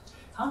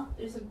 Huh?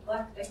 There's a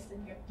black dice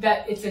in here.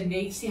 That it's a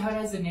negative. See how it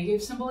has a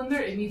negative symbol in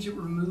there? It means it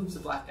removes the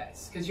black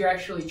dice because you're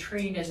actually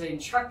trained as an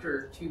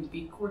instructor to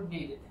be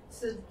coordinated.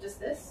 So just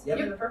this? Yep.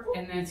 And the purple?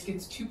 And then it's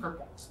against 2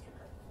 purple.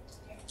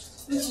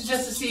 This is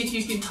just to see if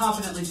you can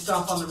competently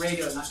stomp on the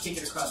radio and not kick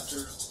it across the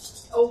room.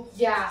 Oh,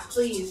 yeah,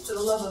 please, for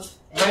the love of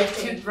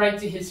everything. Right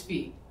to his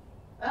feet.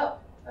 Oh,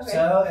 okay.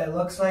 So it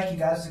looks like you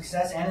got a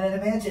success and an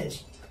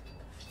advantage.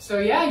 So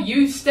yeah,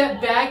 you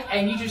step back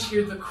and you just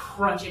hear the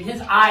crunch, and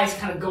his eyes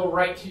kind of go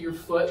right to your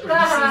foot where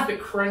he sees the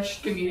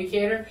crunched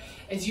communicator.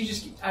 As you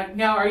just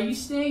now, are you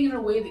staying in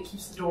a way that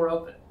keeps the door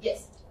open?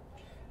 Yes.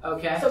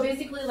 Okay. So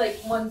basically, like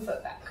 1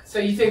 foot back. So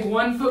you take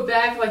 1 foot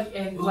back, like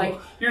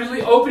you're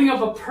really opening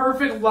up a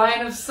perfect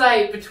line of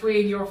sight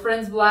between your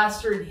friend's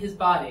blaster and his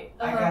body.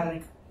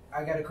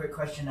 I got a quick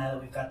question now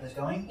that we've got this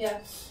going. Yeah.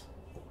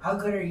 How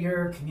good are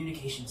your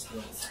communication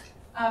skills?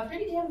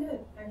 Pretty damn good,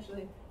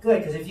 actually. Good,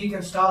 because if you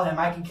can stall him,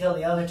 I can kill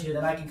the other 2,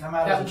 then I can come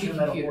out That as would a be true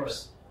metal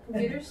computers.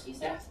 Computers, you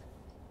said?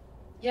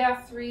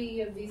 Yeah,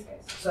 3 of these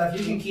guys. So if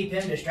you can keep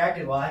him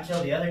distracted while I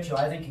kill the other 2,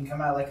 I think can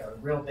come out like a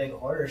real big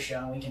horror show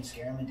and we can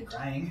scare him into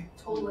crying.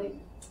 Totally.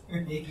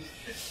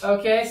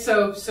 Okay,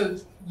 so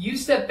you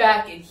step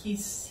back and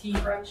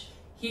Crunch.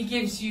 he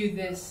gives you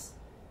this.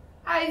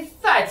 I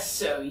thought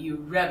so, you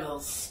rebel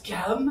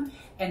scum,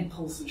 and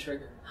pulls the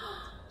trigger.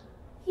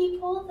 He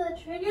pulled the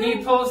trigger?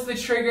 He pulls the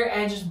trigger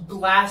and just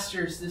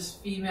blasters this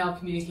female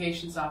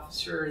communications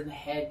officer in the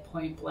head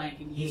point blank,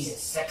 and He is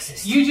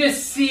sexist. you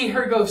just see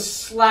her go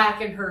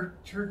slack and her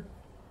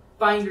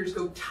binders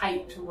go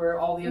tight to where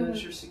all the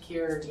others are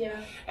secured. Yeah.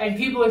 And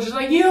people are just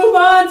like, you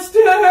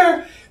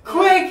monster!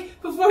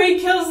 Quick, before he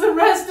kills the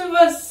rest of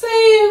us,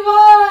 save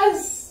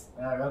us!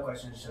 The real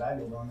question is, should I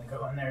be the one to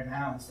go in there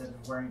now instead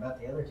of worrying about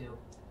the other two?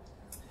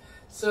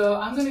 So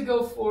I'm going to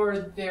go for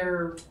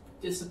their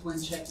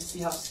discipline check to see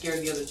how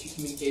scared the other two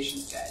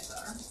communications guys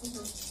are.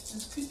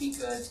 This could be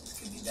good, this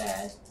could be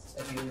bad.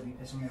 If you would be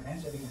pissing your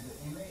pants, I'd be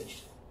completely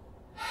enraged.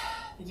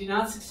 They did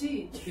not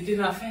succeed. They did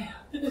not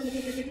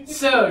fail.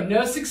 So,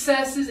 no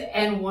successes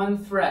and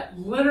one threat.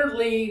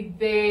 Literally,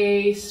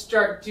 they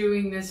start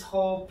doing this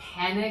whole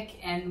panic,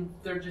 and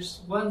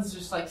one's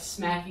just like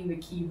smacking the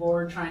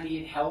keyboard trying to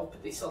get help,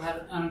 but they still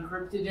haven't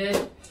unencrypted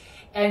it.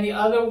 And the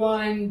other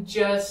one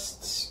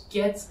just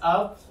gets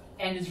up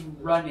and is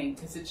running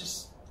because it's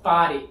just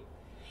body.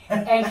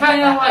 And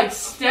kind of like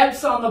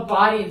steps on the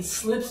body and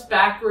slips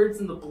backwards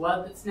in the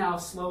blood that's now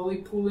slowly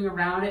pooling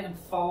around it and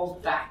falls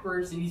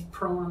backwards, and he's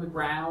prone on the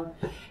ground.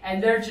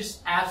 And they're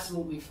just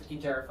absolutely freaking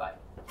terrified.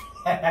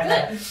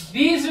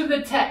 These are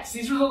the techs.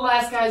 These were the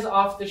last guys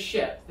off the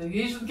ship.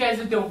 These are the guys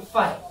that don't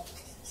fight.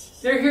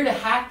 They're here to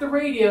hack the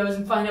radios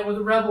and find out where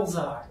the rebels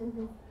are.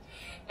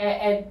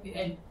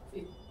 And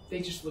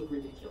they just look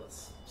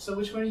ridiculous. So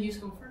which one of you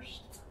going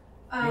first?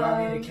 You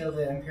want me to kill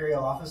the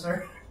Imperial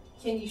officer?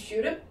 Can you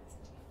shoot him?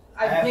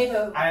 I have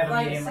a line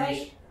of medium sight.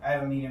 range. I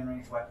have a medium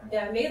range weapon.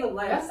 Yeah, I made a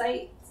line of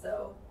sight,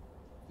 so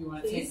You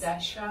want to take that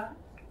shot?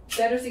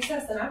 better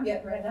success than I'm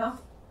getting right now.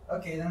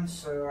 Okay then,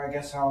 so I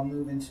guess I'll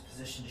move into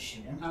position to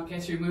shoot him. Okay,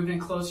 so you're moving in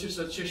closer,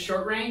 so it's just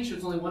short range, so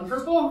it's only one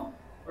purple?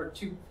 Or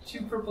two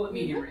purple at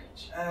medium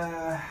range?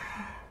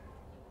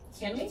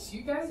 Can we? It's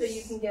you guys? So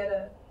you can get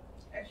a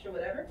extra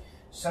whatever.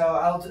 So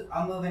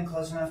I'll move in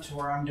close enough to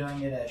where I'm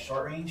doing it at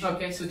short range.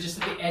 Okay, so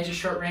just at the edge of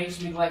short range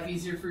to make life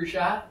easier for your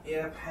shot?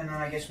 Yep, and then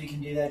I guess we can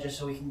do that just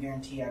so we can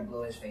guarantee I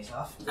blow his face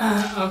off.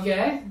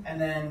 Okay. And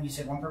then you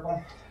said one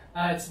purple?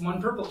 It's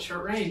one purple at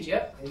short range,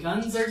 yep.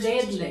 Guns are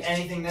deadly.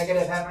 Anything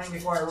negative happening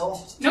before I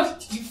roll? Nope,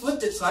 you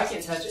flipped it, so I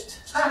can't touch it.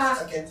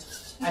 Okay.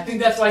 I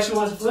think that's why she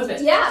wanted to flip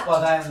it. Yeah.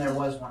 Well, then there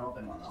was one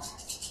open one though.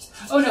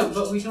 Oh no,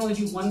 but we can only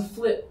do one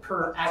flip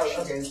per action.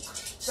 Oh, okay.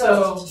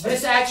 So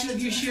this action of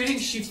you shooting,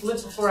 she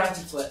flipped before I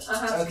can flip.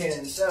 Okay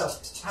then, so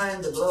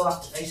time to blow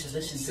off the face of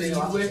this So you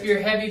Imperial whip your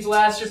heavy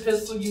blaster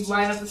pistol, you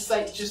line up the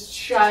sight just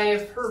shy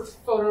of her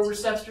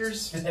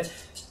photoreceptors.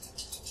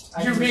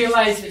 You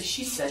realize that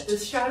she set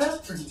this shot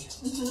up for you.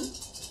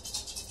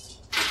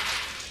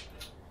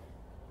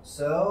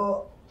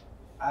 So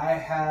I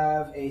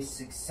have a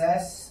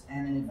success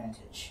and an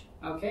advantage.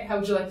 Okay, how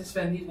would you like to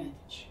spend the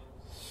advantage?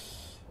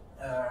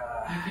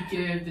 You could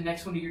give the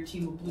next one of your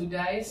team a blue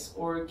dice,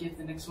 or give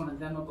the next one of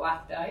them a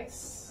black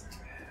dice.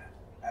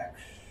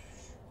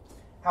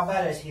 How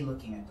bad is he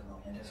looking at the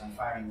moment as I'm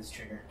firing this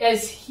trigger?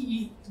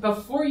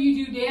 Before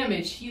you do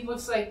damage, he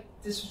looks like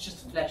this was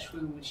just a flesh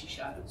wound when she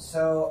shot him.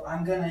 So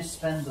I'm gonna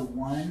spend the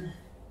one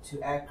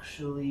to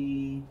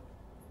actually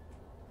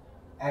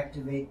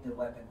activate the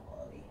weapon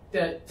quality.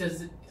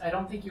 I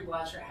don't think your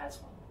blaster has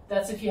one.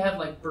 That's if you have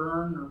like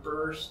burn or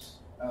burst.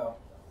 Oh,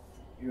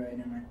 you're right,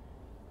 never mind.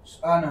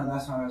 Oh no,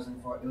 that's not what I was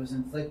looking for. It was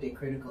inflict a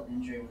critical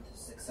injury with a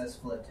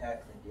successful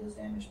attack that deals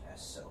damage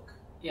past soak.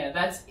 Yeah,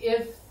 that's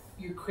if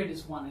your crit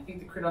is 1. I think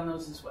the crit on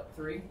those is what,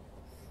 3?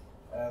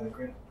 The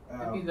crit.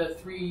 That'd be the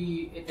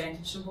 3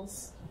 advantage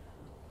symbols.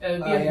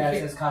 Yeah,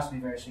 it says cost me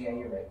very, so yeah,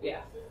 you're right.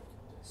 Yeah.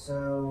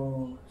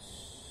 So,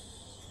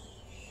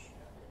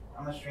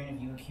 how much strain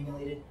have you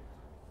accumulated?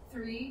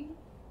 3?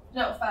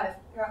 No, 5. I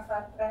got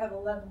 5. I have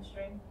 11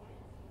 strain.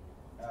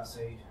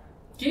 So you...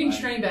 Getting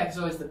strain back is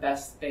always the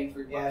best bang for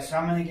your buck. Yeah, so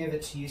I'm going to give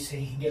it to you so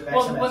you can get back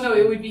some Well, no,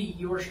 it would be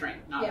your strain,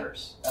 not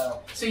hers.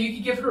 Oh. So you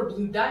could give her a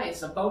blue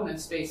dice, a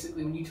bonus,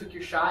 basically. When you took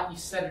your shot, you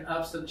set it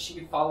up so that she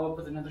could follow up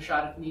with another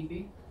shot if need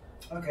be.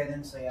 Okay,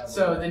 then, so yeah.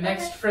 So the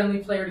next friendly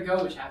player to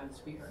go, which happens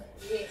to be her,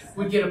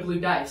 would get a blue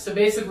dice. So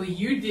basically,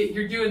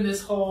 you're doing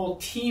this whole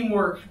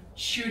teamwork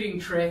shooting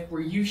trick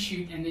where you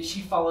shoot and then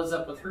she follows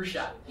up with her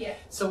shot. Yeah.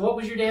 So what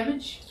was your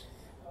damage?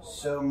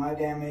 So my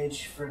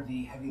damage for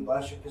the heavy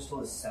blaster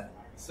pistol is 7.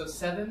 So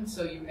 7.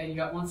 So you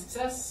got 1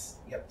 success.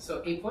 Yep.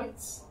 So 8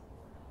 points.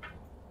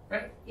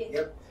 Right.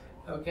 Yep.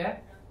 Okay.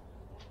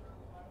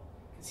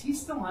 Because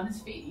he's still on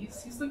his feet.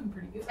 He's looking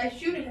pretty good. I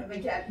shoot at him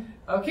again.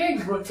 Okay,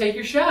 take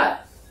your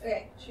shot.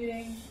 Okay,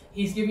 shooting.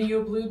 He's giving you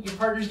a blue. Your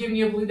partner's giving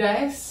you a blue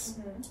dice,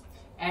 Mm-hmm.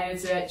 and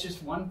it's at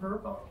just 1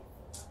 purple.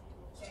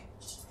 Okay.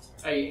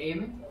 Are you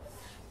aiming?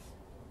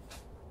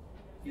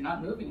 You're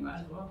not moving. You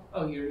might as well.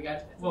 Oh, you already got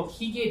it. Well,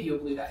 he gave you a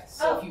blue dice,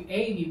 so if you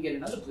aim, you get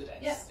another blue dice.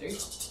 Yeah. There you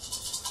go.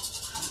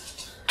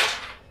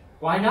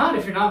 Why not?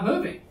 If you're not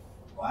moving.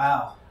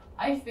 Wow.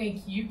 I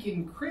think you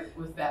can crit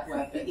with that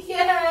weapon.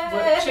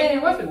 Yeah. Check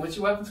your weapon. What's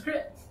your weapon's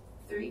crit?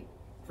 3.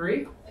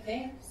 3.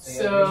 Okay.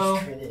 So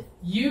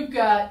you've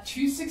got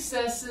 2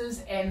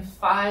 successes and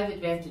 5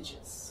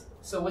 advantages.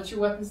 So what's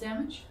your weapon's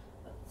damage?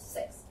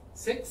 6.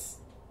 6.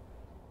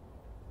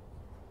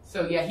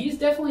 So yeah, he's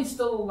definitely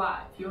still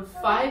alive. You have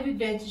 5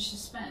 advantages to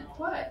spend.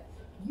 What?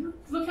 You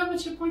look how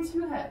much hit points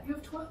you have. You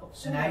have 12.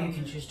 So now you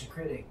can choose to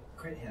crit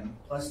crit him.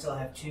 Plus, still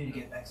have 2 to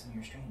get back some of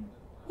your strain.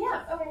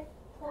 Yeah, okay.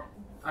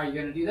 Are you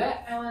gonna do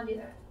that? I want to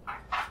do that.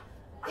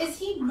 Is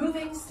he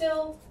moving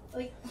still?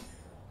 Like,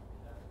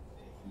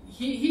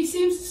 He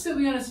seems to still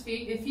be on his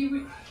feet.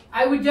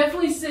 I would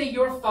definitely say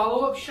your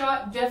follow-up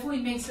shot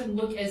definitely makes him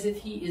look as if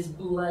he is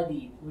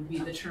bloodied. Would be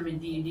the term in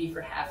D&D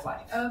for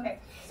Half-Life. okay.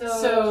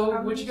 So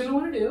what you're gonna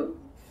want to do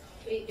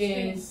Wait,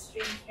 is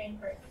strain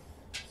crit.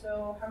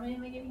 So how many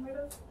am I getting rid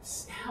of?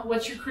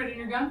 what's your crit in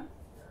your gun?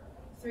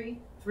 3.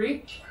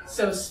 3.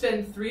 So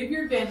spend 3 of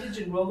your advantage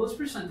and roll those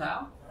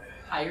percentile.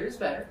 Higher is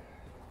better.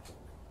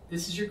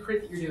 This is your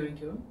crit that you're doing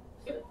to him.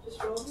 Yep.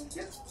 Just roll them.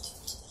 Yep.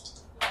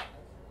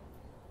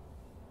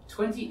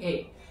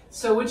 28.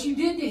 So what you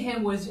did to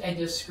him was a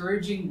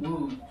discouraging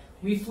wound.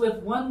 We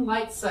flip 1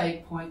 light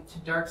side point to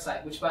dark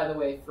side, which, by the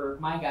way, for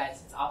my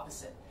guys, it's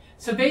opposite.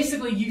 So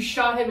basically, you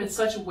shot him in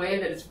such a way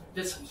that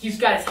he's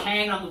got his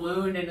hand on the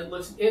wound, and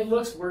it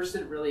looks worse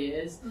than it really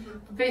is. Mm-hmm.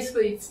 But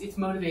basically, it's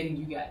motivating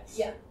you guys.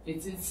 Yeah.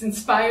 It's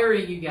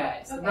inspiring you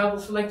guys. Okay. The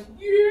rebels are like,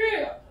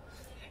 yeah.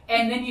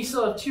 And then you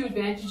still have 2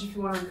 advantage if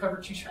you want to recover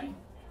 2 strain.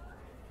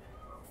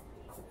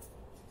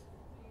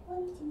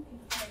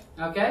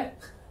 Okay.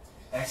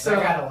 So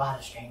I got a lot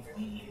of strain for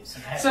me to use.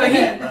 So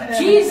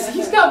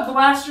he's got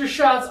blaster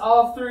shots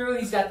all through.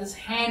 He's got this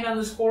hand on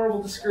this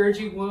horrible,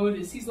 discouraging wound.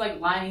 As he's like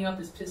lining up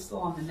his pistol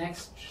on the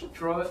next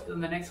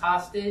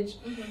hostage,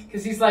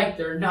 because he's like,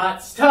 they're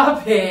not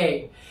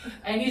stopping,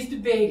 and he's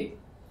debating.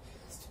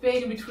 He's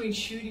debating between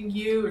shooting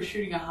you or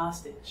shooting a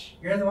hostage.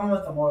 You're the one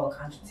with the moral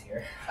conscience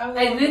here. And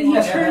then he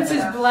turns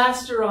his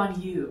blaster on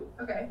you.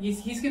 Okay.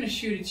 He's gonna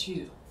shoot at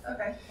you.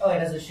 Okay. Oh, he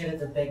doesn't shoot at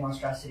the big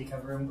monstrosity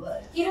covered in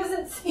blood. He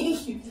doesn't see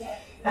you yet.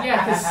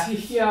 Yeah,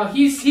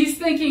 because he's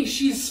thinking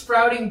she's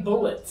sprouting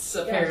bullets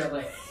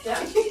apparently.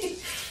 Yeah.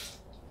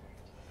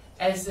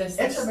 It's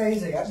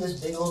amazing. I'm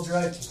this big old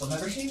droid people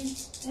never seen.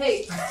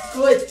 Hey,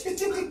 good.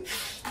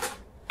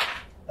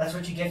 That's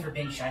what you get for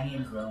being shiny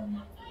and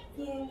grown.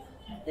 Yeah,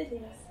 it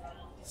is.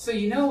 So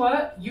you know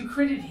what? You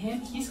critted him.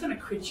 He's gonna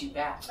crit you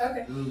back.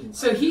 Okay. Ooh.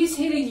 So he's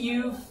hitting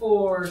you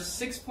for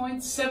 7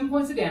 points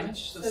of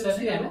damage. So 7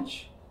 2.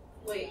 damage.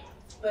 Wait,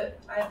 but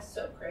I have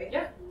soak, right?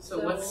 Yeah. So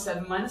what's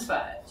 7 minus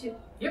 5? 2.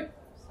 Yep.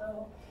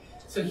 So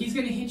So he's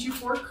gonna hit you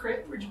for a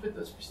crit. Where'd you put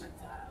those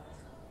percentiles?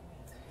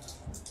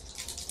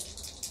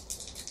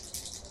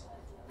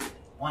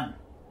 1.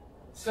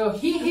 So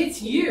he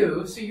hits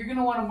you. So you're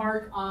gonna want to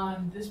mark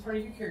on this part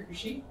of your character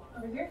sheet.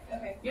 over here?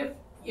 Okay. Yep.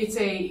 It's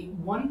a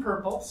 1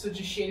 purple. So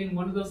just shade in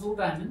one of those little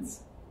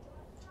diamonds.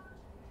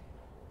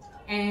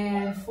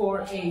 And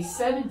for a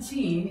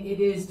 17, it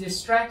is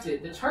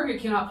distracted. The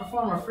target cannot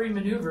perform a free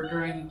maneuver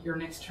during your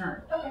next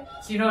turn. Okay.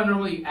 So you know how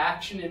normally you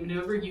action and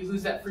maneuver, you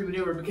lose that free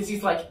maneuver because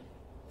he's like,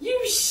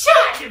 you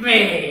shot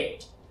me!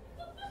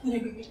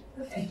 Okay.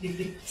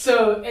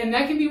 So, and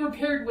that can be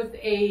repaired with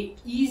a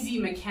easy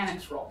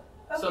mechanics roll.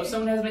 So if Okay.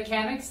 someone has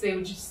mechanics, they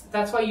would just,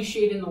 that's why you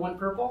shade in the 1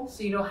 purple,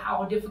 so you know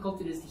how difficult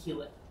it is to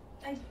heal it.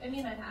 I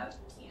mean, I have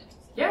mechanics.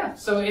 Yeah,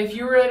 so if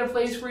you were at a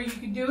place where you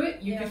could do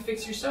it, you could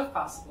fix yourself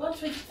possibly.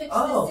 Once we fix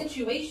Oh. this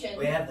situation,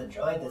 We have the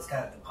droid that's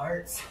got the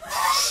parts.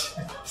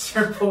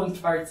 Start pulling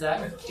parts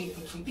out.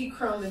 be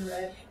chrome and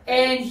red.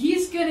 And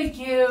he's gonna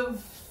give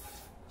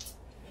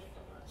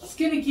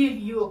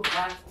you a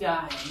black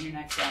die in your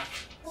next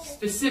action. Okay.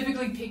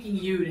 Specifically picking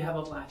you to have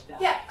a black die.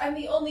 Yeah, I'm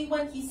the only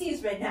one he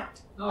sees right now.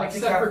 Oh, I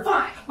think except for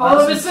Fine. all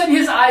of a sudden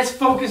his eyes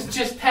focus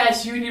just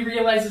past you and he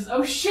realizes,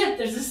 oh shit,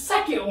 there's a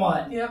second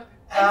one. Yep.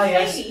 Ah, I'm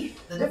yes. shiny.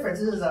 The difference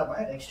is that my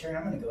next turn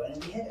I'm going to go in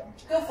and hit him.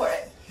 Go for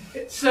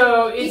it.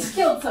 So He's it's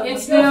killed someone.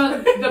 it's Go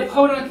now for it. the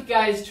podunk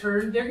guy's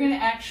turn. They're gonna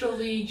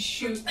actually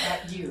shoot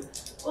at you.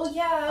 Well,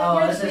 yeah, Oh,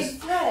 you're this the big is-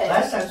 threat.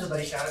 Last time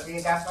somebody shot at me,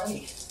 it got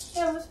funny.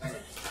 Yeah, it was funny.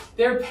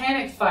 They're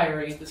panic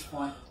firing at this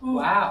point. Ooh.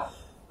 Wow.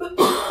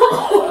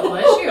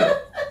 Bless you.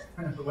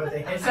 What did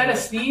they hit Is that me a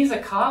with? sneeze, a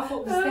cough?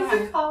 What was That was a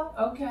that? cough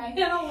Okay. and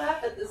a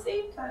laugh at the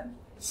same time.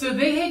 So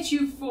they hit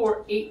you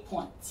for 8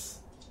 points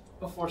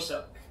before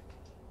soak.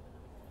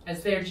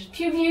 As they're just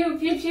pew pew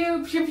pew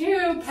pew pew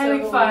pew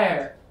panic So-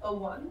 fire. A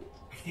 1.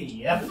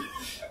 Yep.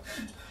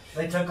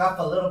 They took off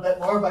a little bit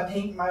more by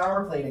painting my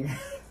armor plating.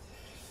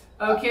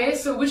 Okay,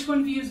 so which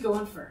one of you is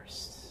going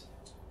first?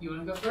 You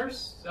want to go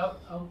first?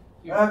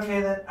 You're, Okay,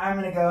 then I'm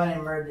going to go in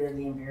and murder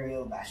the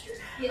Imperial bastard.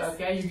 Yes.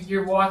 okay,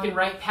 you're walking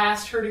right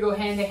past her to go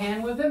hand to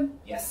hand with him.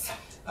 Yes.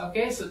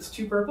 Okay, so it's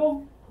 2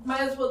 purple.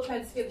 Might as well try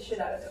to scare the shit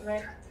out of him,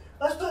 right?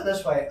 Let's put it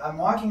this way. I'm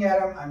walking at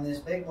him. I'm this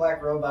big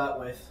black robot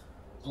with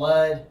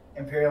blood,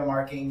 Imperial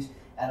markings,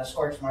 and a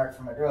scorch mark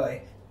from a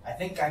droid. I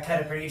think I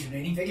cut a pretty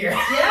intimidating figure.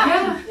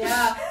 Yeah.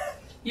 Yeah.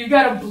 You've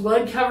got a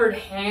blood-covered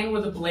hand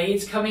with the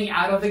blades coming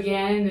out of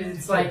again, and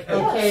it's like,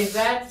 okay, Yes.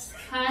 that's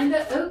kind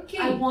of okay.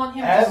 I want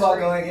him And to while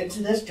scream. going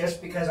into this,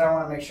 just because I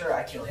want to make sure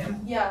I kill him,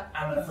 Yeah.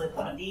 I'm going to flip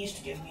one of these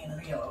to give me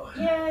another yellow.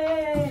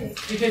 Yay!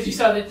 Because you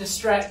saw that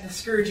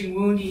discouraging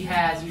wound he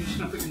has, you're just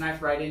going to put your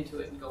knife right into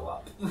it and go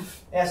up.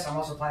 Yes, I'm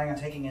also planning on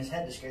taking his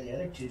head to scare the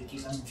other 2 to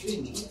keep them from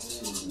shooting me.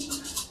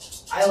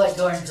 I like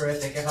going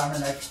horrific if I'm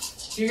in a...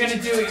 You're going to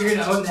do it, you're going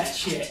to own that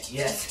shit.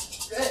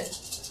 Yes. Good.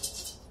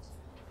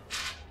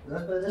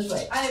 let's put it this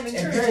way. I am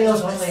encouraged.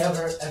 Imperials only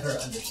ever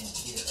understand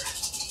theater.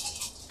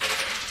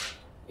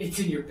 It's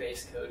in your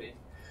base coding.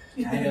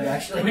 Kind of,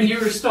 actually. When you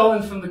were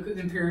stolen from the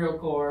Imperial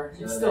Core,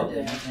 So it's still that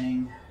did there.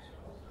 nothing.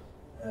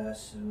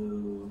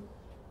 So,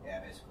 yeah,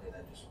 basically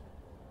that just...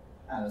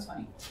 Ah, that's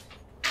funny.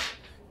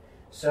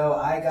 So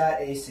I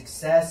got a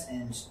success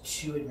and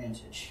 2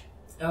 advantage.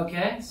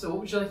 Okay, so what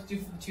would you like to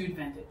do for the 2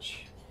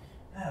 advantage?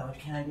 Oh, what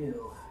can I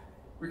do?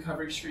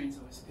 Recovery strain is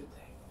always a good thing.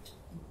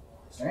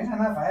 Strange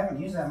enough, I haven't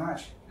used that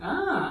much.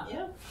 Ah,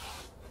 Yeah.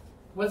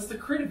 what's the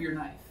crit of your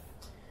knife?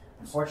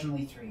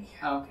 Unfortunately, 3.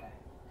 Okay.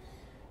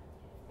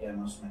 Yeah,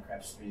 most of my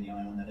crap's 3. The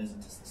only one that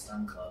isn't is the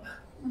stun club.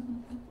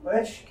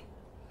 Which,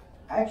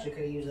 I actually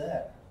could have used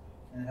that.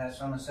 And it has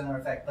some similar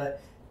effect,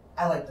 but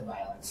I like the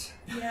violence.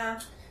 Yeah.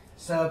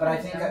 So, but I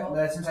think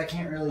that since I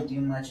can't really do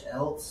much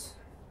else,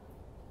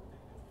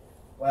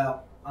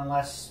 well,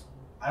 unless,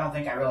 I don't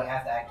think I really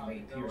have to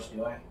activate Pierce,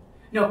 do I?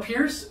 No,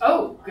 Pierce,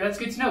 oh, that's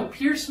good to know.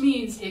 Pierce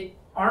means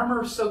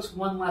armor soaks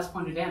 1 less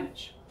point of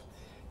damage.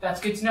 That's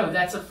good to know.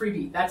 That's a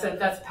freebie. That's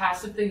a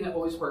passive thing that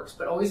always works.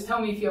 But always tell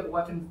me if you have a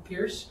weapon with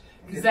Pierce,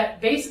 because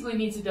that basically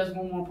means it does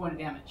 1 more point of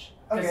damage.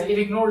 Because Okay. it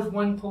ignores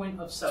 1 point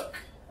of soak.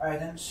 Alright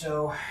then,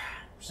 so,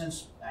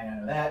 since I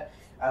know that,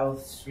 I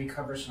will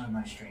recover some of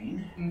my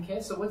strain.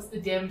 Okay, so what's the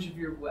damage of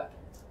your weapon?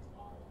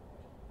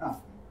 Oh,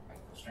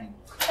 strain.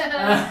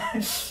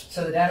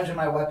 So the damage of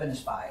my weapon is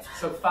 5.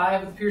 So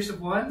 5 with Pierce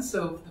of 1,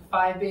 so the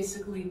 5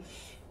 basically,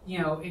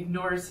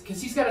 ignores,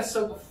 because he's got a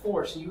soak of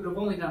 4, so you would have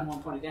only done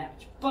 1 point of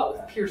damage. But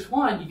with Pierce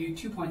 1, you do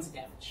 2 points of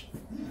damage.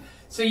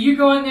 So you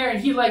go in there and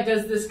he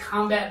does this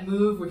combat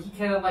move where he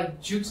kind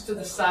of jukes to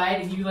the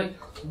side and you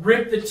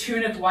rip the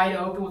tunic wide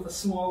open with a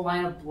small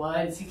line of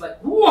blood. And he's like,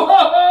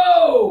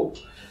 whoa!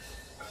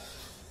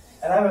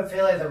 And I have a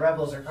feeling the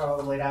rebels are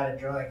probably not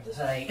enjoying the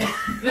sight.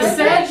 The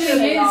sad thing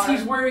They is are.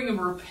 he's wearing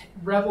a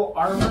rebel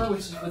armor,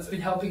 which is what's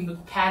been helping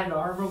with padded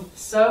armor with the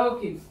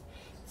soak. And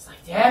it's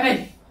like, damn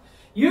it!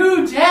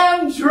 You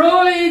damn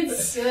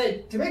droids!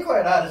 Good. To be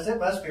quite honest, it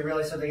must be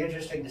really something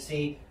interesting to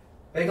see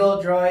big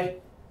old droid,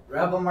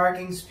 rebel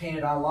markings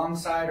painted on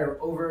alongside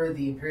or over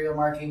the Imperial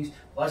markings,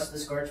 plus the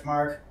scorch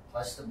mark,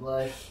 plus the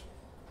blood.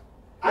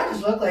 I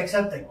just look like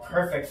something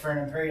perfect for an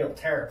Imperial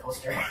terror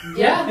poster.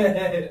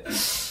 Yeah.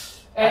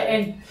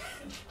 And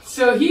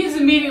so he's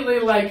immediately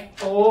like,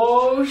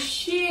 oh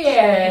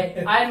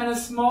shit, I'm in a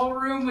small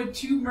room with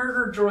 2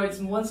 murder droids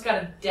and one's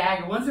got a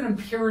dagger, one's an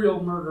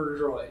Imperial murder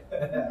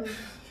droid.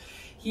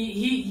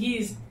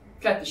 He's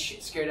got the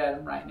shit scared out of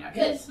him right now. He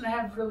doesn't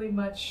have really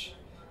much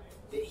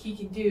that he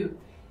can do,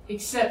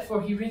 except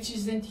for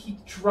he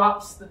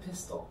drops the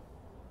pistol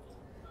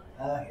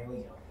Here we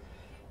go.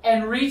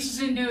 and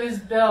reaches into his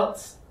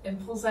belt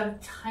and pulls out a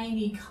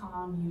tiny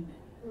comm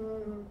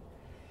unit.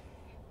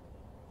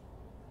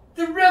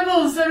 The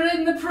rebels are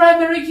in the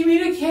primary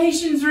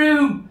communications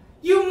room!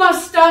 You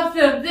must stop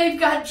them! They've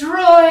got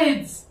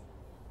droids!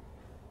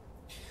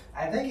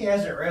 I think he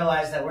hasn't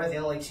realized that we're the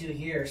only 2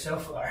 here so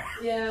far.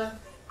 Yeah.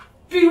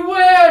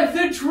 Beware!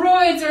 The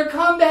droids are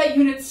combat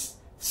units!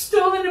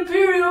 Stolen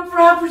Imperial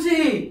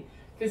property!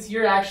 Because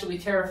you're actually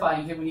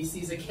terrifying him when he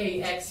sees a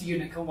KX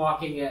unit come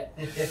walking in.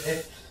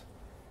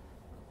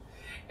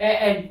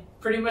 And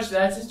pretty much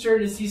that's his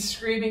turn as he's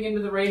screaming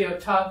into the radio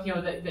top,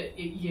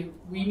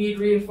 we need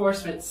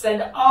reinforcements.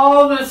 Send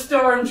all the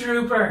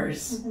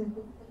stormtroopers!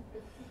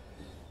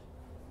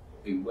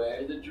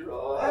 Beware the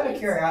droids. Out of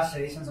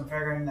curiosity, since I'm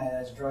figuring that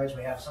as droids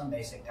we have some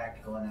basic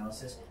tactical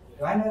analysis,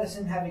 do I notice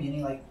him having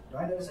any, do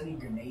I notice any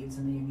grenades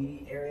in the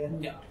immediate area?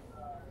 No.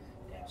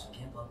 Damn, so I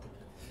can't blow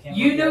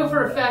You know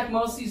for a fact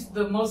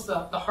most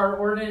of the hard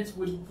ordnance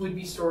would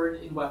be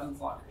stored in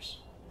weapons lockers.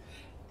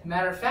 As a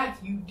matter of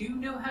fact, you do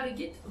know how to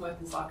get to the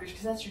weapons lockers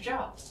because that's your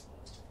job.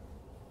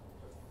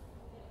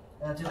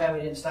 Well, too bad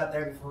we didn't stop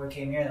there before we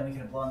came here, then we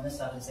could have blown this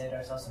up and saved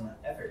ourselves some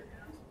effort.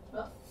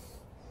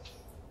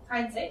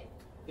 Hindsight.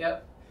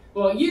 Yep.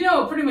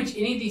 Well, pretty much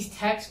any of these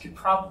techs could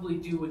probably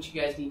do what you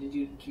guys need to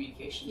do to the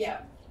communications. Yeah.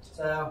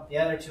 So, the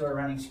other 2 are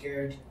running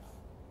scared.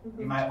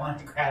 You might want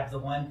to grab the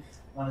one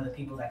of the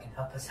people that can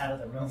help us out of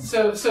the room.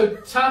 So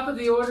top of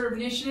the order of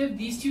initiative,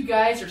 these 2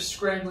 guys are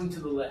scrambling to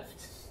the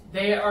lift.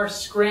 They are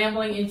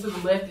scrambling into the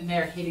lift and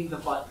they're hitting the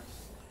button.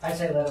 I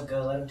say let them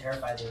go, let them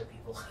terrify the other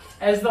people.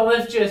 As the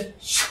lift just,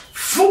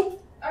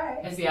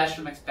 Alright. as the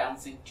Astromech's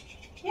bouncing.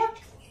 Yeah.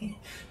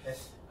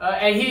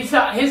 And his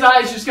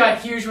eyes just got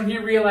huge when he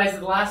realized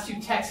that the last 2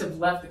 techs have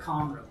left the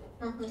comm room.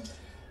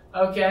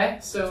 Okay,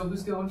 so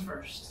who's going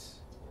first?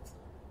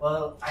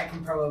 Well, I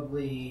can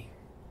probably,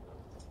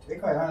 to be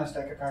quite honest,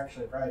 I could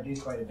actually probably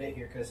do quite a bit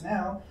here, because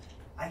now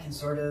I can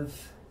sort of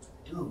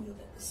dual wield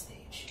at this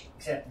stage.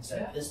 Except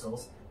instead of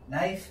pistols,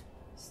 knife,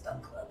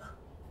 stun club.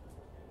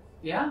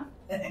 Yeah?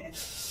 And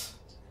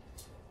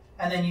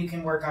then you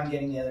can work on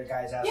getting the other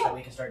guys out so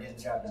we can start getting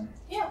the job done.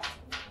 Yeah.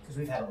 Because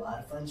we've had a lot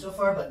of fun so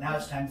far, but now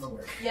it's time for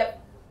work. Yep.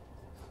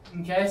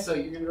 Okay, so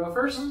you're going to go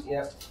first?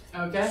 Yep.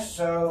 Okay.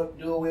 So,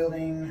 dual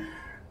wielding.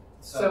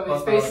 So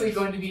it's basically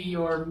going to be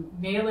your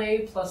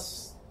melee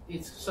plus,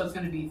 it's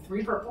going to be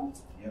 3 purple.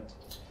 Yep.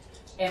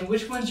 And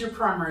which one's your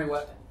primary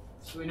weapon?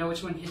 So we know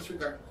which one hits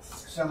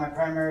regardless. So my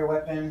primary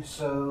weapon,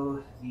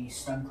 so the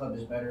stun club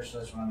is better, so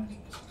that's what I'm going to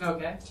use.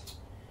 Okay.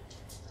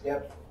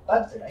 Yep.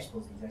 But the dice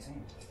pool is the exact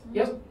same.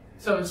 Yep.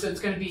 So it's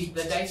going to be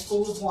the dice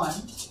pool of 1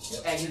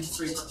 against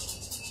 3 purple.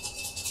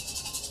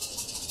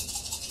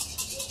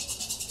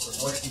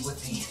 Working with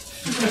me.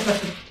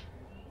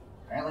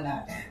 Apparently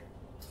not.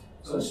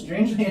 So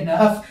strangely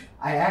enough,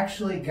 I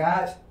actually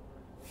got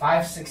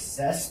 5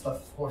 success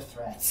but 4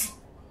 threats.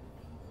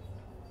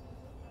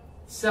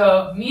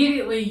 So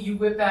immediately you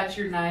whip out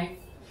your knife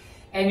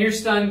and your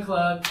stun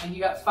club, and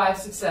you got 5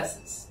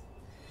 successes.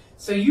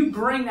 So you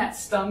bring that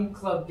stun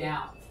club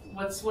down.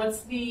 What's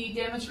the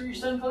damage for your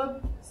stun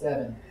club?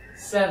 7.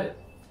 7.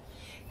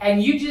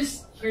 And you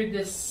just hear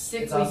this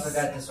sickly... It's also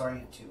got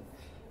disorient too.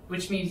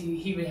 Which means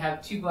he would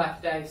have 2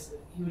 black dice.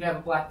 He would have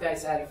a black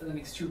dice added for the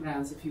next 2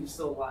 rounds if he was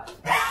still alive.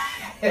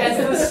 As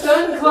the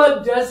stun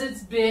club does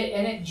its bit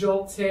and it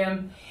jolts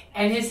him,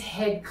 and his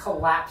head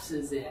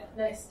collapses in.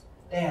 Nice.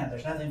 Damn,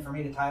 there's nothing for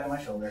me to tie to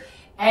my shoulder.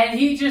 And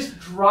he just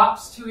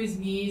drops to his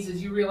knees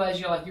as you realize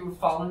you were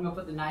following him up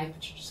with the knife,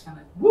 but you're just kind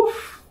of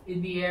woof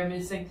in the air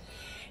missing.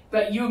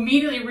 But you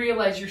immediately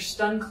realize your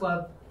stun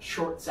club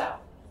shorts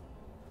out.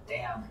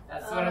 Damn.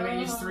 That's what I'm going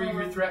to use 3 of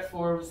your threat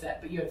for was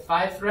that. But you had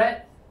 5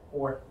 threat.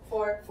 4.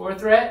 4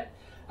 threat.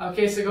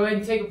 Okay, so go ahead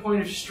and take a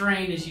point of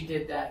strain as you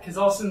did that, because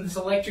all of a sudden this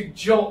electric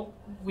jolt,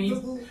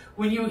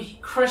 when you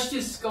crushed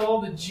his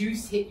skull, the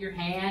juice hit your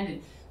hand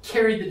and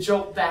carried the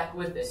jolt back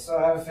with it. So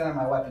I have a feeling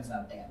my weapon's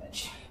not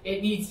damaged.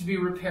 It needs to be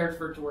repaired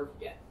for it to work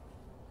again.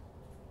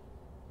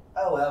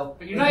 Oh well.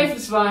 But your knife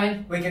is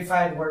fine. We can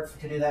find work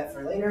to do that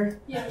for later.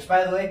 Yeah. Which,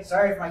 by the way,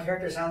 sorry if my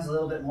character sounds a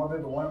little bit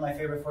morbid, but one of my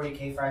favorite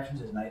 40k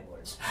fractions is Night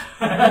Lords.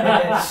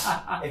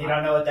 If you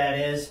don't know what that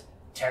is,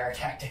 terror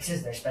tactics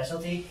is their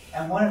specialty.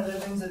 And one of the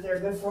things that they're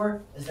good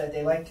for is that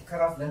they like to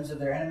cut off limbs of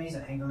their enemies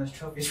and hang them as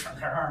trophies from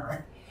their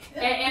armor.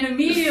 And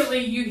immediately,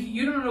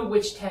 you don't know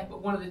which tech,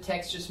 but one of the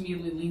techs just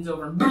immediately leans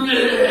over and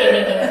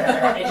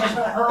it just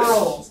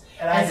hurls.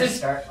 And I as just this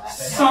start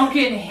laughing.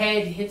 sunken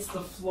head hits the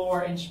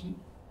floor and just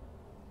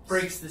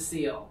breaks the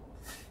seal.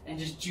 And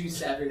just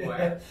juice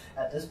everywhere.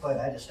 At this point,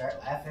 I just start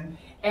laughing.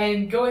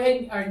 And go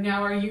ahead,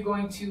 are you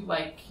going to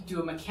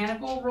do a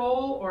mechanical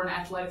roll or an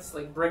athletics,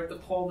 break the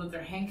pole that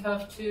they're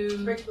handcuffed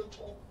to? Break the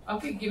pole.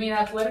 Okay, give me an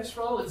athletics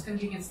roll. It's going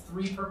to be against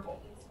 3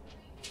 purple.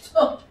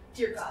 Oh,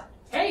 dear God.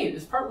 Hey,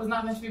 this part was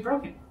not meant to be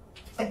broken.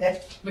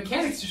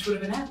 Mechanics just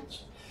would have been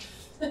average.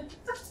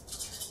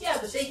 Yeah,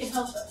 but they can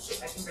help us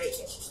if I can break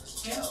it.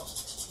 Yeah.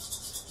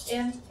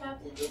 And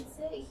Captain did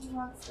say he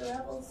wants the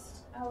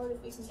rebels out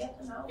if we can get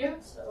them out. Yeah.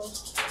 So,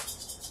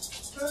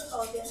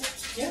 protocol did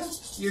it. Yeah.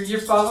 You're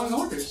following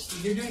orders.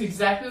 You're doing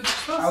exactly what you're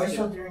supposed Are we to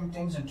still do. doing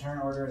things in turn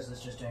order, or is this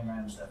just doing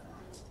random stuff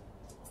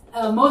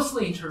now?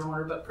 Mostly in turn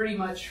order, but pretty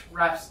much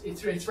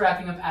it's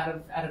wrapping up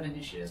out of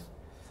initiative.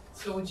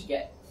 So what'd you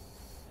get?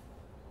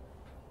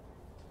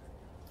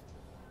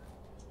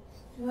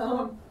 I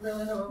don't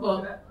really know what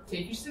Well, we're at.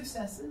 take your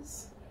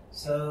successes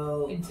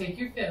So, and take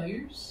your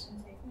failures.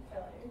 I'm taking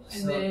failures.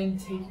 And So- then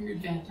take your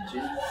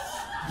advantages.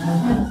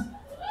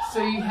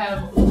 So you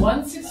have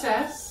 1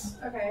 success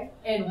Okay.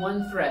 and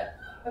 1 threat.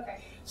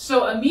 Okay.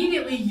 So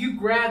immediately you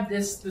grab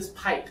this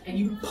pipe and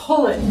you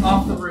pull it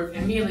off the roof.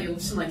 And immediately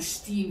some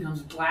steam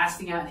comes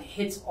blasting out and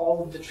hits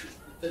all of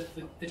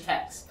the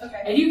techs.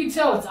 Okay. And you can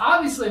tell it's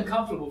obviously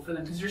uncomfortable for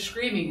them because they're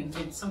screaming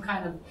in some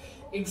kind of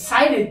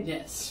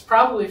excitedness,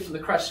 probably from the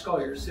crushed skull,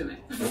 you're assuming.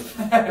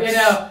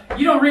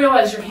 You don't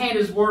realize your hand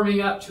is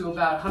warming up to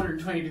about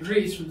 120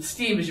 degrees from the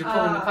steam as you're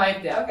pulling the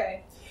pipe down.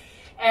 Okay.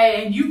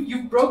 And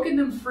you've broken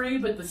them free,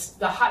 but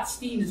the hot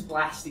steam is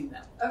blasting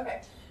them.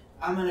 Okay.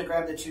 I'm going to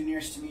grab the 2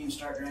 nearest to me and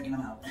start dragging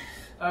them out.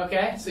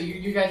 Okay, so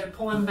you guys are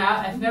pulling them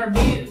out, and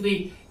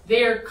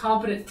they're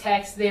competent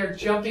techs, they're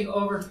jumping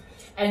over,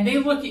 and they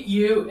look at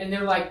you, and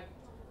they're like,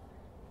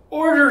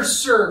 "Orders,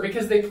 sir,"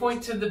 because they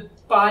point to the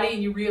body,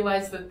 and you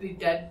realize that the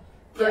dead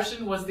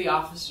person was the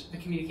officer, the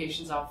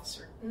communications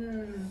officer.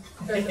 And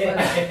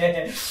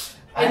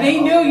And they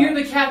know you're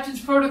the captain's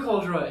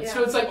protocol droid, so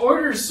Yeah. it's like,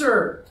 "Orders,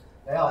 sir."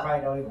 They all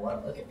probably don't even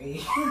want to look at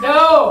me.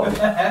 No!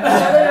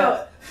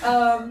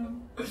 No.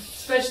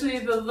 Especially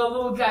the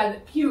little guy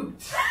that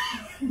puked.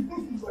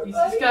 He's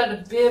just got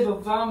a bib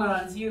of vomit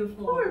on his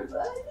uniform. Poor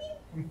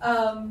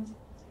buddy.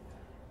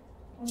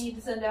 We need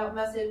to send out a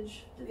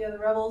message to the other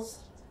rebels.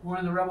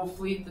 Warn the rebel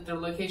fleet that their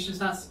location is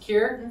not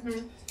secure.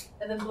 Mm-hmm.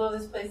 And then blow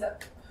this place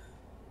up.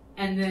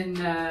 And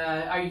then,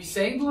 are you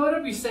saying blow it up,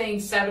 or are you saying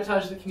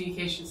sabotage the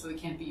communication so they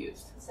can't be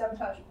used?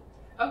 Sabotage.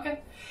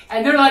 Okay.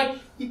 And they're like,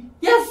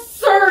 "Yes,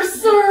 sir,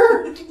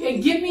 sir!"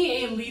 And give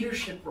me a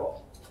leadership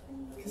roll.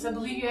 Because I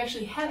believe you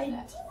actually have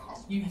that.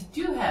 You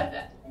do have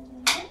that.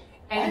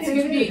 And it's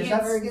going to be It's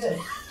not very against, good.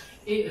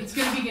 it's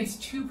going to be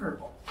against 2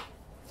 purple.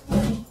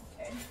 Okay.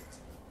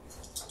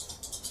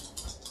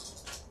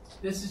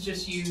 This is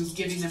just you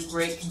giving them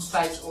great,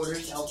 concise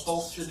orders to help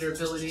bolster their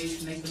abilities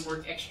and make them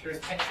work extra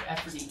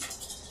efforty.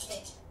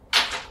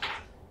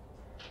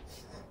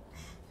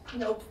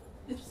 Nope.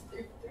 It's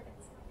 3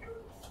 threats.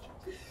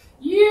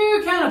 You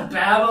you kind of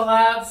babble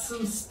out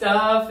some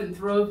stuff and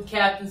throw the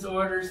captain's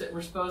orders that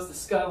we're supposed to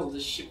scuttle the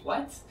ship.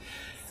 What?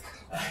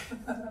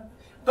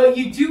 But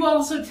you do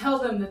also tell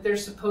them that they're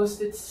supposed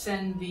to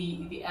send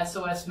the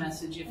SOS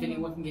message if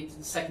anyone can get to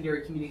the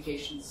secondary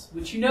communications,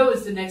 which you know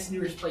is the next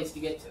nearest place to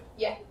get to.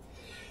 Yeah.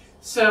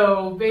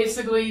 So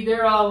basically,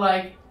 they're all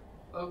like,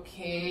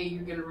 okay,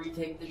 you're going to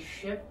retake the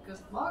ship, good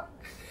luck.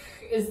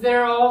 Is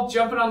they're all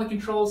jumping on the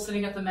controls,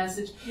 sending out the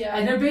message. Yeah.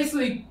 And they're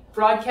basically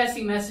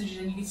broadcasting messages,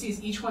 and you can see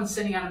is each one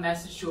sending out a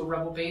message to a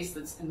rebel base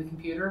that's in the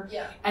computer.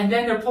 Yeah. And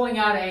then they're pulling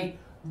out a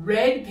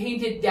red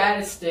painted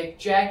data stick,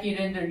 jacking it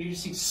in there, and you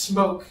just see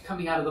smoke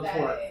coming out of the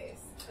port.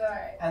 Nice.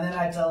 Alright. And then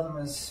I tell them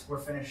as we're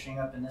finishing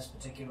up in this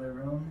particular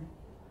room,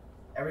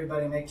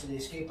 everybody make to the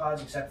escape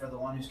pods except for the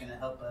one who's going to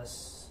help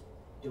us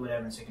do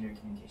whatever in secondary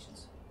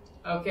communications.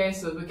 Okay,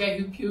 so the guy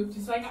who puked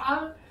is like,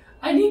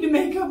 I need to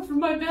make up for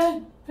my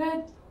bad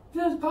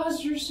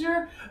posture,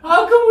 sir.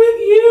 I'll go with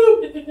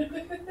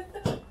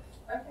you.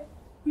 Okay.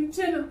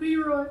 Lieutenant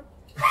Leroy.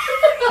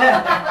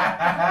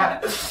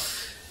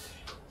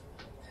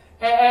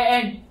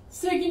 and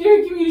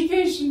secondary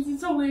communications,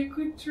 it's only a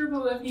quick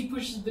turbo lift. He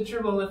pushes the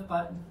turbo lift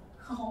button.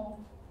 Oh.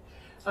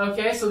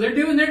 Okay, so they're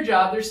doing their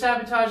job. They're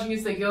sabotaging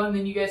as they go, and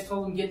then you guys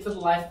told them get to the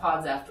life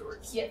pods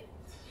afterwards. Yep.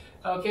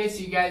 Okay, so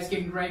you guys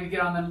getting ready to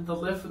get on the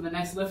lift when the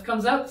next lift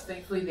comes up.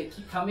 Thankfully, they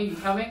keep coming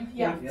and coming.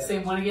 Yeah.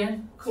 Same one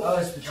again. Cool. Oh,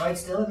 is the droid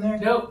still in there?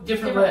 Nope,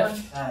 different Different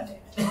lift. Ah, damn it.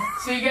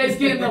 So you guys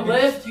get in the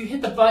lift, you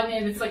hit the button,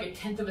 and it's like a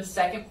 1/10 of a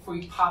second before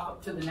you pop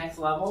up to the next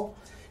level.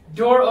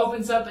 Door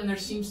opens up, and there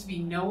seems to be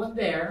no one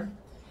there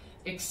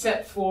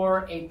except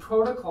for a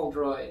protocol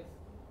droid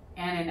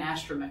and an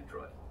Astromech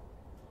droid.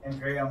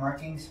 Imperial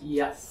markings?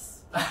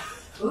 Yes.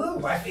 Ooh,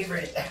 my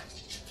favorite.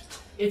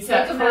 It's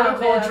that Take 'em out,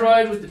 protocol man.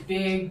 droid with the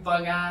big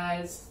bug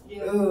eyes.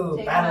 Ooh,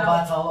 Take 'em battle out.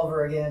 bots all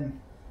over again.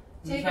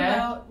 Take Okay. them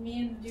out. Me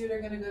and the dude are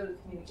gonna go to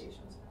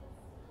communications.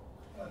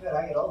 Oh, good,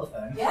 I get all the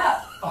fun.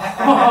 Yeah.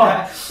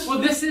 Oh, well,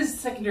 this is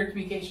secondary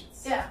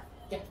communications. Yeah.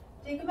 Yeah.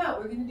 Take them out.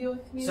 We're gonna deal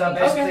with So communications.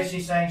 basically Okay.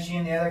 she's saying she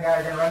and the other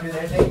guy are going to run do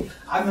their thing.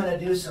 I'm going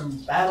to do some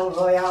battle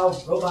royale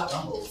robot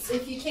rumbles.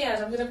 If you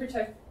can, I'm gonna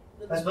protect.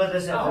 Let's put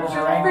this in. Oh. There's a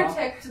I'll rank.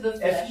 protect the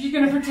flesh. You're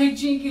going to protect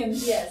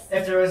Jenkins. Yes.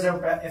 If there was a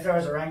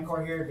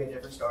rancor here, it'd be a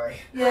different story.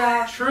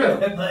 Yeah. True.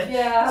 But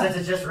Yeah. since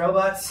it's just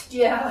robots,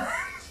 Yeah.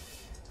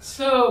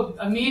 So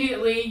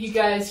immediately, you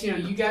guys, you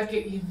got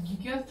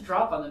the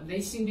drop on them.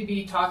 They seem to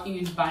be talking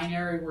in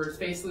binary, where it's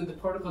basically the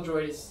protocol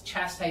droid is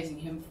chastising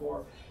him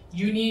for.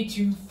 You need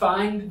to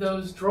find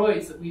those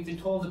droids that we've been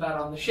told about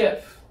on the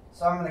ship.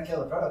 so I'm going to kill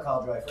the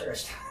protocol droid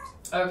first.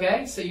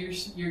 Okay, so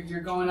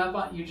you're going up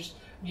on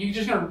you're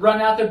just gonna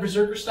run out there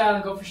berserker style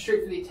and go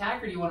straight for the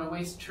attack, or do you want to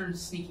waste a turn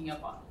sneaking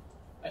up on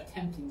them,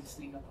 attempting to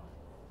sneak up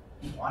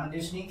on them? Want to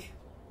do sneak?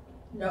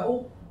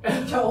 No.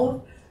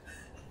 Don't.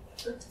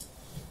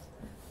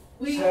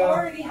 We So,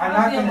 already I'm have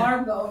not the gonna-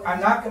 alarm going. I'm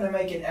not going to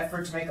make an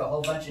effort to make a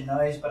whole bunch of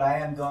noise, but I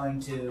am going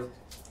to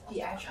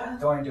Yeah.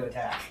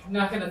 attack. I'm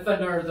not gonna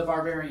thunder the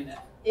barbarian it.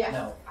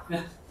 Yeah.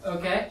 No.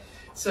 Okay,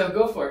 so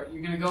go for it.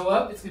 You're gonna go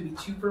up. It's gonna be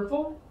 2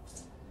 purple.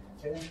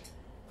 Okay.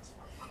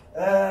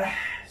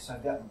 So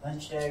I've got my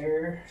punch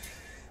dagger.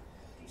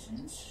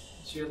 Decent.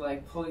 So you're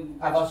like pulling.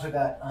 I've also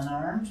got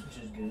unarmed, which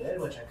is good,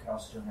 which I could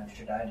also do an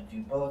extra die to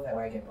do both. That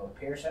way I get both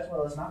pierce as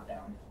well as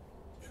knockdown.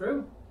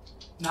 True.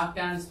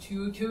 Knockdown is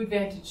two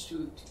advantage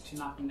to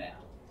knock him down.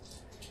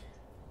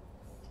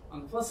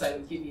 On the plus side, it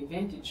would give you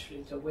advantage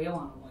to wail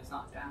on him while he's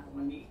knocked down on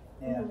one knee.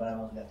 Yeah, but I've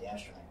also got the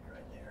Astromech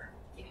right there.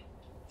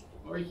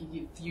 Or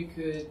you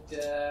could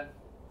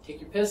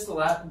take your pistol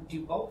out and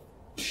do both.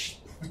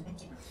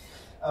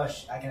 Oh,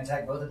 I can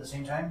attack both at the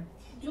same time?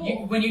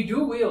 When you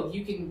dual wield,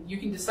 you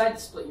can decide to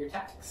split your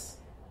attacks.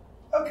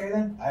 Okay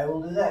then, I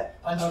will do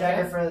that. Punch Okay.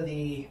 dagger for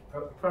the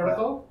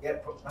Protocol?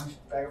 Yep, punch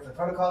dagger for the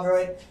protocol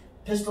droid.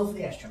 Pistol for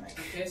the Astromech.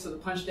 Okay, so the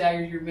punch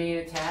dagger is your main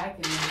attack,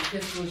 and then the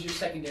pistol is your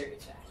secondary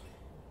attack.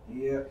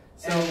 Yep.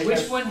 So And which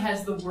because- one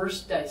has the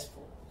worst dice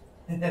pool?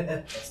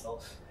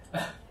 Pistol.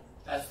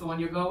 That's the one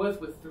you'll go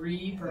with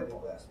 3 purple.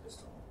 Glass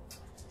pistol.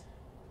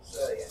 So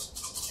yeah.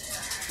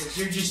 Because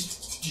you're just.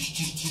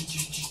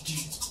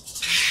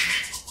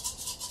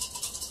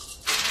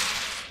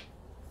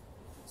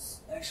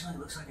 Actually, it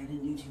looks like I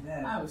didn't do too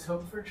bad. I was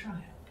hoping for a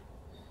triumph.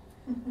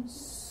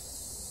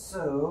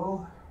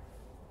 So,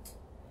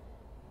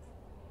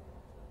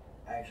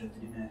 I actually have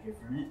to do math here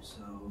for a minute.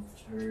 So,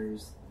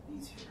 there's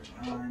these here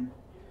are gone.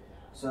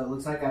 So it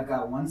looks like I've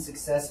got 1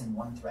 success and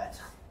 1 threat.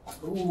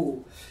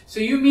 Ooh. So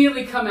you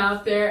immediately come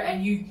out there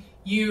and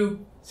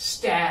you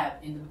stab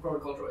into the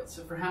protocol droid.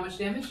 So for how much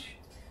damage?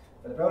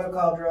 For the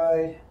protocol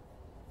droid,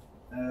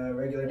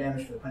 regular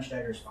damage for the punch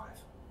dagger is 5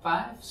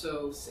 5,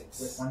 so 6.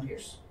 with 1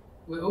 pierce.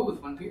 With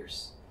 1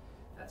 pierce.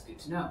 That's good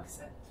to know, because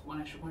that's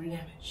 1 extra point of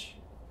damage.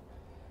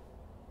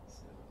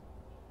 So,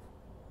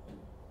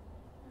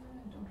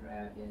 don't dry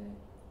out yet.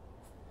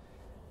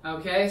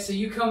 Okay, so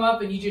you come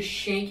up and you just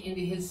shank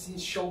into his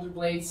shoulder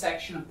blade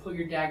section and pull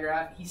your dagger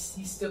out. He's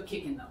still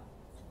kicking though.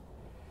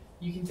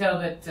 You can tell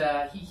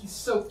that he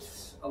soaked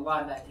a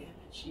lot of that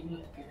damage, even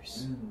with the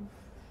pierce.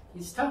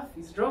 He's tough.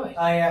 He's a droid.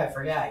 Oh yeah, I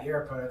forgot.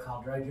 You're a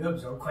protocol droid. You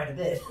absorb quite a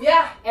bit.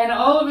 Yeah, and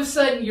all of a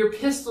sudden your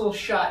pistol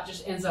shot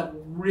just ends up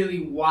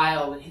really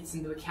wild and hits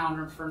into the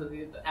counter in front of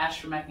the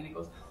Astromech, and it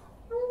goes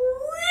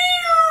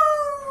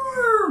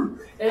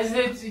as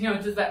it, you know,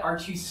 it does that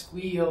R2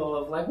 squeal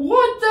of like,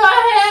 what the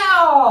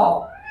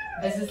hell?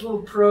 As this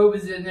little probe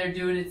is in there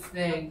doing its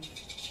thing.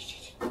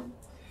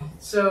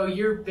 So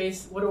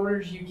what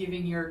orders are you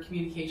giving your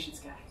communications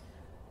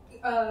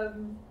guy?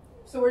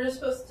 So we're just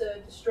supposed to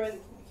destroy the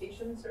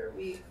communications, or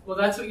we? Well,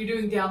 that's what you're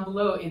doing down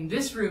below. In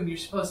this room, you're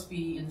supposed to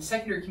be, in the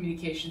secondary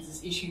communications,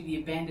 is issue the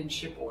abandoned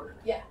ship order.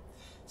 Yeah.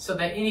 So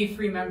that any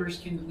free members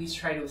can at least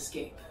try to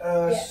escape.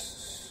 Yeah.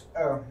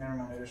 Oh, never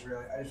mind. I just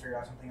figured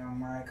out something on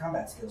my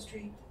combat skills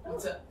tree.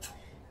 What's up?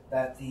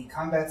 That the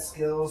combat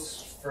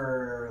skills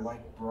for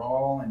like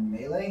brawl and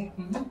melee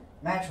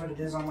match what it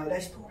is on my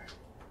dice pool.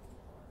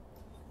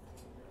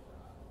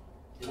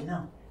 Didn't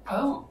know.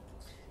 Oh.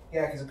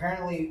 Yeah, because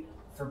apparently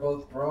for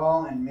both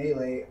brawl and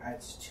melee,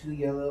 it's 2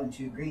 yellow and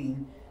 2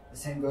 green. The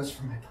same goes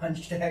for my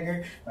punch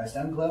dagger, my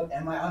stun club,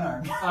 and my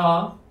unarmed.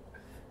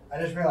 I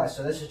just realized,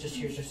 so this is just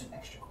here's just an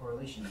extra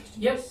correlation.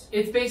 Yep,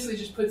 it basically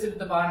just puts it at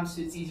the bottom so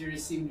it's easier to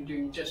see when you're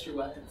doing just your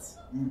weapons.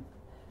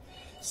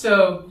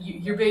 So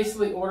you're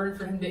basically ordering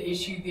for him to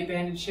issue the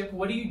abandoned ship.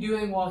 What are you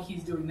doing while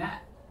he's doing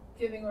that?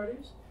 Giving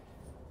orders?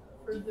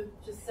 For the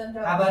just send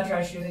out. How about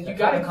try shooting the You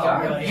got to protocol,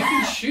 guard. really? You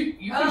can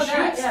shoot. You can Oh, shoot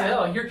that, yeah.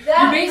 still. You're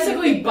That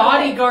basically would be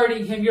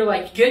bodyguarding him. You're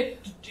like,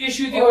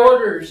 issue the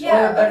orders.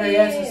 Yeah. Or better yeah,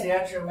 yet, yeah, since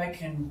the Astromech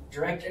can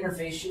direct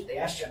interface shoot the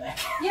Astromech.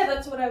 Yeah,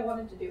 that's what I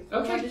wanted to do. I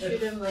Okay. wanted to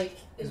shoot him like.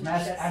 Because in the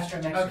chest.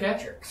 Astromechs Okay. are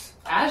jerks.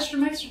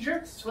 Astromechs are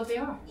jerks. That's what they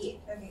are. Yeah.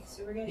 Okay,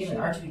 so we're gonna Even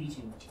shoot.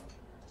 R2D2.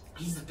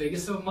 He's the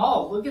biggest of them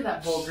all. Look at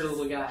that vulgar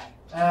little guy.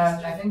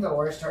 I think the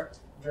worst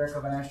jerk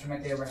of an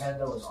Astromech they ever had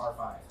though was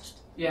R5.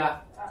 Yeah.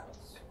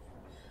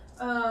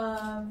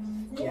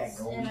 Yeah, This,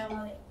 gold. and I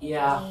want it.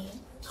 Yeah.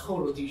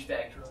 Total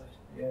douchebag droid.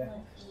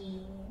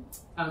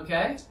 Yeah.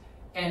 Okay.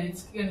 And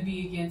it's going to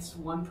be against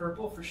 1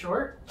 purple for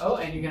short. Oh,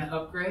 and you're going to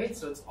upgrade,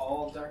 so it's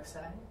all dark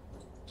side.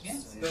 Yeah,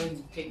 so go ahead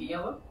and take a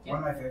yellow. Yeah.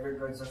 One of my favorite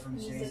droids though from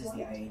the series is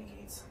the I-80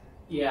 gates.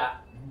 Yeah,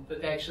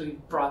 but they actually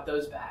brought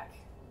those back.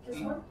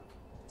 Just one?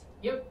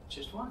 Yep,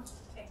 just 1.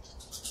 Okay.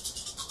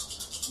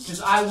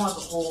 Because I want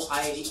the whole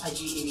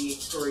IG-88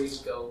 story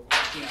to go,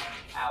 you know,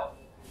 out.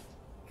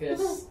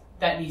 Because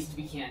that needs to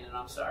be canon,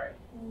 I'm sorry.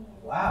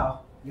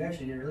 Wow, you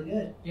actually did really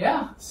good.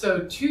 Yeah,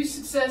 so 2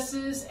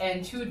 successes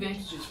and 2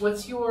 advantages.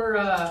 What's your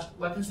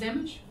weapons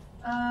damage?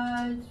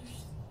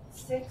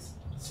 6.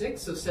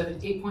 6, so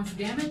 8 points of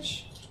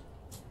damage.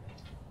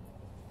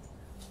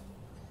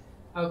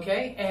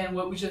 Okay, and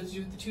what would you like to do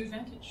with the 2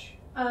 advantage?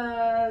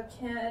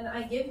 Can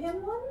I give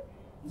him one?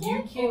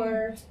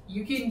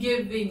 You can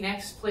give the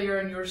next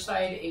player on your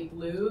side a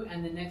blue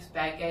and the next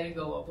bad guy to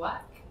go a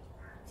black.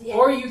 Yeah.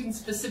 Or you can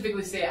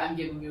specifically say, I'm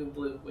giving you a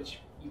blue, which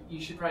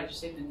you should probably just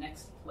say the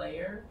next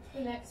player.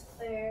 The next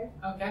player.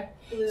 Okay.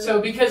 Blue.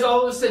 So because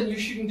all of a sudden you're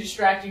shooting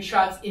distracting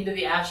shots into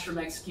the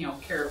Astromech's, you know,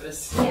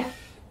 carapace. Yeah.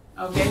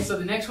 Okay, so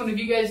the next one of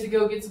you guys to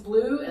go gets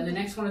blue, and the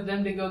next one of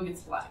them to go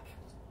gets black.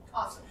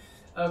 Awesome.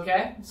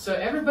 Okay, so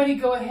everybody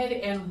go ahead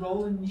and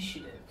roll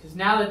initiative. Because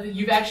now that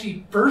you've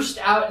actually burst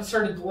out and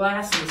started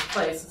blasting this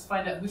place, let's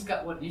find out who's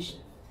got what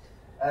initiative.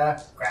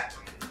 Crap.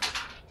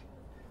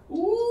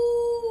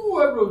 Ooh,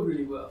 I rolled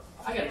really well.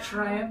 I got a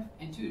triumph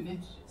and 2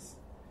 advantages.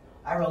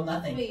 I rolled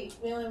nothing. Wait,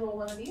 we only roll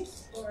one of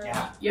these? Or?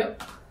 Yeah.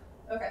 Yep.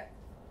 Okay.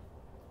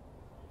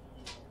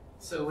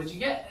 So what'd you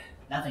get?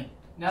 Nothing.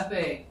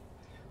 Nothing.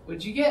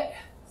 What'd you get?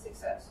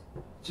 Success.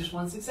 Just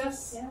 1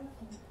 success? Yeah.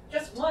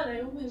 Just one. I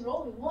only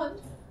rolled one.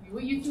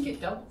 Well, you can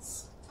get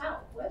doubles. Ow.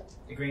 What?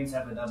 The greens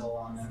have a double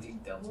on them.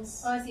 Get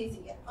doubles. Oh, I see.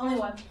 Yeah. Only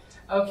one.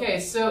 Okay,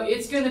 so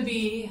it's going to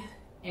be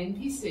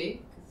NPC,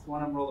 because it's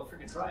one of them rolled a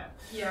freaking triumph.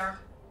 Yeah.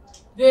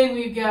 Then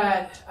we've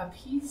got a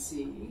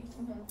PC.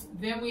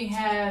 Then we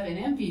have an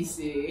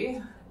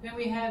NPC. Then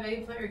we have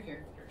a player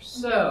character.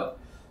 So,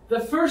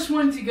 the first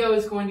one to go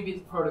is going to be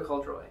the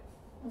protocol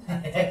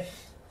droid,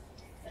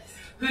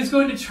 who's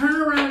going to turn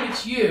around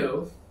at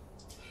you,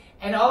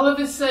 and all of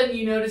a sudden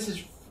you notice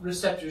his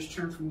receptors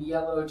turn from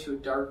yellow to a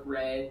dark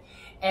red,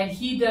 and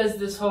he does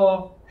this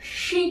whole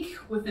shink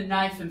with the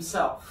knife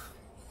himself.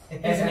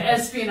 It's an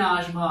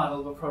espionage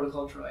model of a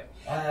protocol droid.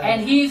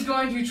 And he's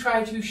going to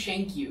try to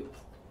shank you.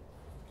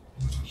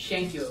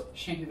 Shank you.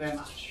 Shank you very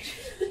much.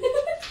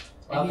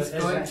 Well, And if he's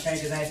this going isn't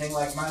changes anything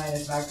like mine,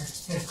 it's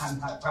not. I'm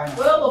not probably not.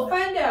 Well, we'll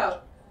find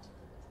out.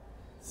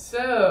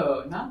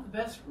 So, not the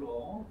best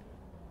roll.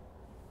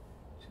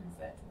 Turns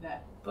that to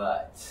that.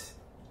 But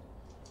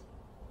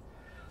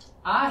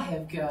I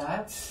have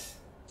got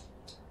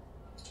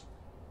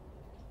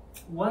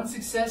 1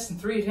 success and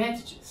 3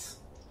 advantages.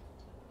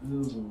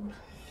 Ooh.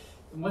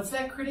 And what's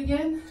that crit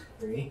again?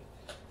 3.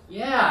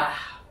 Yeah.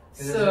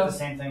 Is it the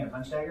same thing, a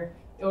punch dagger?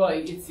 Well,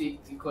 it's the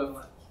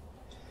equivalent.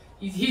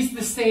 He's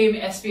the same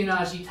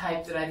espionage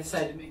type that I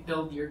decided to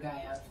build your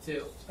guy out of,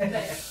 too.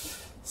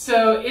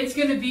 So it's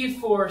going to be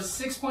for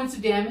 6 points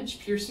of damage,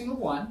 piercing of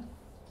 1.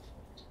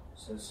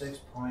 So 6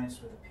 points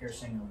with a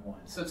piercing of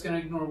 1. So it's going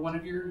to ignore one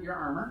of your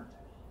armor.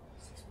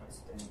 6 points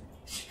of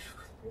damage.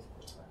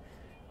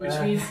 Which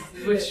means,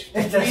 which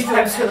it does means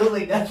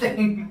absolutely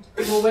nothing.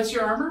 Well, what's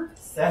your armor?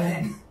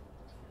 7.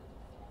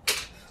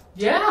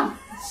 Yeah.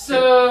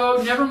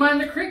 So never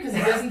mind the crit because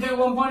he doesn't do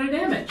 1 point of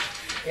damage.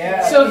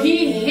 Yeah. So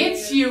he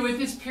hits you with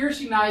his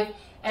piercing knife,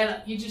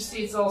 and you just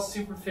see it's all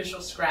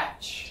superficial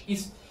scratch.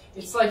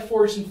 It's like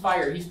forged in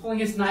fire. He's pulling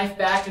his knife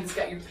back, and it's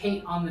got your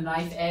paint on the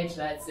knife edge.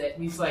 That's it.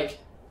 And he's like,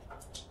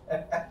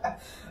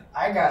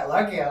 I got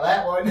lucky on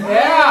that one.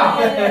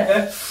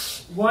 yeah.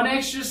 1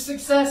 extra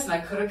success, and I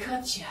could have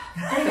cut you.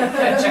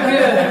 Cut you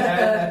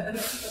good.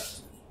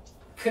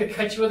 Could have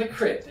cut you with a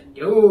crit, but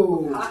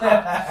no.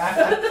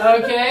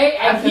 Okay,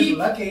 and I'm just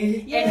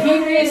lucky. and he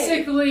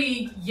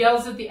basically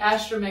yells at the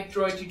Astromech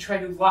droid to try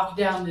to lock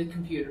down the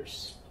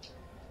computers.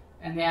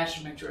 And the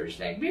Astromech droid is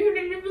like, blue,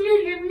 blue, blue,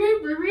 blue,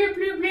 blue, blue,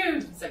 blue, blue.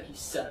 It's like, you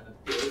son of a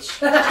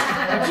bitch.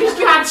 I just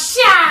got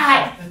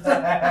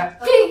shot!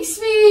 Pig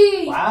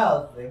speed!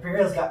 Wow, the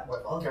Imperials got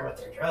more vulgar with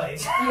their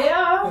droids.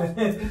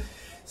 Yeah.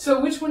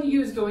 So which one of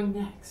you is going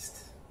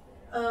next?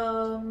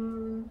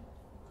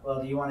 Well,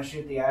 do you want to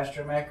shoot the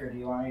Astromech, or do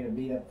you want me to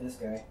beat up this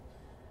guy?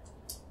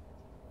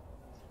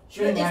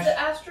 Shooting Is the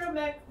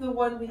Astromech the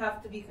one we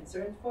have to be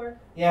concerned for?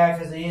 Yeah,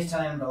 because he's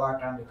telling him to lock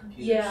down the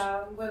computers.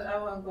 Yeah, but I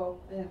want to go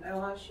in. I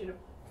want to shoot him.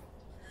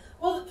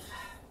 Well,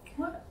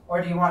 what?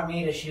 Or do you want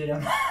me to shoot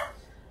him?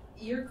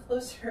 You're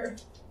closer.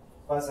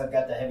 Plus, I've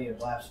got the heavier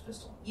blast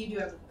pistol. You do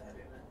have a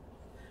better one.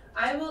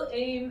 I will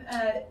aim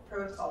at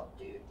protocol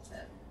dude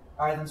then.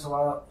 Alright, then,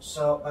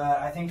 so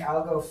I think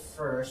I'll go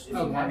first if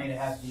you want me to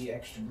have the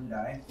extra blue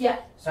die.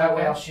 Yeah. So that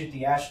way I'll shoot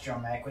the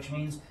Astromech, which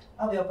means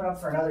I'll be open up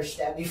for another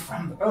stabby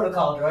from the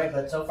protocol droid,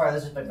 but so far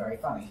this has been very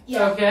funny.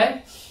 Yeah.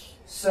 Okay.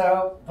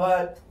 So,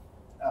 but...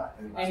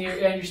 And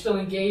you're still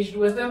engaged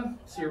with him?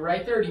 So you're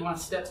right there, or do you want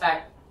to step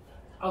back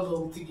a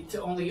little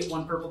to only get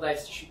 1 purple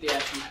dice to shoot the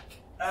Astromech?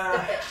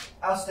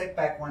 I'll stick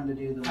back 1 to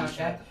do the one shot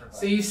Okay. at the purple.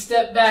 So you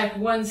step back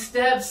 1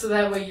 step, so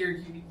that way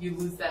you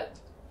lose that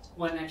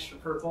 1 extra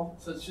purple.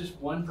 So it's just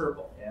 1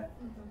 purple. Yeah.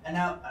 And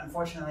now,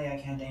 unfortunately, I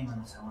can't aim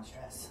unless I want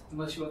stress.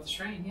 Unless you want the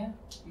strain, yeah.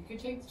 You could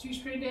take the 2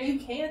 strain to You aim.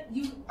 can't.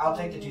 I'll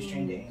take the 2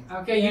 strain to aim.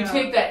 Okay, you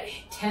take that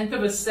 1/10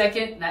 of a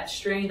second, that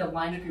strain to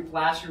line up your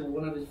blaster with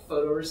one of his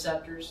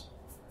photoreceptors.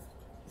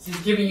 This is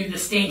giving you the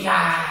stink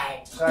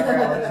eye. So I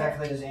forgot what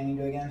exactly does aiming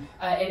do again?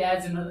 It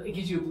adds another. It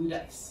gives you a blue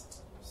dice.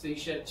 So you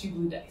should have 2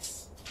 blue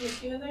dice. You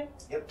see in there?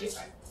 Yep.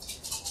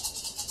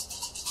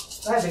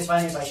 That'd be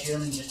funny if I shoot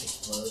him and he just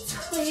explodes.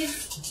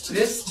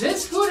 Please.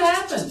 This could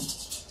happen.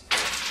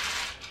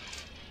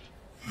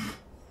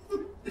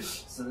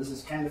 So this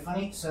is kind of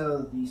funny.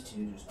 So these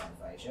two just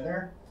fight each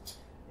other.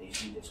 They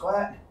shoot the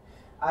squat.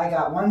 I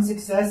got 1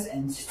 success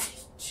and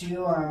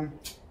 2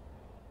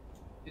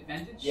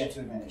 Advantage? Yeah,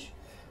 2 advantage.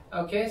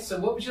 Okay, so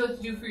what would you like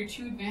to do for your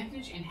 2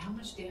 advantage, and how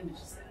much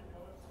damage is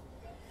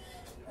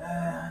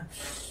that?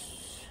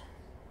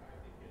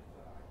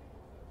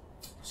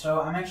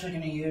 So I'm actually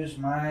going to use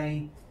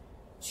my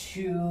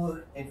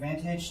 2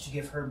 advantage to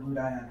give her blue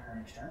die on her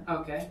next turn.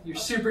 Okay, you're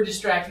super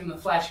distracting the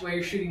flash while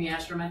you're shooting the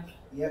Astromech.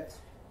 Yep.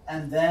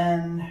 And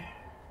then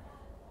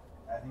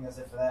I think that's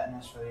it for that. And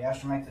as for the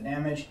Astromech, the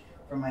damage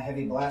from my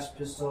heavy blast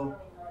pistol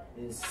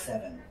is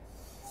 7.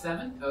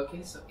 7?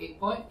 Okay, so 8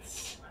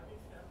 points.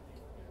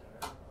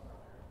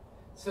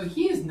 So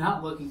he is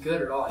not looking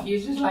good at all. He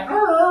is just like,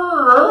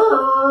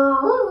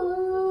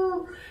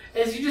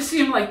 as you just see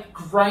him like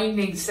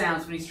grinding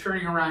sounds when he's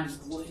turning around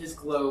his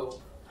globe.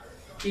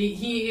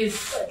 He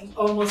is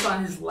almost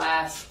on his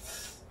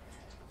last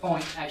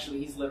point. Actually,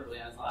 he's literally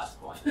on his last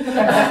point.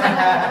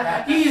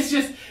 He is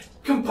just,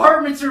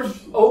 compartments are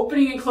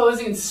opening and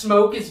closing and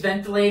smoke is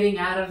ventilating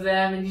out of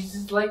them, and he's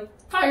just like,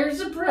 fire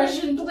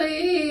suppression,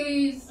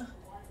 please.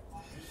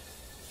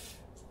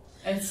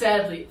 And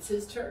sadly, it's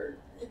his turn.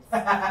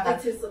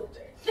 It's his little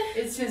turn.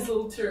 It's his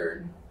little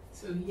turn.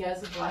 So he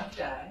has a black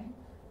die.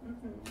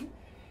 Mm-hmm.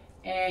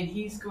 And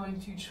he's going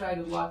to try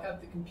to lock up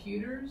the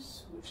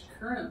computers, which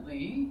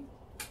currently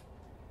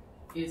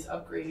is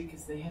upgraded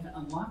because they haven't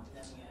unlocked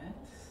them yet,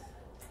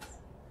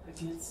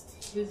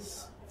 against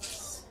his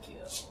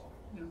skill.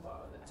 I'm going to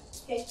borrow that.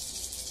 Okay.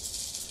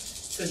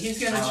 So he's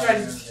going to try I to...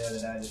 remove the other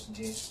die just in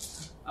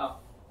case. Oh.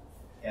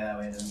 Yeah, that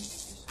way it doesn't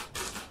get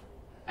confused.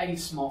 I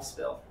use small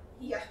spill.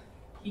 Yeah.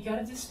 He got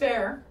a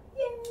despair.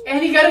 Yay.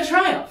 And he got a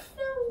triumph.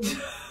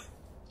 No.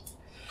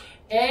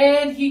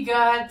 And he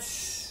got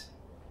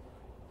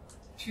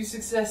 2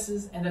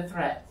 successes and a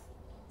threat.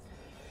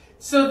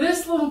 So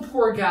this little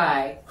poor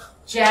guy,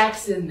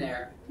 Jack's in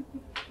there.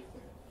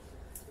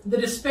 The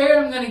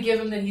despair I'm going to give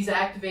him that he's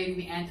activating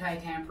the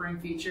anti-tampering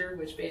feature,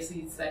 which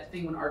basically is that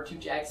thing when R2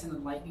 jacks in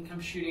and lightning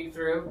comes shooting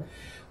through,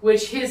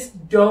 which his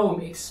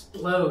dome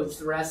explodes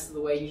the rest of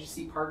the way. You just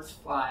see parts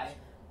fly.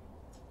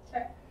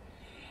 Okay.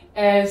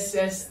 As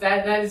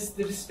that is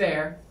the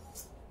despair.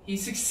 He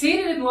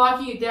succeeded in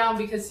locking it down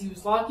because he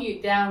was locking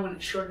it down when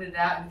it shorted it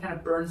out and kind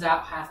of burns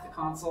out half the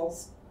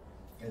consoles.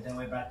 Good thing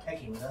we brought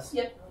Techie with us.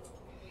 Yep.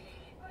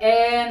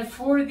 And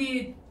for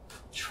the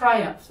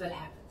triumph that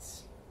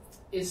happens.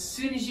 As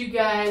soon as you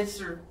guys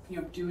are,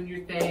 doing your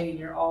thing and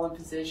you're all in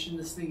position,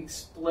 this thing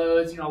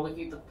explodes. You're all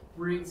looking at the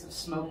rings of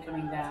smoke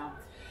coming down.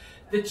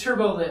 The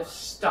turbo lift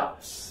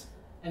stops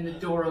and the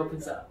door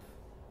opens up.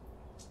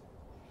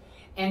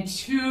 And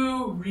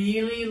 2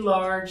 really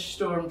large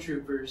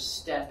stormtroopers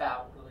step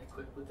out really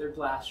quick with their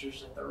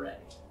blasters at the ready.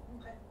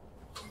 Okay.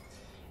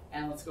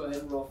 And let's go ahead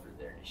and roll for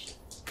their initiative.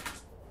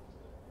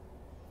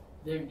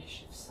 Their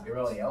initiative sucks. You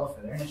roll yellow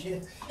for their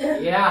initiative?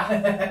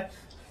 Yeah.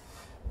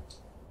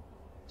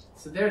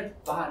 So they're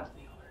at the bottom of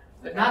the order.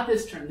 But not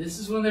this turn. This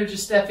is when they're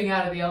just stepping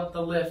out of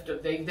the lift.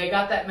 They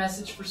got that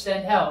message for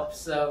send help.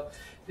 So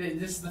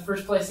this is the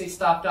first place they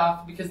stopped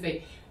off because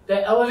the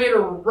elevator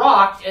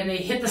rocked and they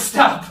hit the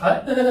stop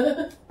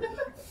button.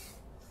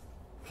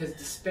 Because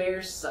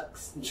despair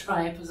sucks and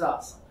triumph is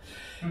awesome.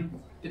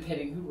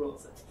 Depending who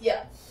rolls it.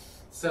 Yeah.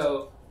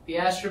 So the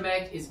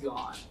Astromech is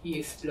gone. He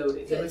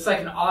exploded. It looks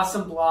like an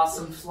awesome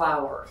blossom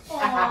flower.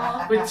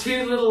 With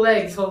 2 little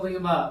legs holding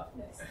him up.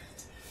 Nice.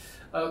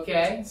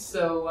 Okay,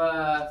 so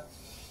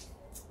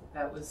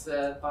that was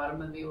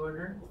bottom of the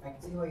order. I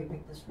can see why you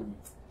picked this room.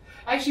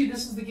 Actually,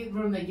 this is the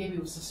room they gave me.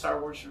 Was the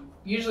Star Wars room.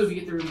 Usually we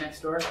get the room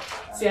next door.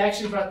 See, I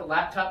actually brought the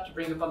laptop to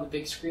bring up on the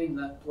big screen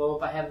the blow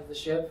up I have of the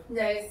ship,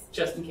 Nice.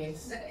 just in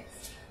case.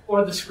 Nice.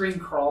 Or the screen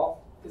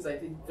crawl, because I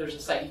think there's a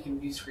site you can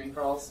view screen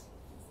crawls.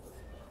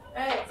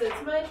 Alright, so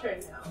it's my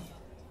turn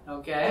now.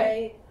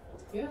 Okay. Right?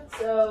 Yeah.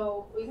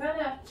 So we kind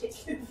of have to take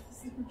care of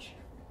this intruder.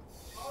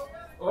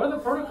 Or the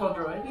protocol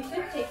droid. We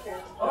should take care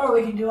of it. Or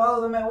we can do all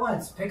of them at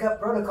once. Pick up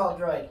protocol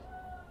droid.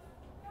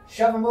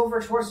 Shove them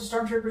over towards the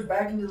stormtroopers,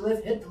 back into the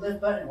lift, hit the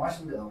lift button, and watch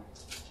them go.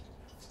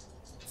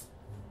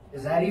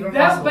 Is that even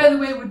That, possible? by the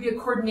way, would be a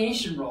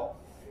coordination roll.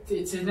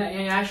 It's an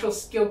actual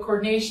skill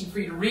coordination for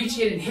you to reach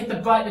in and hit the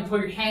button and pull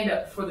your hand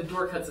up before the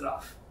door cuts it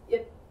off.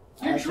 Yep.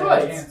 You're I actually have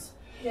a droids. chance.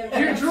 Yeah,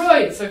 You're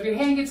droids, so if your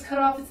hand gets cut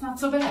off, it's not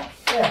so bad.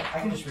 Yeah, I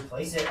can just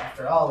replace it.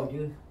 After all, we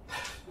do.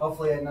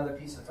 Hopefully another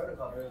piece of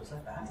protocol droid was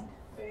left behind.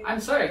 I'm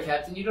sorry,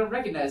 Captain, you don't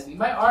recognize me.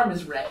 My arm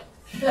is red.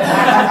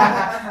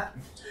 Alright,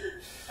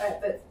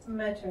 but it's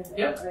my turn now,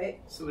 Yep. right?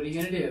 So what are you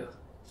going to do?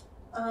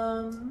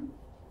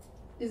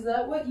 Is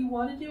that what you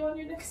want to do on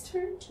your next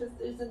turn? Because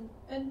there's an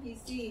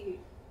NPC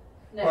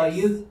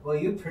next. Well,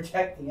 you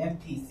protect the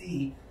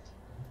NPC.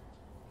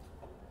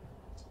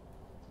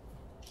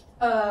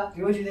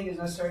 Do what you think is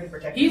necessary to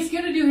protect him. He's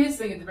going to do his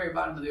thing at the very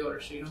bottom of the order,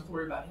 so you don't have to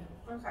worry about him.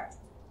 Okay.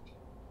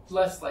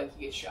 Less like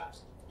he gets shot.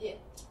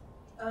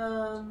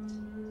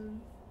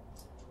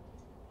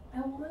 I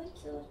want to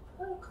kill the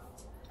protocol.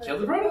 Kill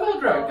the protocol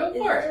droid. Go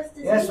for it.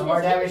 Yes, the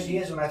more damage he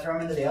is when I throw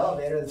him into the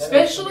elevator, the better.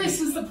 Especially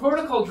since the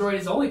protocol droid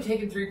has only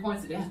taken 3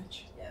 points of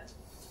damage.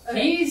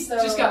 Okay, He's so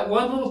just got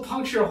one little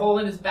puncture hole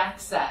in his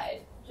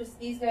backside. Just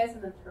these guys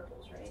and then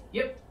purples, right?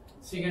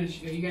 So are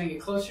you gonna get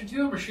closer to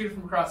him or shoot him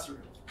from across the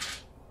room?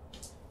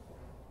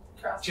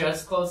 Cross.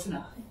 Just close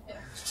enough. Yeah.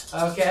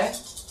 Okay.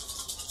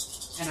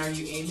 And are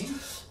you aiming?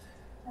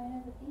 I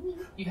have a baby.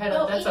 You had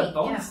Oh, that's a aiming,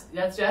 bonus.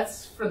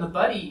 That's from the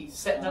buddy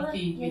setting up the.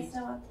 Yes,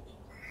 I want to.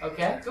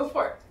 Okay, go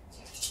for it.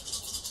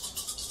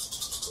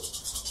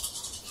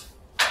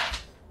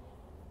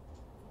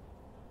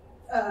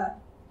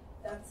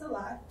 That's a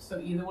lot. So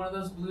either one of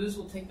those blues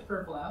will take the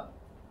purple out.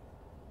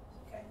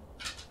 Okay.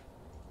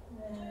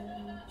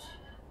 And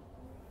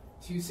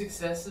 2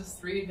 successes,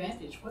 3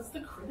 advantage. What's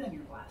the crit on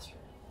your blaster?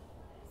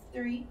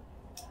 3.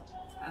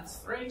 That's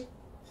 3.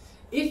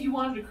 If you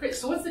wanted to crit,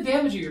 so what's the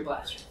damage of your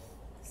blaster?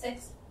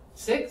 6.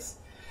 6?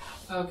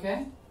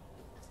 Okay.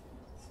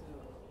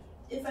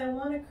 If I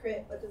want to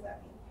crit, what does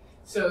that mean?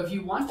 So if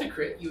you want to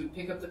crit, you would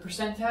pick up the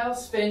percentile,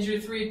 spend your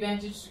 3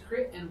 advantage to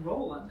crit, and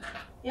roll on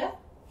that.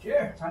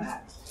 Sure, why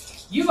not?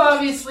 You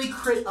obviously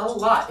crit a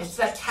lot. It's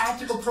that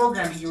tactical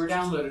programming you were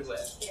downloaded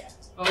with. Yeah.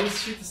 Always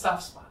shoot the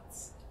soft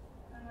spots.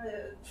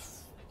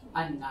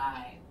 A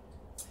 9.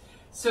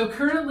 So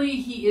currently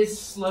he is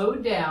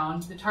slowed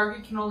down. The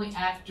target can only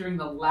act during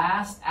the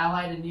last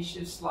allied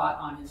initiative slot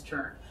on his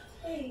turn.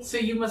 Hey, So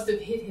you must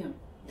have hit him.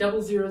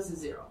 Double 0 is a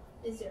 0.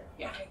 is 0.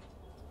 Yeah. Okay.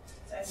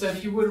 So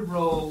if you would have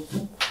rolled,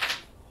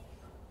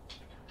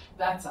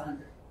 that's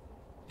 100.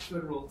 If you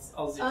would have rolled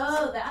all zeros.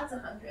 Oh, that's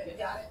 100. Yeah.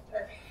 Got it.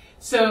 Okay.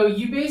 So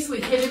you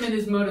basically hit him in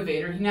his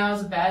motivator. He now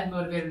has a bad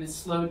motivator and is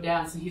slowed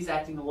down, so he's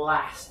acting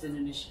last in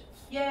initiative.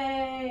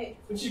 Yay!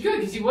 Which is good,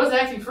 because he was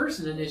acting first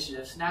in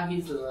initiative, so now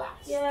he's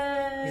last.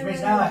 Yay! Which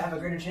means now I have a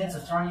greater chance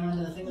of throwing him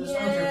into the thing with the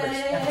stormtroopers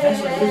and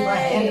potentially lose my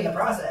hand in the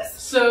process.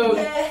 So,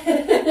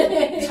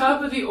 Yay!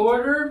 top of the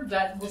order,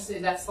 we'll say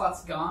that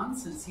slot's gone,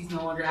 since he's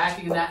no longer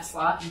acting in that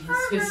slot, and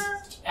his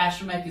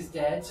Astromech is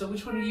dead. So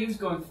which one of you is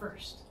going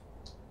first?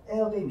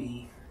 It'll be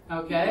me.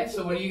 Okay,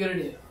 so what are you going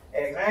to do?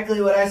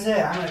 Exactly what I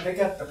said. I'm going to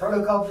pick up the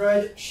protocol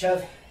droid,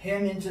 shove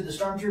him into the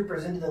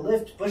stormtroopers into the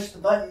lift, push the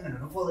button, and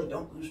hopefully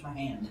don't lose my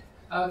hand.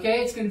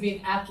 Okay, it's going to be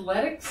an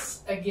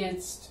athletics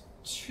against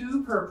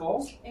 2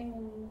 purple.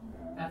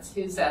 That's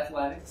his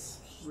athletics.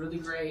 Really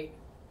great.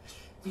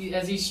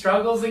 As he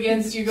struggles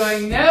against you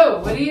going, no,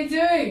 what are you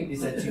doing? You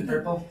said 2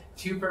 purple?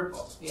 2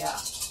 purple, yeah.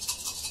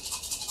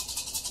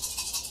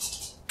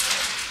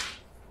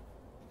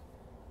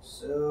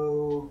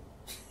 So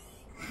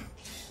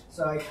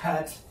I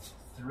got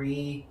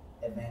 3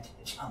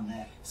 advantage on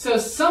that. So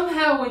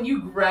somehow when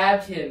you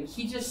grabbed him,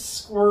 he just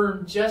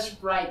squirmed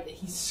just right that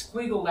he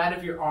squiggled out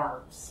of your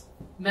arms.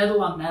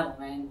 Metal on metal,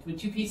 man. When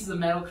 2 pieces of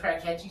metal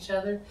catch each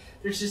other,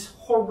 there's this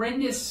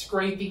horrendous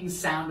scraping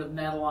sound of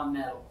metal on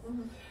metal.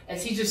 Mm-hmm.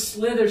 As he just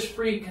slithers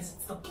free because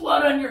it's the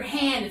blood on your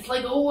hand. It's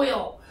like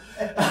oil.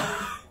 Blood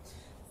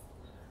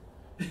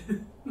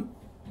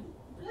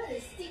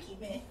is sticky,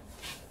 man.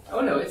 Oh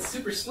no, it's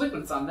super slick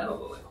when it's on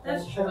metal.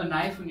 Like, hold a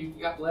knife when you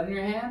got blood in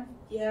your hand.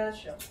 Yeah,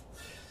 sure.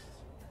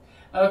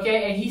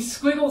 Okay, and he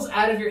squiggles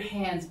out of your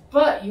hands,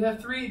 but you have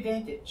 3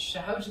 advantage. So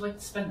how would you like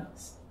to spend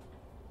those?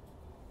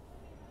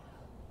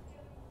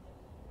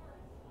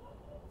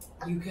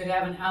 You could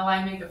have an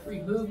ally make a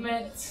free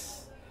movement.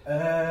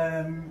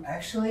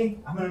 Actually,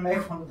 I'm gonna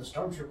make one of the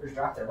stormtroopers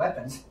drop their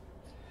weapons.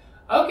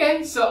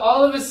 Okay, so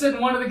all of a sudden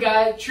one of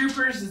the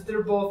troopers,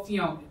 they're both,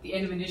 at the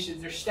end of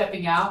initiative, they're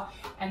stepping out,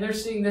 and they're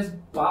seeing this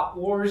bot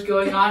wars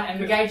going on,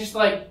 and the guy just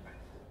like,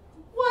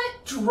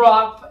 what?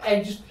 Drop,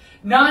 and just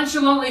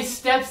nonchalantly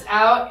steps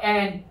out,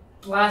 and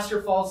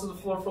blaster falls to the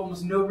floor for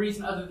almost no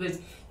reason other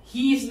than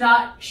he's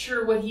not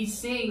sure what he's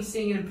seeing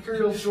an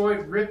Imperial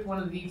droid rip one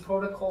of the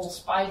protocol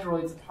spy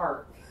droids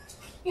apart.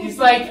 He's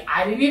like,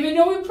 I didn't even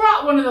know we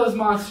brought one of those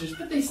monsters,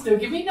 but they still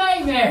give me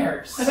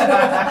nightmares.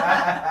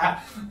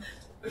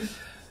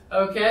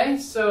 Okay,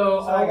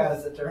 so I got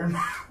us a turn.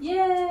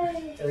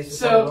 Yay! At least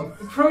so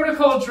the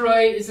protocol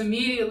droid is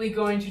immediately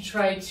going to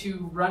try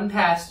to run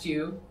past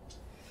you,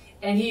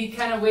 and he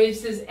kind of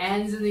waves his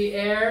hands in the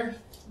air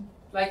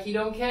like he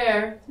don't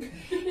care,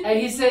 and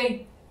he's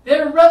saying,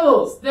 "They're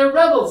rebels! They're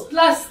rebels!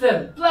 Blast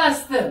them!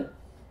 Blast them!"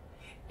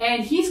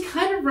 And he's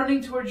kind of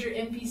running towards your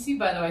NPC,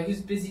 by the way,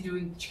 who's busy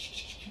doing.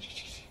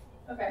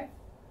 Okay.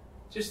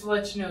 Just to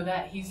let you know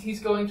that he's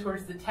going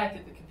towards the tech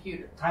at the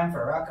computer. Time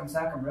for a rock'em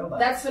sock'em robot.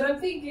 That's what I'm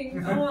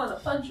thinking. I want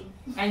to punch him.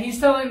 And he's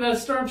telling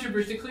those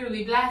stormtroopers to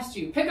clearly blast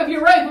you. Pick up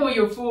your rifle,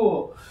 you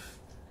fool!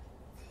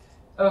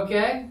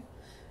 Okay?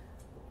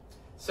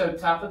 So,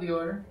 top of the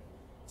order.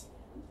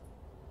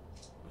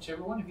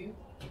 Whichever one of you.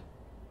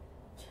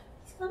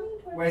 He's coming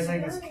towards Wait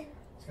a second.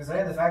 Is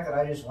that the fact that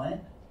I just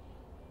went?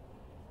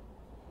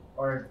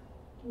 Or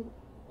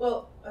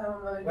Well, I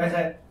don't know. wait a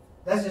second.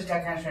 That's just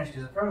got kind of strange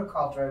because the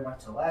protocol droid went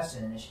to last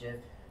in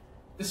initiative.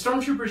 The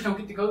stormtroopers don't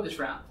get to go this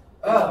round.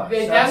 Oh,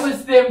 That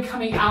was them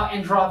coming out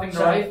and dropping the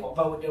rifle.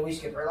 But did we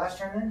skip her last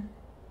turn then?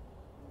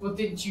 Well,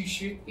 didn't you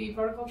shoot the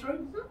protocol droid?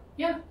 Mm-hmm.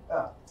 Yeah.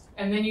 Oh.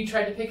 And then you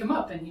tried to pick him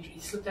up and he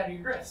slipped out of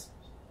your grasp.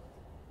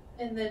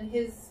 And then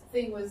his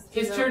thing was.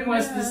 His turn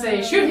was to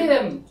say, shoot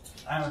him!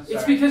 I'm sorry.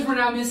 It's because we're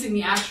now missing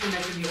the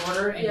Astromech in the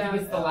order and he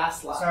gets the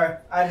last slot. Sorry,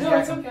 I just No,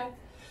 it's okay.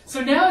 So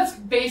now it's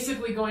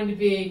basically going to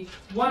be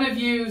one of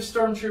you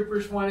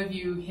stormtroopers, one of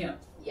you him.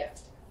 Yeah.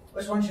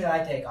 Which one should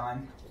I take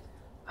on?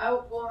 I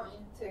want you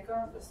to take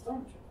on the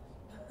stormtrooper.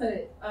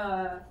 But,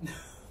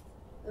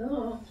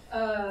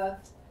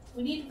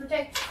 We need to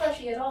protect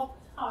Fleshy at all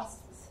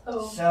costs.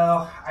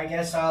 So I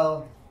guess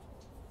I'll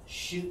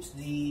shoot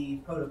the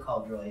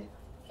protocol droid.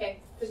 okay,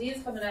 because he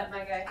is coming at my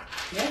guy.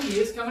 Yeah, he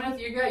is coming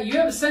after your guy. You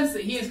have a sense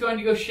that he is going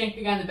to go shank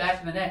the guy in the back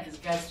of the neck because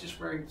the guy's just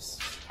wearing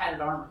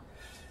padded armor.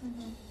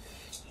 Mm-hmm.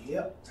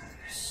 Yep.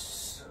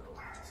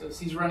 So as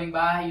he's running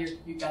by,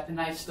 you got the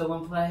knife still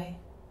in play.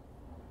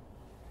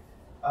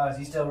 is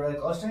he still really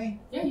close to me?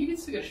 Yeah, you can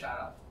still get a shot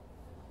off.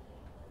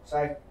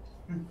 So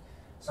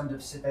I'm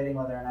debating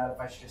whether or not if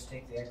I should just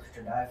take the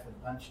extra die for the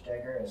punch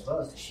dagger as well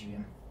as to shoot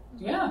him.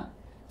 Yeah.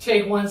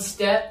 Take one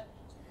step.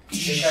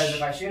 Because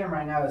if I shoot him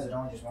right now, is it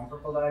only just 1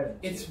 purple die? Or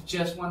It's 2?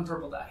 just 1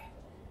 purple die.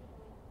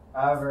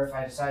 However, if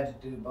I decide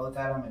to do both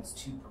at him, it's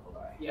 2 purple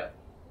die. Yep.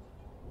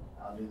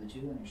 I'll do the 2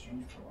 in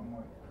exchange for 1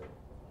 more.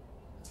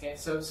 Okay,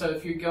 so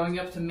if you're going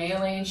up to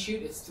melee and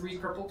shoot, it's 3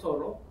 purple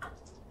total.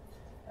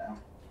 Yeah.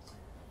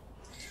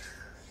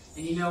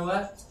 And you know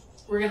what?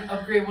 We're going to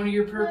upgrade one of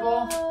your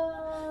purple.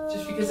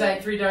 Just because I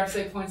had 3 dark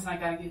side points and I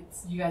got to get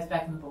you guys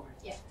back on the board.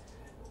 Yeah.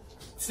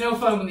 It's no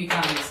fun when the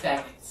economy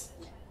stagnates.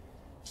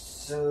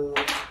 So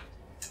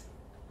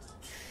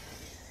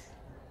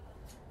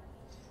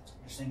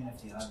just thinking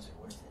if the odds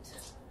are worth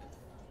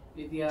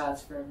it. The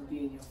odds forever be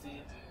in your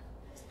favor.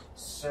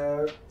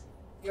 So,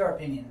 your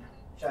opinion.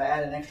 Should I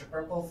add an extra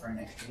purple for an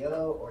extra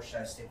yellow, or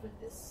should I stick with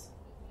this?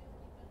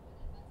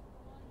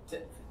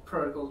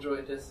 Protocol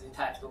droid does a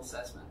tactical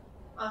assessment.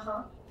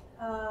 Uh-huh.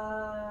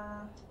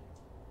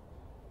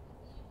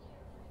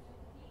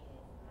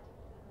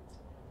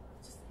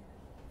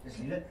 Just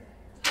leave it?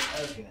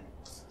 Okay then.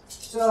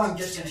 So I'm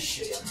just gonna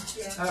shoot him.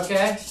 Yeah.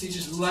 Okay, so you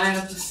just line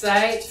up the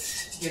sight,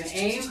 you're gonna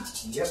aim.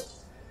 Yep.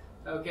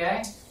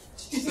 Okay.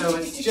 So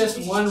it's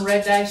just 1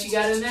 red dice you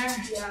got in there?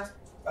 Yeah.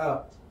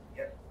 Oh,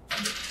 yep.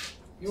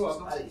 You're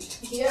welcome.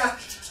 Yeah.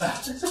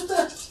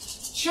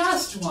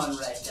 Just 1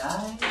 red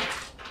die.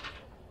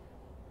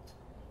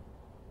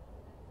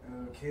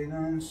 Okay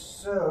then,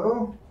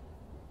 so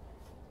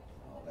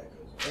all that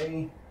goes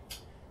away.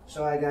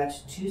 So I got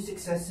 2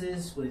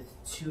 successes with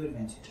 2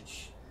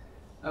 advantage.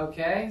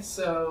 Okay,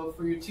 so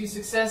for your 2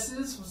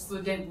 successes, what's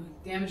the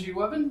damage of your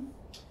weapon?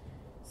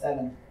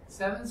 7.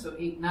 7, so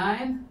 8,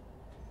 9.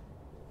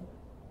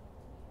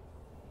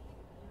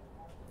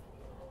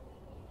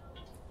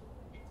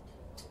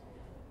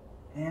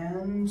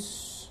 And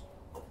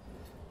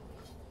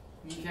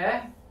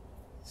Okay,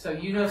 so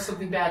you know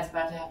something bad's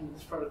about to happen to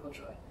this protocol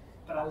droid,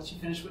 but I'll let you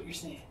finish what you're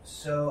saying.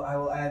 so I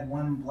will add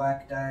 1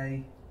 black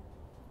die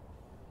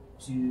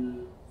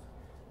to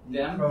the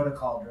Them?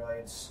 protocol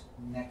droids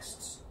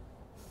next.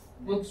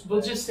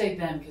 We'll just say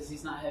them because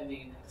he's not having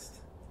it next.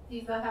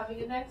 He's not having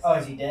it next? Oh,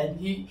 is he dead?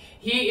 He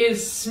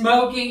is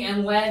smoking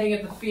and landing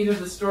at the feet of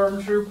the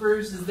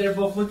stormtroopers as they're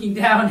both looking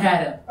down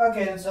at him.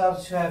 Okay, then so I'll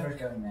just whoever's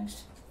going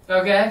next.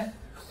 Okay?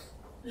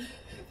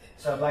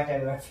 So black die,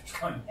 whoever's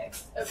going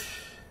next.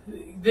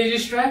 The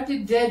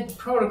distracted dead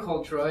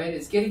protocol droid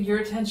is getting your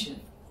attention.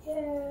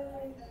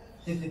 Yay.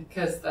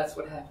 Because that's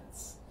what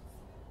happens.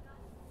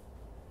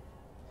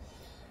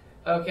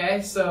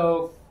 Okay,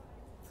 so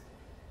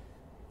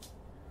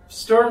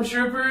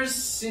stormtroopers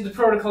see the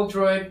protocol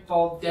droid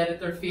fall dead at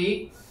their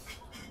feet.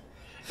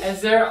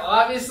 As they're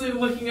obviously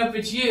looking up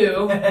at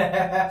you,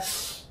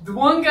 the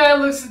one guy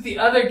looks at the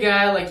other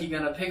guy like, "You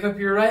gonna pick up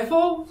your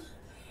rifle?"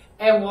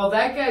 And while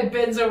that guy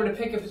bends over to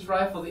pick up his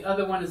rifle, the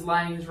other one is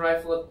lining his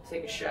rifle up to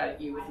take a shot at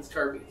you with his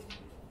carbine.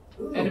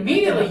 Ooh, And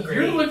immediately, that's you're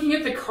great. looking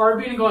at the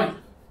carbine and going,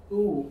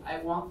 "Ooh, I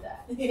want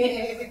that."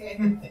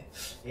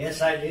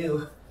 Yes, I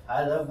do.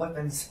 I love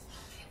weapons.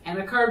 And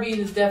a carbine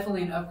is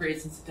definitely an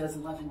upgrade since it does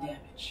 11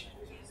 damage.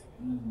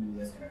 Ooh,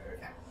 that's gonna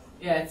hurt.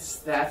 Yeah,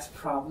 that's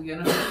probably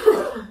gonna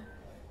hurt.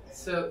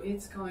 So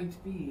it's going to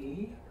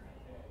be...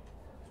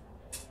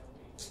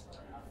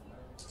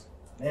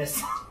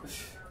 Miss.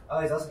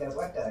 Oh, he's also got a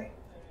black die.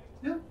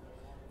 No.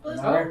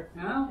 Remember?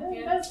 No?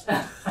 Yeah.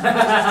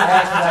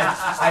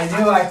 I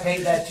knew I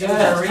paid that too for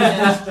a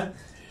reason.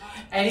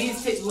 And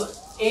he's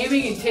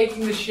aiming and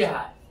taking the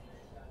shot.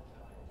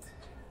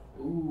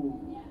 Ooh.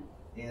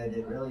 Either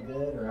did really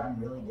good or I'm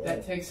really dead.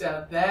 That takes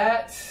out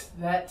that.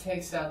 That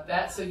takes out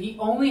that. So he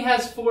only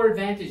has 4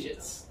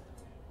 advantages.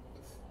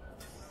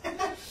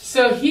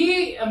 So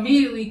he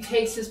immediately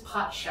takes his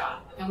pot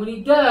shot. And when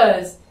he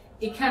does,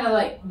 it kind of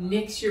like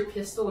nicks your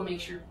pistol and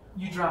makes you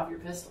drop your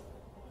pistol.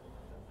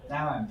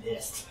 Now I'm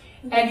pissed.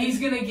 And he's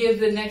going to give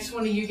the next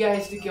one of you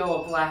guys to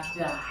go a black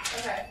die.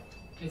 Okay.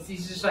 Because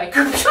he's just like,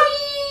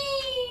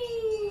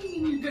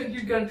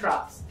 your gun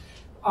drops.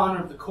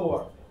 Honor of the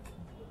Corps.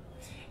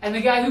 And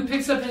the guy who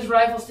picks up his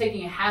rifle is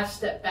taking a half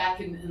step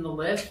back in the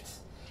lift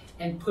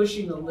and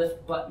pushing the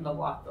lift button to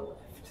lock the lift.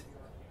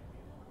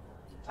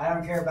 I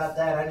don't care about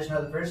that. I just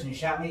know the person who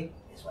shot me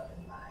is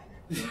weapon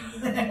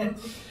mine.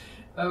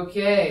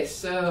 Okay,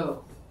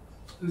 so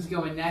who's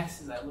going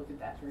next as I look at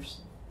that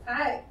person?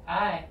 Hi.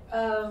 Hi.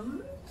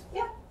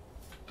 Yeah.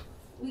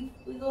 We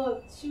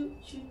go shoot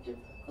the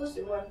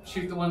closer one.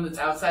 Shoot the one that's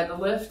outside the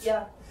lift?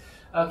 Yeah.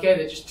 Okay,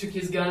 that just took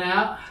his gun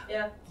out.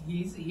 Yeah.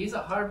 He's a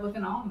hard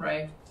looking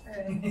hombre.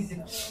 Alright,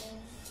 so...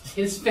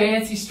 His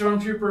fancy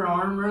stormtrooper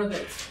armor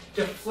that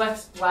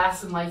deflects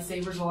blasts and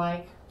lightsabers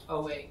alike.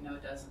 Oh wait, no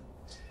it doesn't.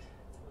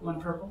 One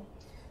purple.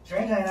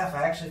 Strangely enough,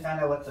 I actually found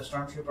out what the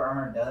Stormtrooper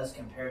armor does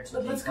compared to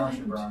the Let's go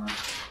ahead Stormtrooper armor.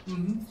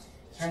 Mm-hmm.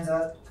 Turns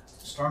out,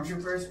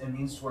 Stormtroopers, it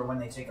means to where when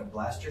they take a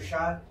blaster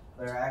shot,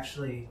 they're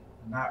actually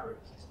not...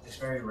 It's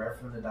very rare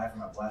for them to die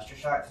from a blaster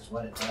shot, because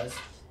what it does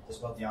is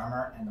both the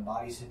armor and the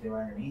bodysuit they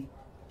wear underneath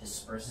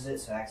disperses it,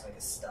 so it acts like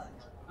a stun.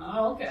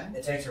 Oh, okay.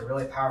 It takes a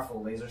really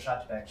powerful laser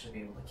shot to actually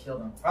be able to kill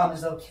them. Problem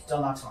is, though, it still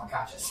knocks them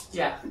unconscious.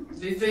 Yeah,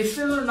 they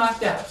still are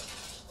knocked out.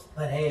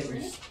 But hey, it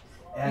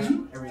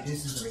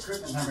reduces the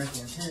recruitment numbers of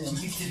the Imperium.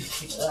 You should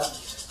keep it up.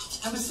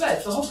 I must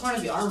say, the whole point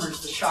of the armor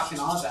is the shock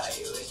and awe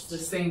value. It's the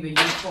same, the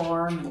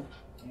uniform. And...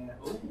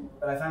 Yeah.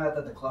 But I found out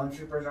that the Clone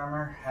Troopers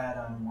armor had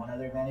one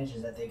other advantage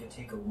is that they could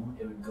take a wound,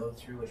 it would go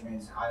through, which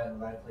means highly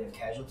likely of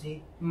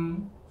casualty.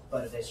 Mm-hmm.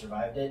 But if they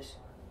survived it,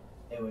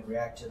 it would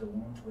react to the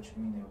wound, which would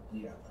mean they would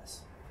bleed out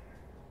less.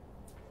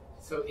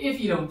 So if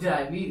you don't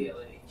die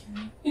immediately.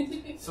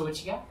 So what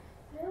you got?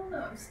 I don't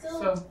know. I'm still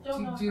So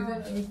don't know do how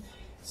that. to...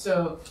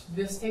 So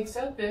this takes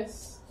out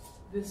this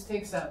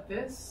takes out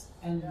this,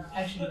 and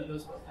actually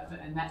those both have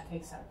it, and that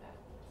takes out that.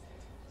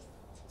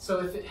 So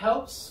if it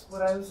helps,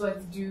 what I always like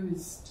to do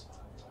is,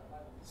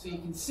 so you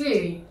can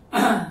see,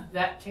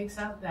 that takes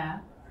out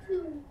that,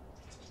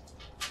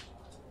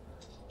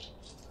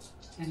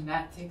 and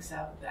that takes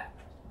out that.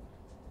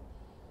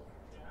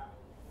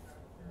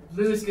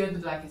 Blue is good, the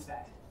black is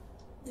bad.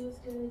 It was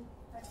good.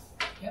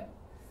 Yep.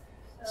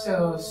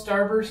 So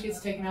Starburst gets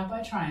taken out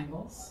by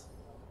triangles.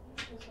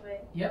 This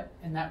way. Yep,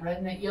 and that red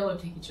and that yellow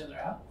take each other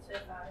out. So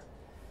 5.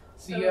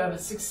 So you have a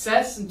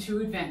success and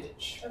 2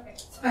 advantage. Okay.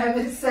 So I have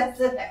a set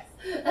the next.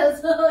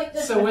 That's not like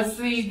the So what's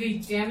the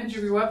damage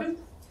of your weapon?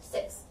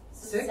 6.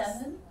 So 6?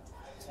 7.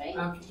 Right?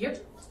 Okay,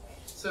 yep.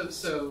 So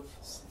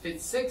if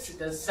it's 6, it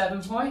does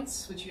 7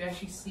 points, which you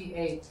actually see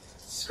a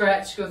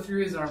scratch go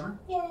through his armor.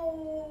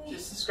 Yay!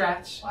 Just a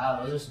scratch.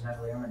 Wow, those are some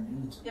heavily armored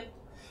dudes.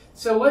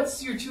 So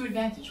what's your 2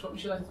 advantage? What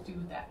would you like to do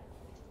with that?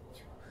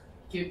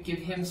 give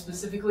him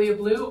specifically a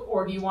blue,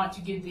 or do you want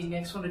to give the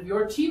next one of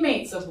your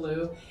teammates a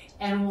blue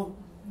and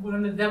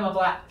one of them a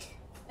black?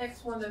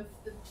 Next one of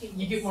the teammates.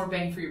 You get more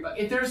bang for your buck.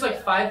 If there's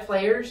like 5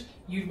 players,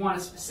 you'd want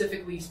to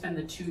specifically spend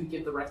the 2 to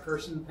give the right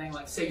person the thing.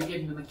 Like say you're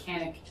giving the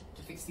mechanic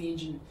to fix the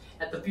engine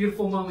at the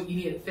beautiful moment you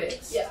need it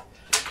fixed. Yeah.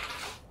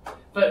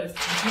 But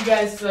if you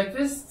guys like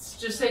this,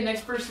 just say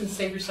next person,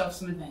 save yourself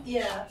some advantage.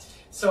 Yeah.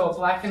 So a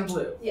black and a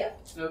blue. Yeah.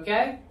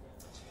 Okay?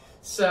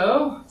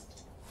 So,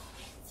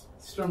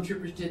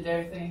 Stormtroopers did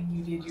their thing,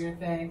 you did your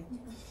thing.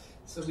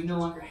 So we no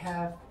longer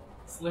have,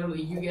 it's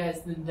literally you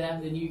guys, then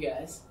them, then you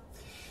guys.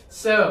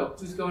 So,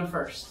 who's going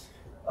first?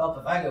 Well,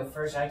 if I go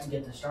first, I can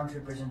get the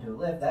stormtroopers into a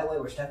lift. That way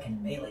we're stuck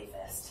in melee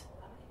fest.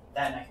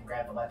 That and I can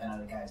grab the weapon out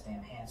of the guy's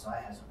damn hand so I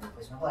have some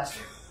replacement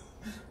blaster.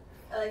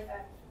 I like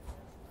that.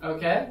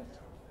 Okay.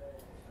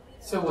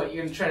 So what,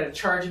 you're going to try to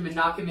charge him and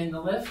knock him in the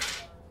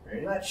lift?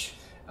 Pretty much.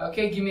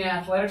 Okay, give me an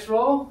athletics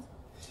roll.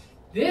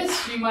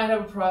 This you might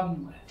have a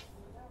problem with.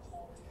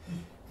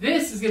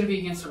 This is going to be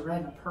against a red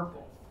and a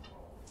purple.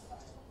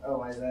 Oh,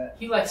 why is that?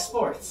 He likes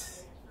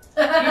sports.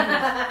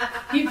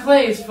 He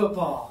plays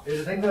football. Here's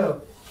the thing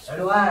though, so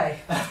do I.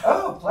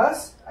 Oh,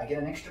 plus, I get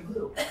an extra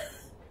blue.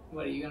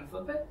 What, are you going to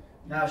flip it?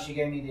 No, she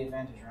gave me the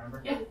advantage,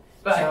 remember? Yeah.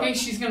 But So- I think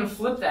she's going to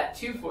flip that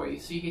too for you,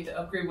 so you get to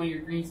upgrade one of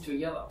your greens to a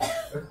yellow.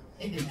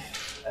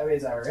 That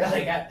means I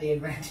really got the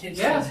advantage.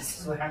 Yeah.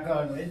 This is what I'm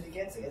going with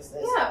against this.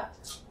 Yeah.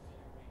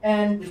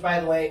 And, by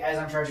the way, as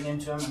I'm charging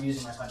into him, I'm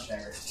using my punch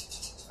dagger.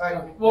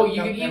 Alright, Well, nope,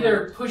 you nope, can never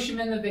either mind. push him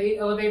in the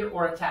elevator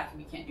or attack him.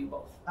 You can't do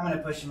both. I'm going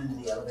to push him into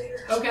the elevator.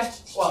 Okay.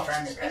 While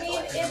trying to I grab the mean,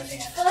 weapon from his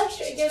it's hand.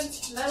 flesh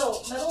against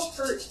metal. Metal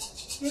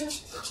hurts. Yeah.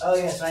 Oh,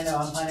 yes, I know.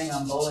 I'm planning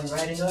on bowling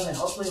right into him, and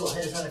hopefully we'll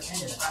hit his other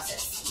 10 in the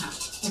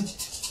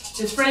process.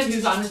 His friend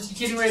who's on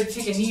getting ready to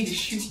take a knee to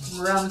shoot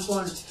from around the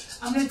corner.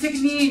 I'm going to take a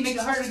knee and make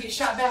it harder to get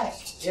shot back.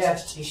 Yeah,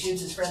 he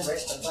shoots his friend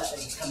right in the butt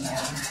when he's coming at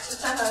him.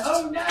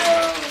 Oh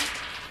no!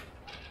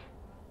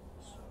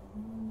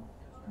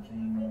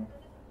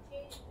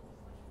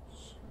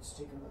 Let's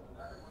take a look.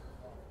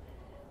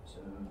 So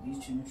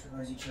these two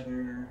neutralize each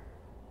other.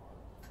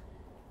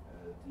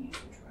 These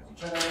neutralize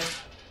each other.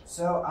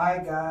 So I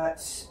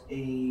got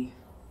a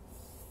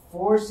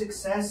 4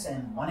 success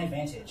and 1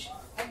 advantage.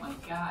 Oh my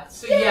god.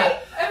 So Yay! yeah,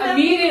 I'm happy.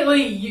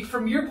 immediately,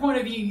 from your point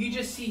of view, you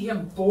just see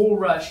him bull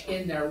rush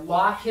in there,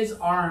 lock his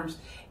arms,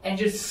 and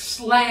just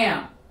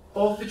slam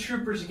both the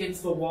troopers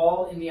against the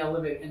wall in the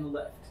elevator, in the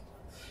lift.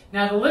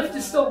 Now the lift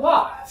is still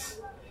locked.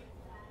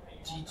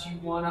 Did you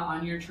want to,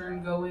 on your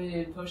turn, go in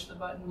and push the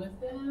button with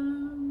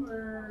them?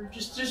 Or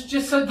just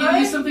so give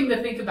you something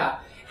to think about.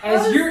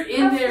 As you're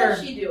in there,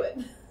 Fleshy do it.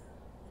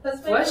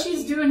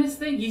 Fleshy's doing his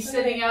thing. He's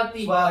setting out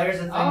the... Well, here's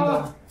the thing Oh.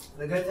 though.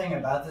 The good thing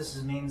about this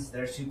is it means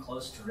they're too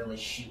close to really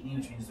shoot me,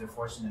 which means they're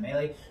forced into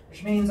melee,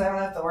 which means I don't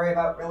have to worry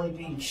about really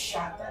being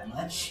shot that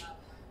much.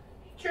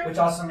 True. Which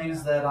also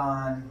means that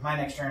on my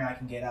next turn I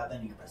can get out,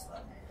 then you can press the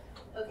button.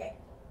 Okay.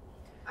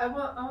 I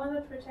want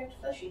to protect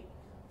Fleshy.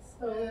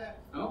 So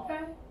Okay.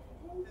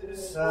 So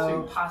So,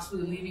 you're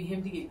possibly leaving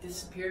him to get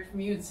disappeared from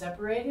you and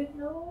separated?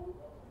 no.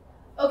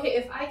 Okay,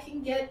 if I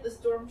can get the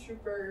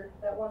stormtrooper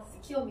that wants to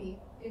kill me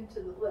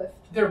into the lift,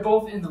 They're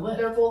both in the lift.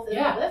 they're both in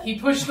Yeah, the lift. he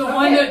pushed the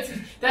one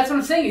that's what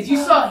I'm saying is you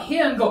saw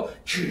him go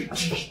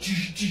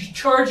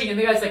charging and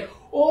the guy's like,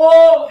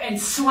 oh, and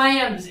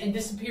slams and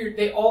disappeared.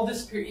 They all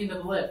disappear into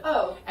the lift.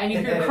 Oh. And you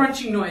hear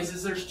crunching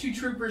noises. There's 2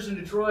 troopers and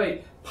a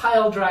droid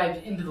pile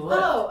drive into the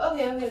lift. Oh.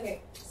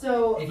 Okay.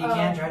 So. if you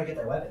can, try to get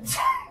their weapons.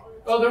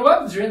 Oh, their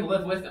weapons are in the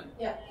lift with them.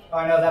 Oh,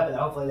 I know that, but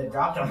hopefully they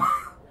dropped them.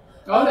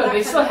 Oh no, that they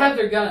kind still of- have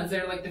their guns.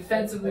 They're like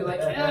defensively like,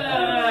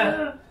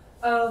 ah.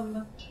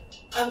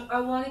 I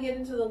want to get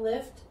into the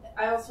lift.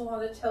 I also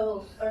want to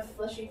tell our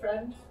fleshy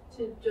friend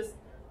to just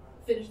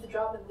finish the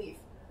job and leave.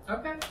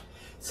 Okay.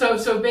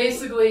 So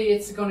basically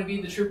it's going to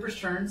be the troopers'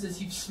 turns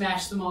as you've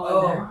smashed them all in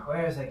Oh, there.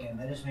 wait a second.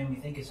 That just made me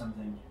think of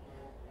something.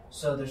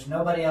 So there's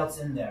nobody else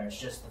in there. It's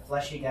just the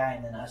fleshy guy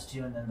and then us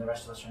 2 and then the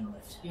rest of us are in the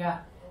lift. Yeah.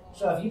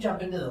 So if you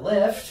jump into the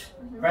lift,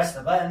 press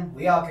the button,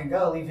 we all can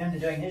go, leave him to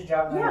doing his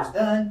job when it's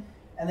done,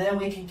 and then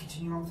we can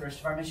continue on with the rest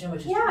of our mission,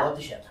 which is to blow up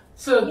the ship.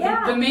 So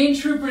Yeah. the main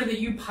trooper that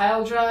you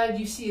pile drive,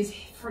 you see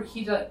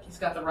he's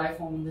got the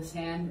rifle in his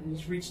hand and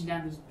he's reaching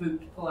down his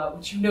boot to pull out,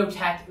 which you know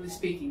tactically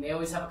speaking, they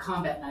always have a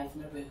combat knife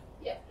in their boot.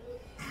 Yeah.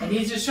 And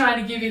he's just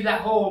trying to give you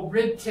that whole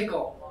rib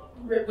tickle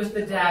with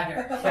the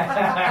dagger.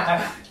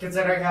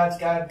 Considering how it's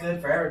got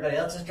good for everybody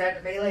else who's trying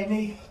to melee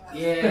me.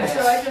 Yeah.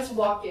 So I just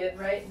walk in,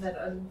 right, and then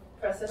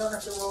unpress it. I don't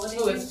have to roll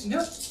anything. Oh,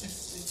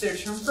 it's their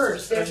turn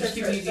first. So Their I'm just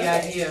turn giving you first, the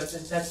okay. idea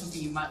that that's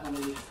something you might want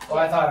to do. Well,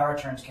 I thought our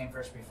turns came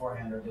first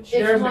beforehand, or did she?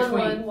 They're in It's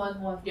between.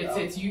 1-1-1-1.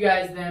 It's you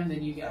guys, them,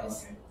 then you Oh,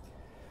 guys. okay.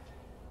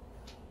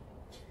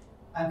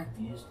 I'm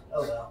confused.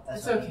 Oh well, that's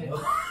It's not okay. new.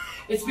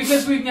 It's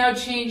because we've now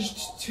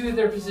changed 2 of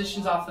their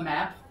positions off the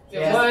map. It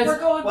Yeah. was We're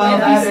going Well,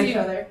 behind that- each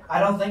other. I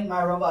don't think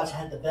my robots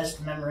had the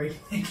best memory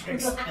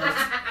matrix.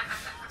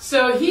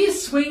 So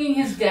he's swinging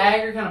his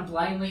dagger kind of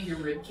blindly at your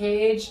rib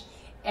cage,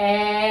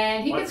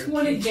 and he What gets rib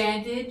one cage?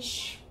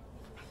 advantage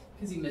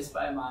because he missed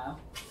by a mile.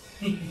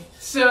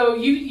 So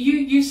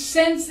you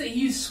sense that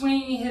he's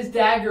swinging his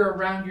dagger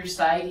around your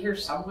side here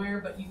somewhere,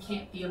 but you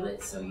can't feel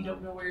it, so you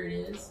don't know where it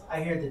is.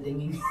 I hear the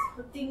dinging.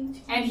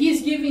 Ding. And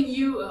he's giving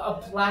you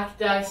a black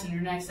dice in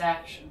your next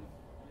action.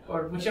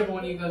 Or whichever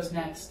one of you goes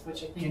next,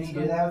 which I think Can is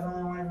you do that with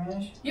only one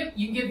advantage? Yep,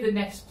 you give the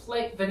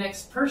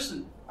next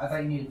person. I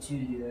thought you needed 2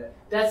 to do that.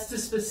 That's to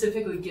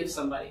specifically give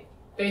somebody.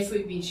 Basically,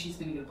 it means she's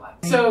going to get a black.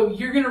 So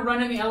you're going to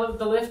run in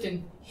the lift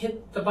and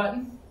hit the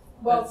button?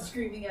 While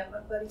screaming at my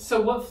buddy.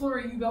 So what floor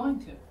are you going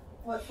to?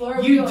 What floor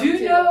are we You going do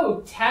to?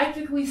 know,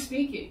 tactically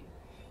speaking,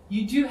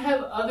 you do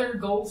have other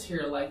goals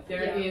here. Like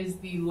there is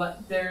the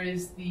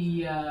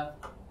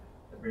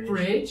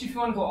bridge, if you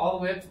want to go all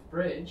the way up to the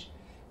bridge.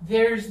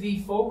 There's the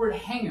forward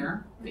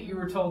hangar that you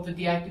were told to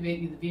deactivate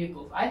any of the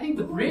vehicles. I think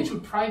the bridge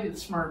would probably be the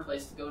smarter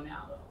place to go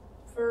now,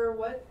 though. For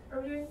what are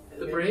we doing?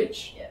 The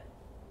bridge? Yeah.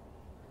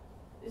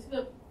 It's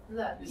not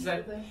that Is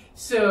that- thing.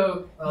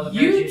 So Well, the you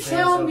bridge usually has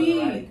tell some of the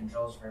me. riding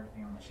controls for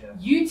everything on the ship.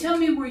 You tell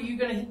me where you're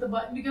going to hit the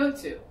button to go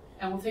to,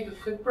 and we'll take a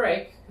quick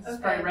break. Because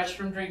it's Okay. probably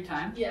restroom drink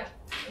time. Yeah.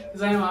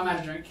 Because I know I'm out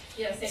of drink.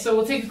 Yeah, same. So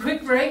we'll take a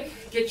quick break,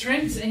 get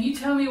drinks, and you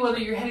tell me whether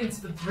you're heading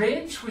to the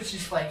bridge, which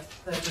is like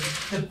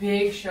the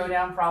big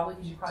showdown probably,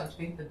 because you probably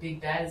think the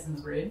big bad is in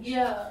the bridge.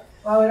 Yeah.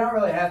 Well, we don't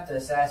really have to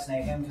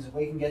assassinate him because if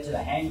we can get to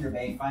the hangar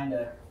bay, find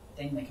a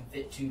thing that can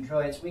fit 2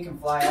 droids, we can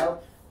fly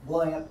out,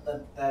 blowing up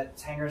that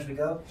hangar as we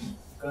go.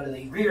 Go to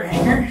the rear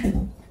hangar,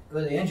 go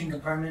to the engine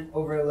compartment,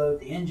 overload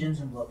the engines,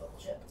 and blow up the whole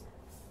ship.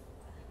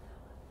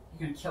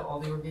 You're going to kill all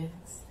the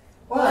organics?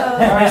 Well,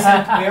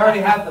 we already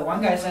have the one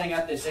guy sending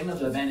out the signal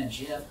to abandon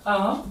ship.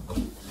 Uh-huh.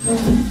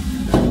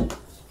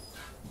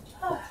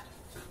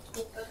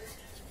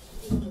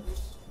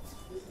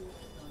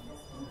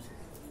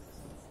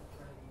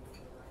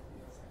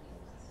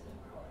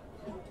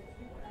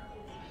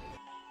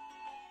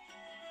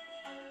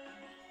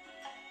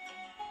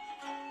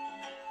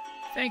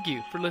 Thank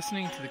you for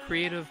listening to the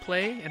Creative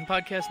Play and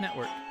Podcast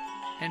Network.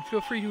 And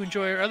feel free to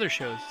enjoy our other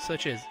shows,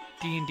 such as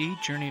D&D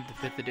Journey of the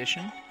 5th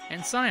Edition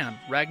and Scion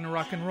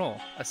Ragnarok and Roll,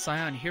 a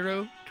Scion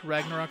hero to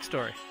Ragnarok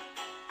story.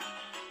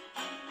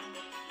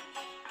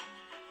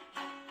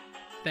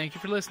 Thank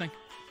you for listening.